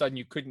all of a sudden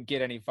you couldn't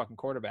get any fucking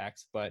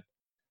quarterbacks, but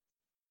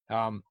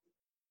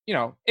you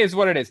know, is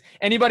what it is.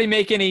 Anybody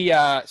make any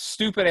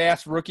stupid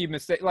ass rookie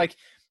mistake? Like,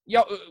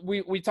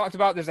 we talked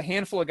about there's a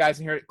handful of guys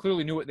in here that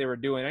clearly knew what they were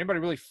doing. Anybody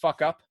really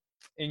fuck up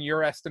in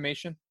your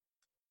estimation?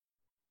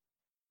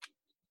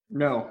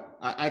 No,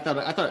 I thought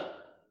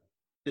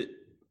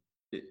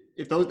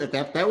if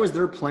that was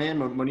their plan,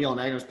 Munil and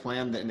Agnew's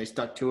plan, and they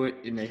stuck to it,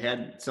 and they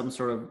had some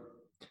sort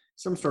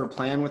of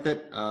plan with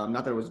it.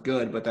 Not that it was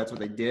good, but that's what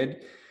they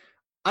did.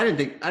 I didn't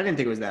think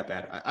it was that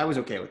bad. I was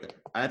okay with it.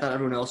 I thought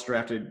everyone else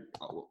drafted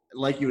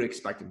like you would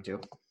expect them to.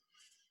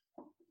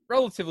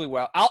 Relatively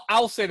well.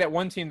 I'll say that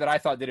one team that I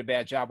thought did a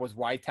bad job was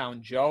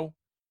Y-Town Joe.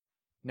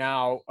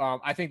 Now,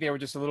 I think they were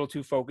just a little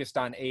too focused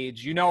on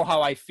age. You know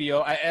how I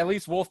feel. At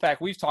least Wolfpack,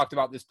 we've talked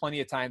about this plenty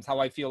of times, how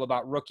I feel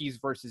about rookies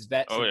versus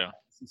vets. Oh, yeah.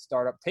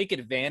 Startup. Take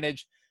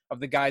advantage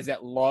of the guys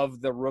that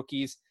love the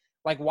rookies.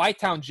 Like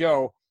Y-Town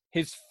Joe,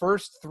 his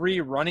first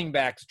 3 running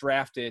backs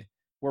drafted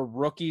were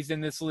rookies in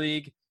this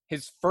league.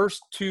 His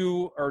first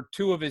 2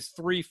 of his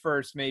 3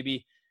 first,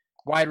 maybe,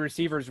 wide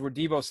receivers were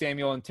Deebo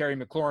Samuel and Terry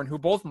McLaurin, who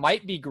both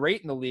might be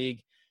great in the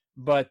league,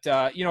 but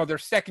they're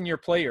second-year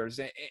players,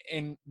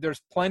 and there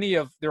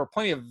were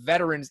plenty of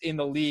veterans in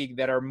the league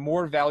that are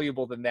more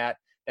valuable than that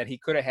he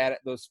could have had at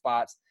those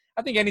spots.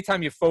 I think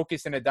anytime you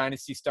focus in a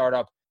dynasty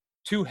startup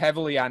too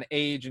heavily on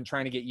age and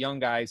trying to get young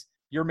guys,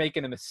 you're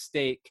making a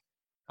mistake.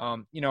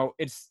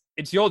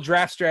 It's the old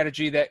draft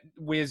strategy that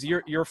Wiz,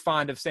 you're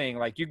fond of saying,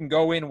 like, you can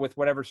go in with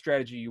whatever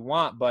strategy you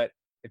want, but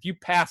if you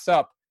pass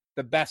up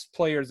the best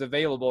players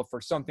available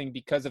for something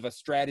because of a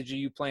strategy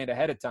you planned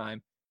ahead of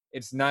time,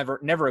 it's never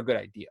a good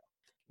idea.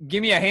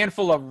 Give me a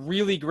handful of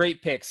really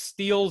great picks,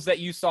 steals that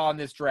you saw in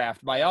this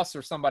draft by us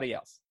or somebody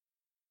else.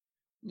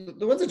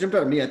 The ones that jumped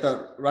out at me, I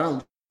thought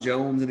Ronald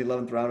Jones in the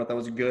 11th round, I thought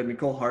was good.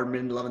 Nicole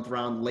Hardman, 11th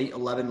round, late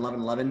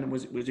 11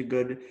 was a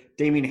good.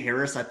 Damian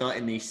Harris, I thought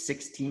in the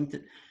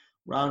 16th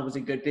round was a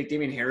good pick.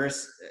 Damian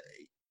Harris,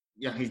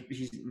 yeah,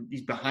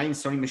 he's behind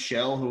Sonny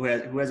Michel, who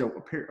has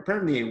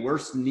apparently a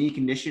worse knee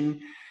condition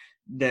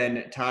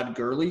than Todd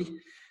Gurley,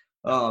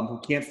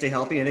 who can't stay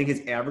healthy. I think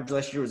his average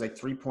last year was like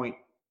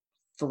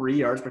 3.3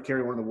 yards per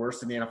carry, one of the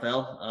worst in the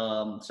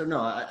NFL. So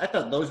no, I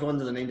thought those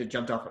ones are the names that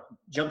jumped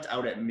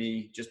out at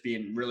me, just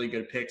being really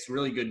good picks,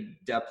 really good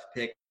depth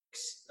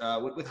picks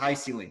with high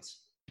ceilings.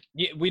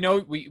 Yeah, we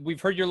know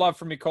we've heard your love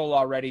for Mikola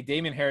already.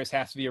 Damian Harris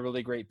has to be a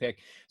really great pick.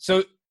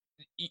 So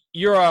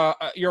you're a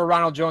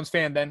Ronald Jones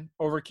fan then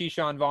over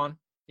Keyshawn Vaughn,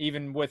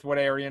 even with what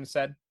Arian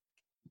said?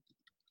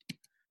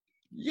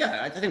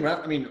 Yeah, I think.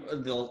 I mean,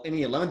 in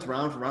the 11th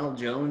round for Ronald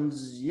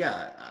Jones,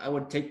 yeah, I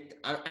would take.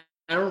 I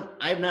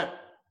have not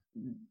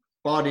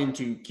bought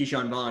into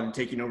Keyshawn Vaughn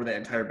taking over that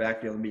entire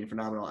backfield and being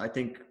phenomenal. I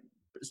think,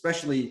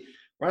 especially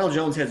Ronald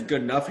Jones has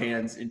good enough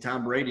hands, and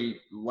Tom Brady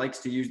likes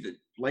to.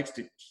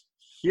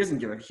 He doesn't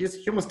give a. He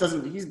almost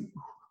doesn't.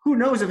 Who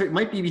knows if it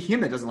might be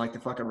him that doesn't like the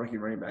fucking rookie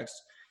running backs.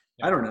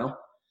 I don't know.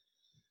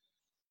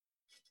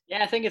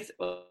 Yeah, I think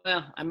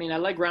I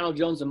like Ronald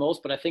Jones the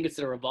most, but I think it's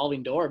a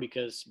revolving door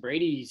because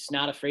Brady's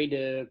not afraid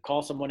to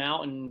call someone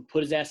out and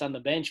put his ass on the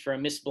bench for a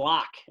missed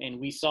block.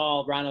 And we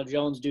saw Ronald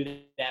Jones do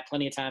that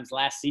plenty of times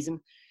last season.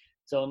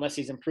 So unless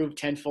he's improved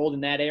tenfold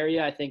in that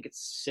area, I think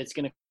it's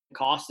going to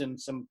cost him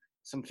some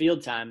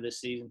field time this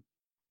season.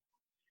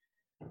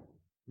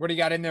 What do you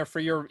got in there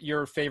for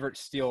your favorite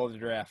steal of the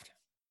draft?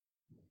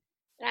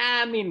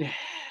 I mean,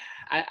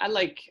 I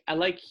like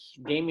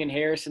Damian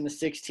Harris in the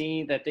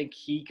 16th. I think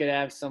he could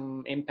have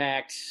some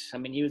impact. I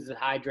mean, he was a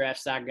high draft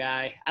stock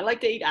guy. I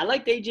liked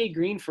AJ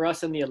Green for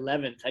us in the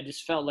 11th. I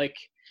just felt like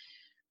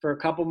for a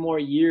couple more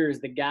years,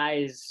 the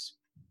guys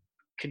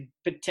could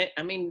 –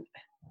 I mean,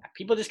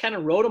 people just kind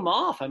of wrote him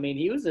off. I mean,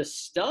 he was a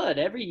stud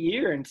every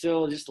year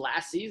until just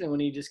last season when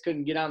he just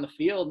couldn't get on the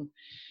field.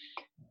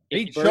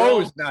 He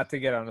chose not to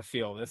get on the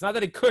field. It's not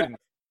that he couldn't.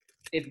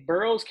 If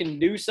Burrows can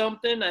do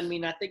something, I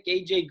mean, I think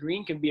AJ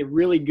Green can be a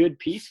really good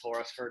piece for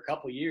us for a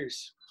couple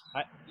years.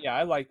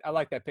 I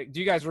like that pick. Do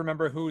you guys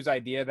remember whose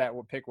idea that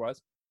pick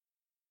was?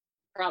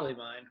 Probably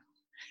mine.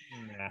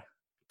 Nah.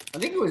 I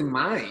think it was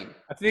mine.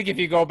 I think if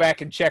you go back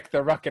and check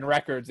the Ruckin'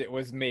 records, it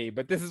was me.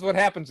 But this is what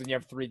happens when you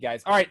have three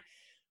guys. All right.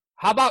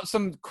 How about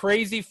some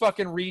crazy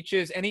fucking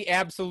reaches? Any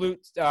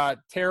absolute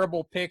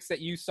terrible picks that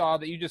you saw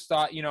that you just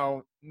thought,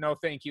 no,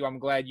 thank you. I'm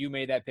glad you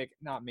made that pick,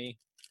 not me.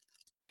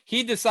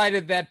 He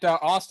decided that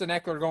Austin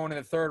Eckler going in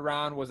the third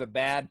round was a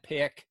bad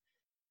pick.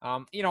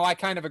 I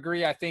kind of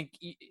agree. I think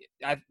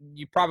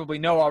you probably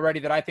know already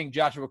that I think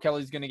Joshua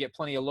Kelly's going to get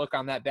plenty of look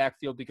on that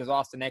backfield because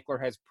Austin Eckler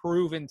has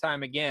proven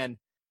time again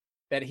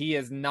that he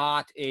is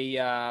not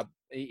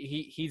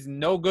he's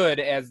no good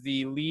as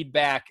the lead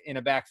back in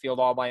a backfield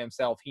all by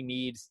himself. He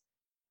needs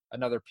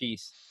another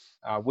piece.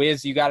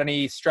 Wiz, you got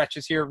any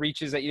stretches here,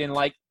 reaches that you didn't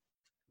like?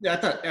 Yeah, I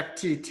thought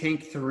FT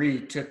Tank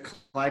 3 took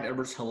Clyde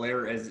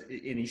Edwards-Helaire as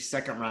in the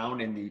second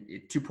round in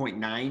the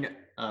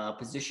 2.9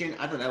 position.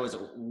 I thought that was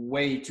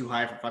way too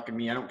high for fucking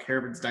me. I don't care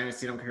if it's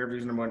Dynasty. I don't care if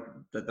he's number one,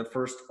 the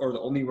first or the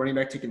only running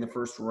back taken the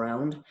first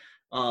round.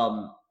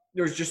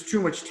 There's just too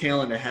much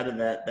talent ahead of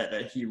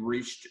that he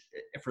reached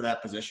for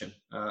that position.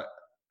 I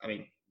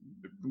mean,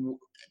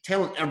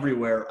 talent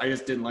everywhere. I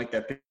just didn't like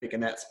that pick in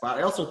that spot.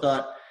 I also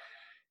thought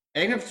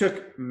Agnew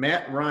took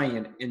Matt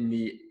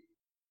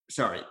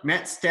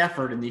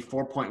Stafford in the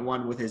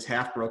 4.1 with his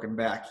half broken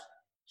back.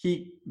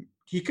 He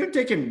could have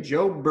taken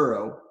Joe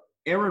Burrow,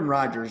 Aaron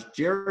Rodgers,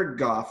 Jared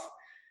Goff,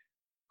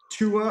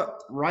 Tua,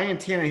 Ryan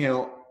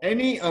Tannehill,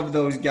 any of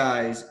those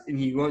guys, and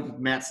he went with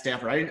Matt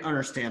Stafford. I didn't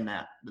understand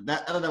that. I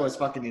thought that was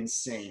fucking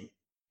insane.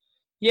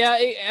 Yeah,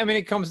 I mean,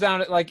 it comes down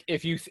to like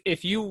if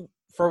you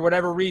for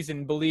whatever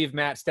reason believe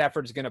Matt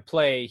Stafford's going to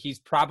play, he's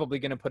probably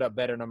going to put up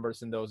better numbers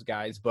than those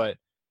guys. But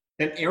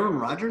and Aaron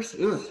Rodgers,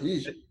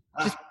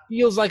 just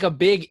feels like a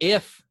big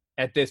if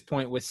at this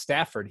point with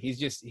Stafford. He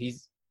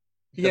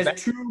has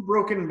two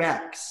broken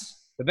backs.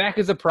 The back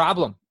is a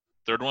problem.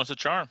 Third one's a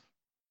charm.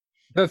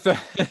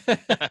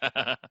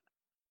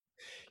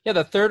 Yeah,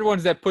 the third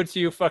one's that puts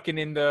you fucking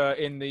in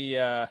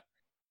the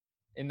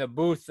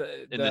booth.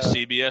 In the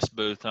CBS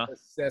booth, huh?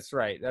 That's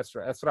right. That's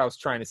what I was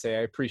trying to say.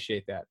 I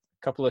appreciate that.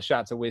 A couple of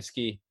shots of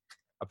whiskey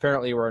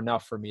apparently were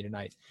enough for me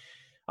tonight.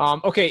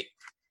 Okay,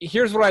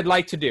 here's what I'd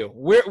like to do.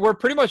 We're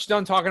pretty much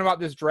done talking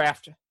about this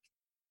draft.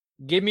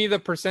 Give me the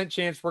percent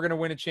chance we're going to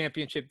win a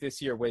championship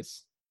this year,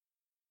 Wiz.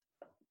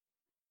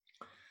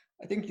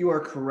 I think you are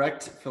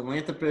correct.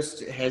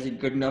 Philanthropist has a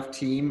good enough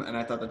team, and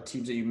I thought the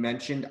teams that you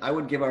mentioned, I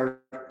would give I'm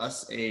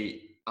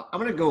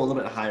going to go a little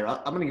bit higher.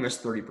 I'm going to give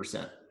us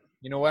 30%.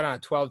 You know what? On a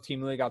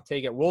 12-team league, I'll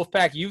take it.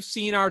 Wolfpack, you've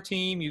seen our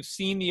team. You've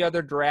seen the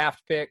other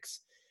draft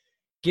picks.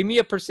 Give me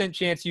a percent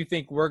chance you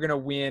think we're going to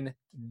win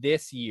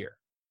this year.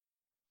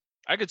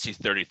 I could see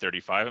 30,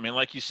 35. I mean,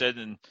 like you said,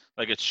 and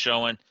like it's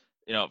showing,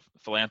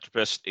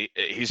 Philanthropist,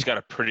 he's got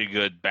a pretty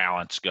good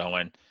balance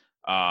going.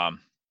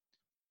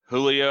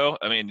 Julio,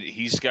 I mean,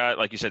 he's got,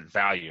 like you said,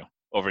 value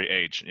over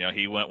age.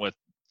 He went with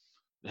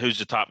who's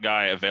the top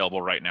guy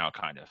available right now,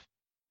 kind of.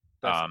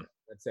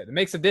 That's it. It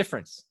makes a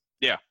difference.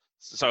 Yeah.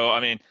 So,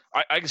 I mean,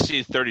 I can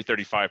see 30,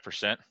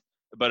 35%.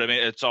 But I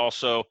mean, it's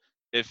also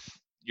if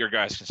your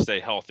guys can stay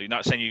healthy.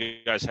 Not saying you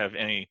guys have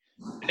any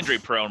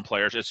injury-prone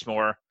players. It's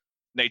more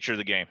nature of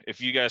the game. If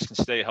you guys can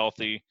stay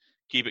healthy,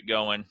 keep it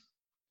going.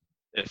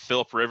 If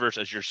Phillip Rivers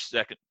as your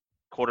second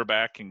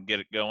quarterback can get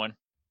it going,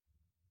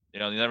 you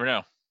never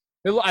know.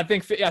 I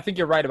think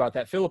you're right about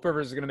that. Phillip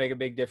Rivers is going to make a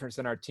big difference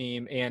in our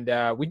team,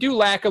 and we do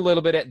lack a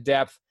little bit at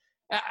depth.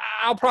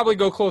 I'll probably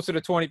go closer to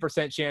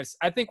 20% chance.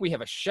 I think we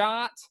have a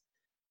shot.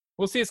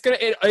 We'll see. It's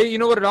you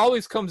know what it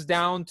always comes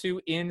down to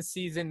in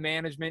season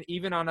management,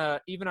 even on a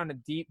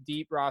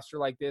deep roster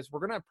like this. We're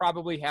gonna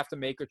probably have to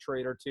make a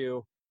trade or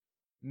two,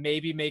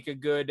 maybe make a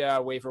good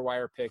waiver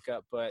wire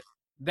pickup. But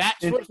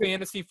that's what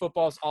fantasy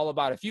football is all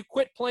about. If you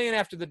quit playing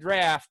after the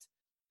draft,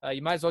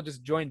 you might as well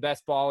just join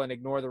best ball and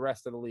ignore the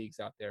rest of the leagues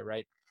out there,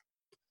 right?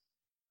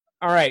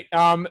 All right.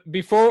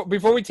 Before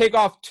we take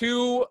off,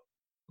 2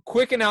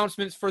 quick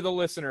announcements for the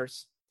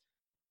listeners.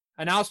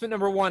 Announcement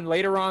number 1,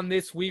 later on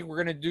this week, we're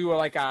going to do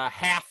like a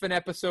half an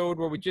episode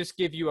where we just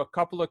give you a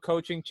couple of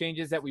coaching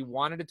changes that we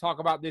wanted to talk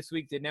about this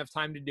week. Didn't have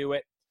time to do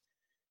it.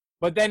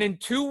 But then in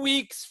 2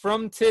 weeks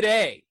from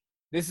today,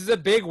 this is a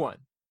big one.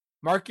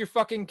 Mark your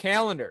fucking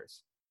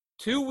calendars.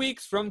 2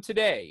 weeks from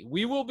today,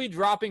 we will be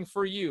dropping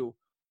for you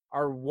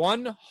our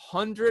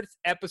 100th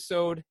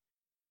episode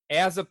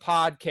as a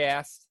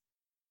podcast.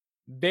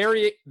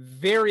 Very,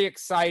 very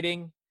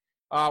exciting.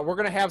 We're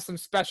going to have some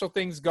special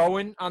things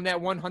going on that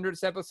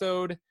 100th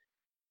episode.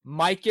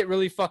 Might get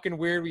really fucking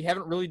weird. We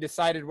haven't really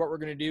decided what we're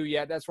going to do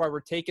yet. That's why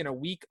we're taking a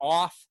week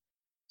off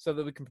so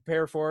that we can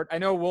prepare for it. I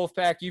know,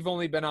 Wolfpack, you've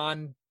only been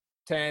on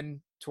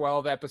 10,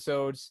 12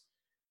 episodes.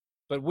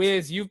 But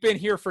Wiz, you've been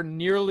here for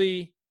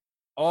nearly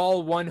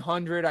all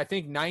 100, I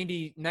think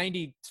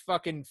 90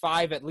 fucking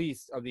 5 at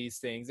least of these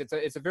things.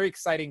 It's a very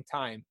exciting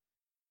time.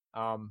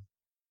 I'm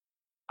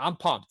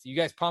pumped. You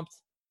guys pumped?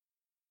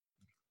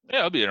 Yeah,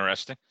 it'll be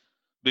interesting.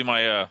 Be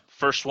my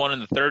first one in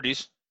the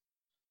 30s.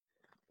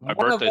 My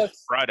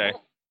birthday's Friday.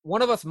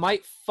 One of us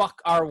might fuck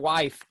our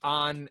wife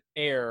on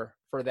air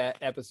for that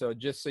episode,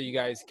 just so you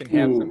guys can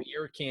have some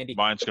ear candy.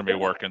 Mine's gonna be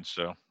working,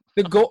 so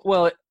the goal.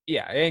 Well,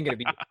 yeah, it ain't gonna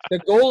be. The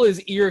goal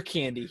is ear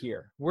candy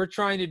here. We're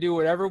trying to do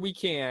whatever we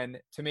can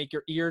to make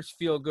your ears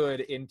feel good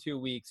in 2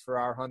 weeks for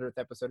our 100th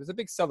episode. It's a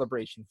big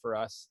celebration for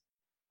us.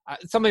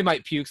 Somebody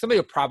might puke. Somebody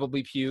will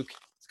probably puke.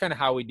 It's kind of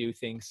how we do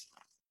things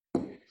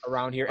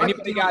around here.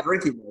 Anybody got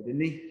drinking though,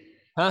 didn't he?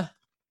 Huh?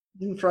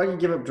 Didn't Froggy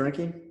give up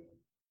drinking?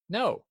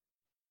 No.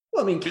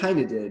 Well, I mean, kind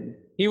of did.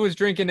 He was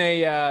drinking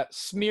a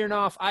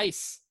Smirnoff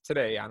Ice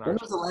today on our. When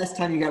was the last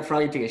time you got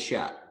Froggy to take a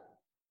shot?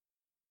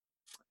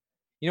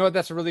 You know what?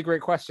 That's a really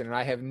great question, and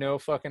I have no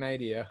fucking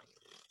idea.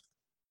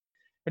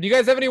 But do you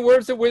guys have any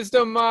words of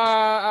wisdom,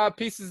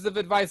 pieces of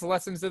advice,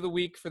 lessons of the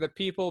week for the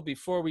people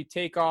before we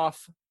take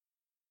off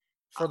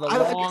for the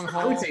long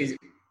haul? I would say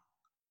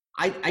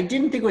I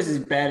didn't think it was as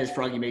bad as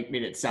Froggy made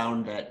it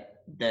sound that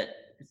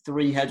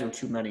 3 heads were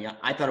too many.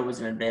 I thought it was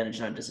an advantage,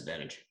 not a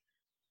disadvantage.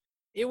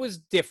 It was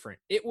different.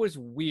 It was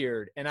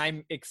weird, and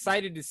I'm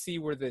excited to see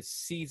where the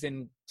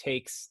season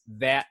takes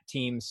that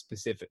team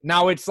specific.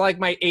 Now, it's like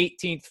my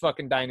 18th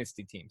fucking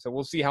Dynasty team, so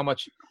we'll see how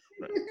much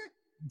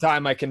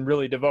time I can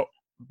really devote.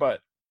 But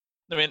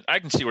I mean, I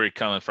can see where you're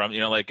coming from.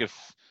 Like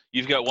if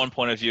you've got one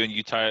point of view and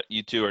you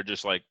two are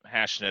just like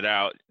hashing it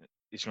out,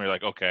 it's gonna be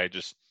like, okay,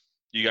 just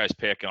you guys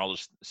pick, and I'll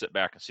just sit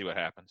back and see what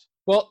happens.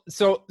 Well,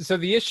 so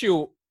the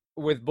issue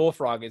with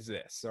Bullfrog is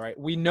this, all right?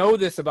 We know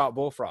this about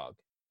Bullfrog.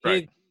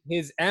 Right.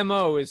 His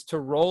MO is to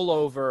roll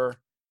over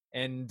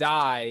and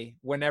die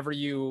whenever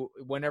you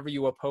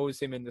oppose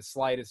him in the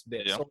slightest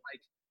bit. Yeah. So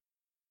like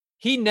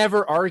he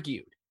never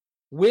argued.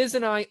 Wiz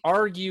and I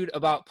argued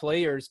about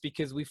players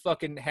because we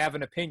fucking have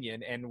an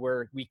opinion and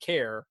we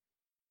care.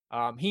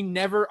 He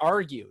never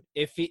argued.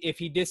 If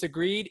he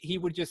disagreed, he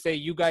would just say,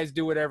 "You guys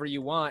do whatever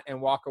you want,"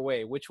 and walk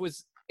away, it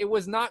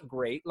was not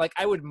great. Like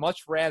I would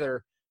much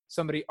rather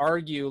somebody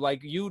argue like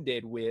you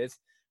did, Wiz,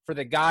 for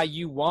the guy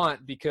you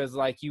want because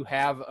like you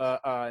have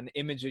an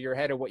image of your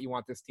head of what you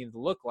want this team to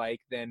look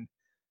like than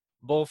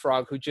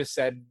Bullfrog who just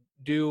said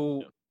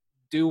do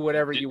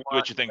whatever you want.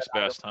 What you think's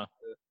best, huh?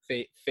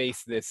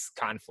 Face this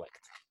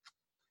conflict.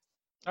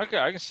 Okay,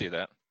 I can see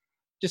that.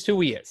 Just who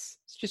he is.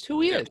 It's just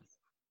who he is.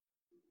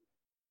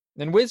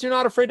 And Wiz, you're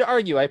not afraid to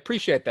argue. I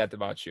appreciate that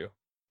about you.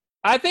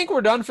 I think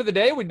we're done for the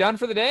day. We done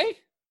for the day?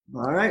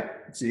 All right.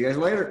 See you guys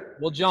later.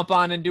 We'll jump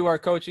on and do our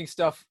coaching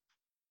stuff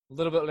a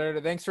little bit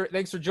later. Thanks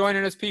for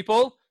joining us,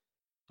 people.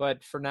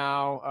 But for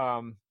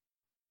now,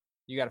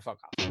 you got to fuck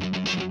off.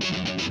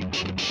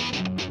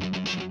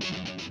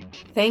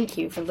 Thank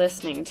you for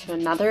listening to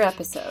another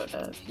episode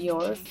of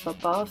Your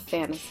Football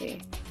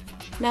Fantasy.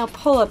 Now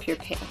pull up your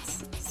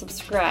pants,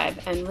 subscribe,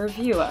 and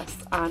review us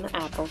on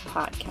Apple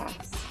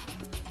Podcasts.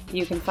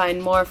 You can find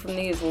more from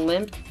these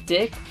limp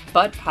dick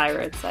butt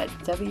pirates at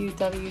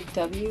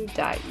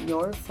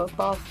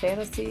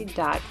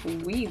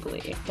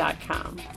www.yourfootballfantasy.weebly.com.